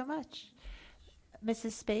 Thank you so much.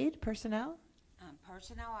 Mrs. Spade, personnel?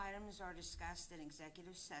 Personnel items are discussed in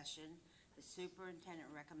executive session. The superintendent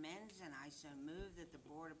recommends, and I so move, that the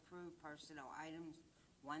board approve personnel items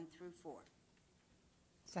 1 through 4.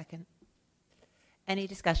 Second. Any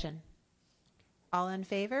discussion? All in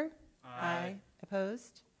favor? Aye.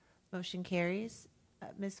 Opposed? Motion carries.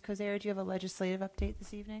 Ms. Kozera, do you have a legislative update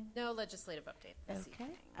this evening? No legislative update this Okay.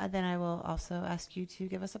 evening. Then I will also ask you to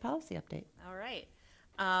give us a policy update. All right.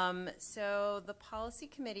 So the policy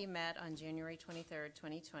committee met on January 23rd,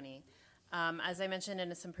 2020. As I mentioned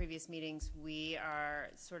in some previous meetings, we are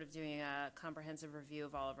sort of doing a comprehensive review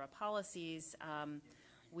of all of our policies.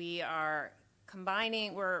 We are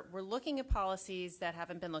combining, we're looking at policies that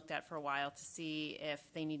haven't been looked at for a while to see if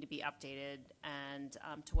they need to be updated and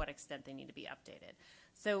to what extent they need to be updated.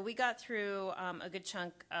 So we got through a good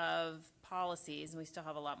chunk of policies, and we still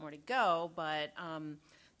have a lot more to go, but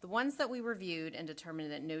the ones that we reviewed and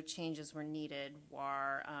determined that no changes were needed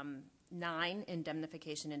were 9,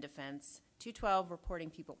 indemnification and defense, 212, reporting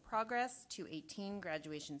people progress, 218,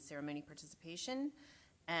 graduation ceremony participation,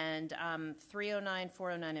 and 309,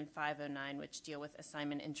 409, and 509, which deal with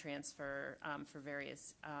assignment and transfer for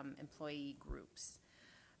various employee groups.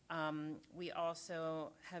 We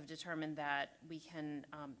also have determined that we can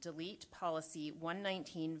delete policy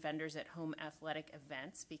 119, vendors at home athletic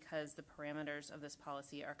events, because the parameters of this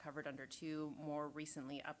policy are covered under 2 more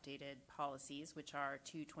recently updated policies, which are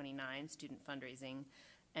 229, student fundraising,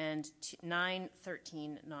 and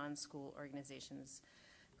 913, non-school organizations,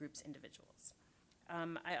 groups, individuals.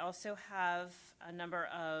 I also have a number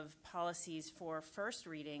of policies for first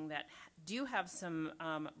reading that do have some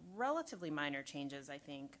relatively minor changes, I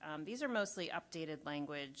think. These are mostly updated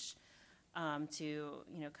language to,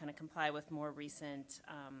 kind of comply with more recent,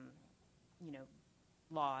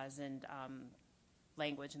 laws and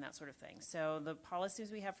language and that sort of thing. So the policies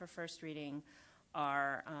we have for first reading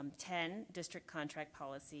are 10, district contract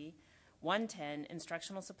policy, 110,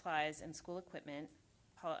 instructional supplies and school equipment,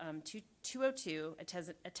 202,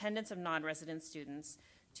 attendance of non-resident students,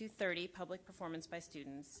 230, public performance by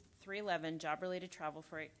students, 311, job-related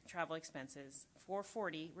travel expenses,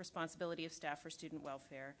 440, responsibility of staff for student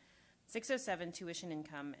welfare, 607, tuition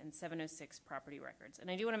income, and 706, property records.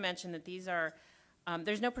 And I do want to mention that these are,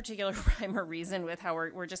 there's no particular rhyme or reason with how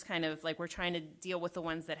we're just kind of like, we're trying to deal with the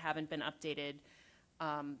ones that haven't been updated,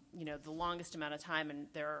 the longest amount of time, and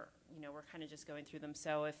they're, we're kind of just going through them.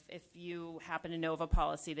 So if you happen to know of a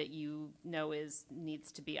policy that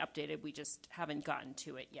needs to be updated, we just haven't gotten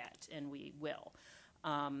to it yet, and we will.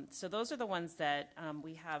 So those are the ones that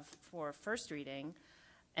we have for first reading,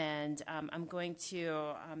 and I'm going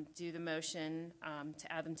to do the motion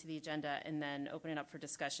to add them to the agenda and then open it up for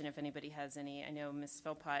discussion if anybody has any. I know Ms.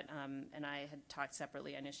 Philpott and I had talked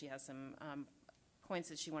separately. I know she has some points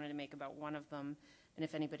that she wanted to make about one of them, and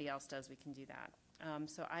if anybody else does, we can do that.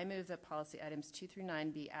 So I move that policy items 2 through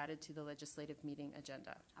 9 be added to the legislative meeting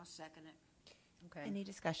agenda. I'll second it. Okay. Any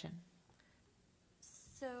discussion?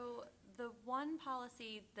 So the one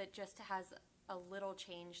policy that just has a little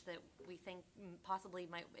change that we think possibly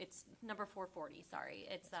might, it's number 440, sorry.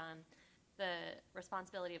 It's the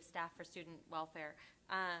responsibility of staff for student welfare.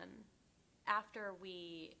 After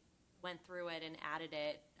we went through it and added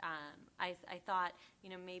it, I thought,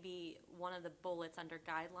 maybe one of the bullets under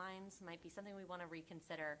guidelines might be something we want to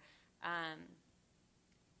reconsider.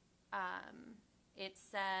 It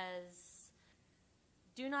says,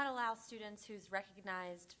 do not allow students whose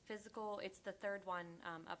recognized physical, it's the third one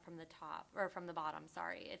up from the top, or from the bottom,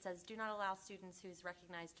 sorry. It says, do not allow students whose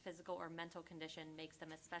recognized physical or mental condition makes them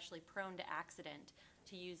especially prone to accident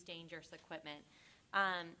to use dangerous equipment.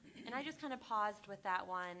 And I just kind of paused with that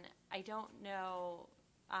one. I don't know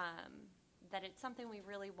that it's something we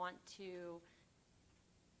really want to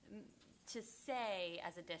say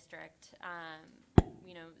as a district.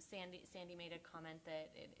 Sandy made a comment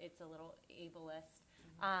that it's a little ableist.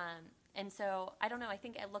 And so, I don't know, I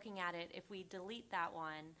think looking at it, if we delete that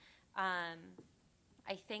one,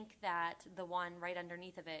 I think that the one right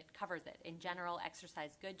underneath of it covers it. In general,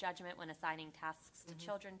 exercise good judgment when assigning tasks to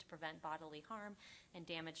children to prevent bodily harm and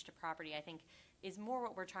damage to property, I think is more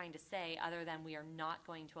what we're trying to say, other than we are not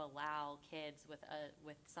going to allow kids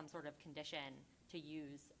with some sort of condition to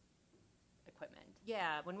use equipment.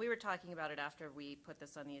 Yeah, when we were talking about it after we put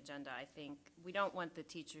this on the agenda, I think we don't want the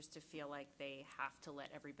teachers to feel like they have to let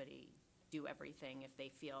everybody do everything if they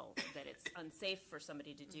feel that it's unsafe for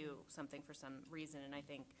somebody to do something for some reason. And I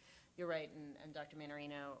think you're right, and Dr.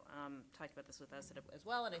 Manarino talked about this with us as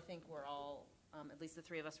well, and I think we're all, at least the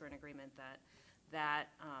three of us were in agreement that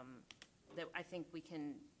I think we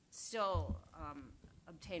can still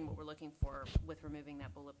obtain what we're looking for with removing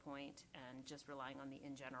that bullet point and just relying on the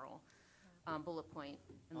in general bullet point.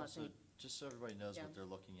 Also, just so everybody knows what they're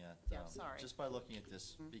looking at. Sorry. Just by looking at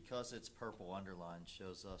this, because it's purple underlined,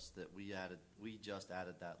 shows us that we just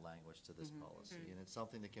added that language to this policy, and it's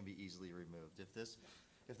something that can be easily removed.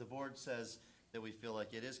 If the board says that we feel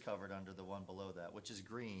like it is covered under the one below that, which is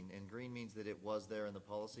green, and green means that it was there in the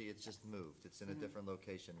policy, it's just moved. It's in a different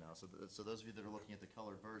location now. So those of you that are looking at the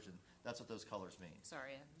colored version, that's what those colors mean.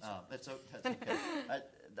 Sorry. That's okay.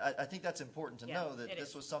 I think that's important to know that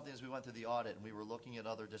this was something as we went through the audit and we were looking at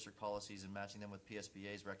other district policies and matching them with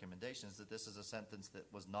PSBA's recommendations, that this is a sentence that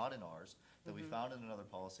was not in ours, that we found in another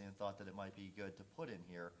policy and thought that it might be good to put in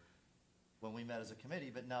here when we met as a committee,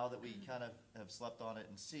 but now that we kind of have slept on it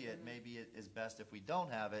and see it, maybe it is best if we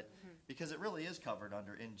don't have it, because it really is covered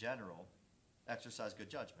under, in general, exercise good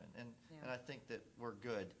judgment. And I think that we're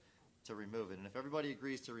good to remove it. And if everybody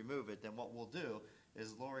agrees to remove it, then what we'll do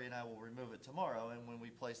is Lori and I will remove it tomorrow, and when we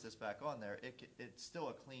place this back on there, it's still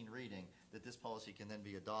a clean reading that this policy can then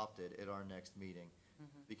be adopted at our next meeting,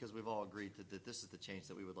 because we've all agreed that this is the change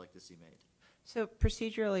that we would like to see made. So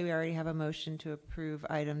procedurally, we already have a motion to approve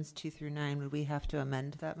items 2 through 9. Would we have to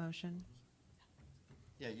amend that motion?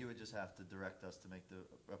 Yeah, you would just have to direct us to make the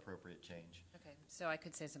appropriate change. Okay, so I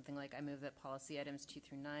could say something like, I move that policy items 2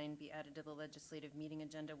 through 9 be added to the legislative meeting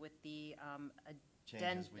agenda with the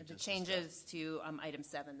changes to item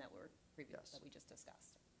 7 that were previous, that we just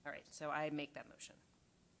discussed. All right, so I make that motion.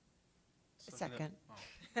 Second.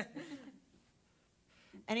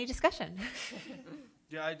 Any discussion?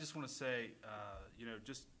 Yeah, I just want to say,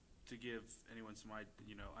 just to give anyone some,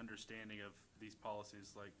 understanding of these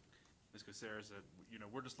policies, like Ms. Cosera said,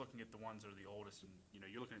 we're just looking at the ones that are the oldest, and,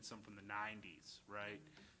 you're looking at some from the 90s, right?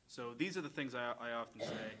 So these are the things I often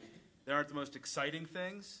say. They aren't the most exciting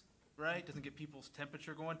things, right? Doesn't get people's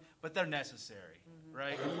temperature going, but they're necessary,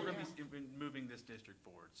 right? And we're going to be moving this district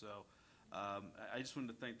forward. So I just wanted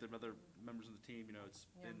to thank the other members of the team. It's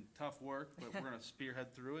been tough work, but we're going to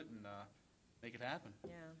spearhead through it and make it happen.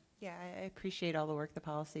 Yeah, I appreciate all the work the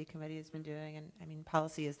policy committee has been doing, and I mean,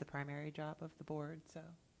 policy is the primary job of the board, so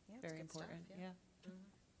very important.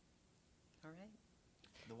 All right.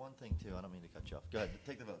 The one thing too, I don't mean to cut you off. Go ahead,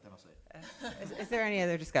 take the vote, then I'll say it. Is there any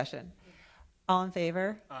other discussion? All in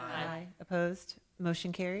favor? Aye. Opposed?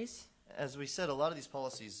 Motion carries. As we said, a lot of these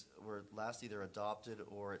policies were last either adopted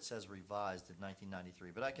or it says revised in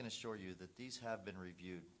 1993, but I can assure you that these have been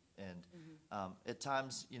reviewed, and at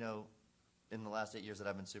times, in the last 8 years that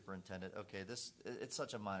I've been superintendent, it's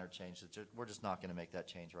such a minor change that we're just not going to make that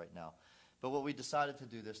change right now. But what we decided to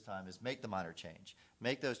do this time is make the minor change,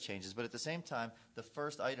 make those changes. But at the same time, the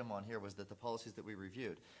first item on here was that the policies that we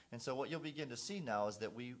reviewed. And so what you'll begin to see now is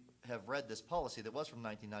that we have read this policy that was from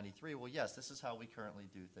 1993. Well, yes, this is how we currently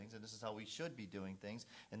do things, and this is how we should be doing things,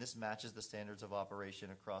 and this matches the standards of operation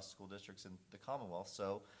across school districts in the Commonwealth.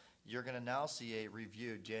 So you're going to now see a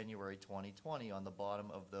review January 2020 on the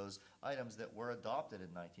bottom of those items that were adopted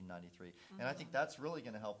in 1993. And I think that's really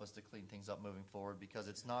going to help us to clean things up moving forward, because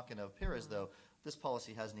it's not going to appear as though this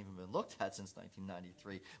policy hasn't even been looked at since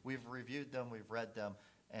 1993. We've reviewed them, we've read them,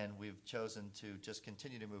 and we've chosen to just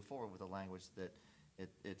continue to move forward with the language that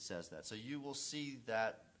it says that. So you will see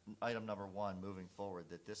that item number 1 moving forward,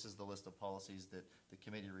 that this is the list of policies that the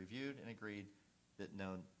committee reviewed and agreed that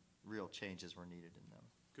no real changes were needed in them.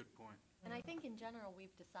 Good point. And I think in general,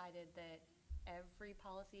 we've decided that every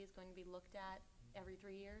policy is going to be looked at every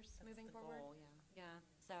 3 years moving the forward. goal, Yeah,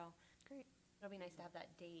 so, great. It'll be nice to have that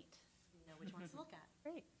date. So we know which ones to look at.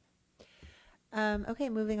 Great. Okay,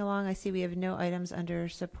 moving along, I see we have no items under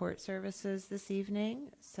support services this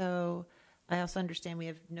evening. So I also understand we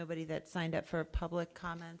have nobody that signed up for public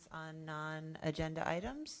comments on non-agenda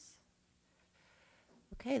items.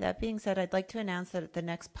 Okay, that being said, I'd like to announce that the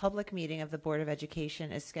next public meeting of the Board of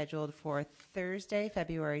Education is scheduled for Thursday,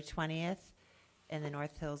 February 20th in the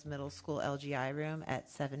North Hills Middle School LGI room at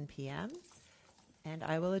 7 p.m. And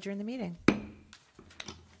I will adjourn the meeting.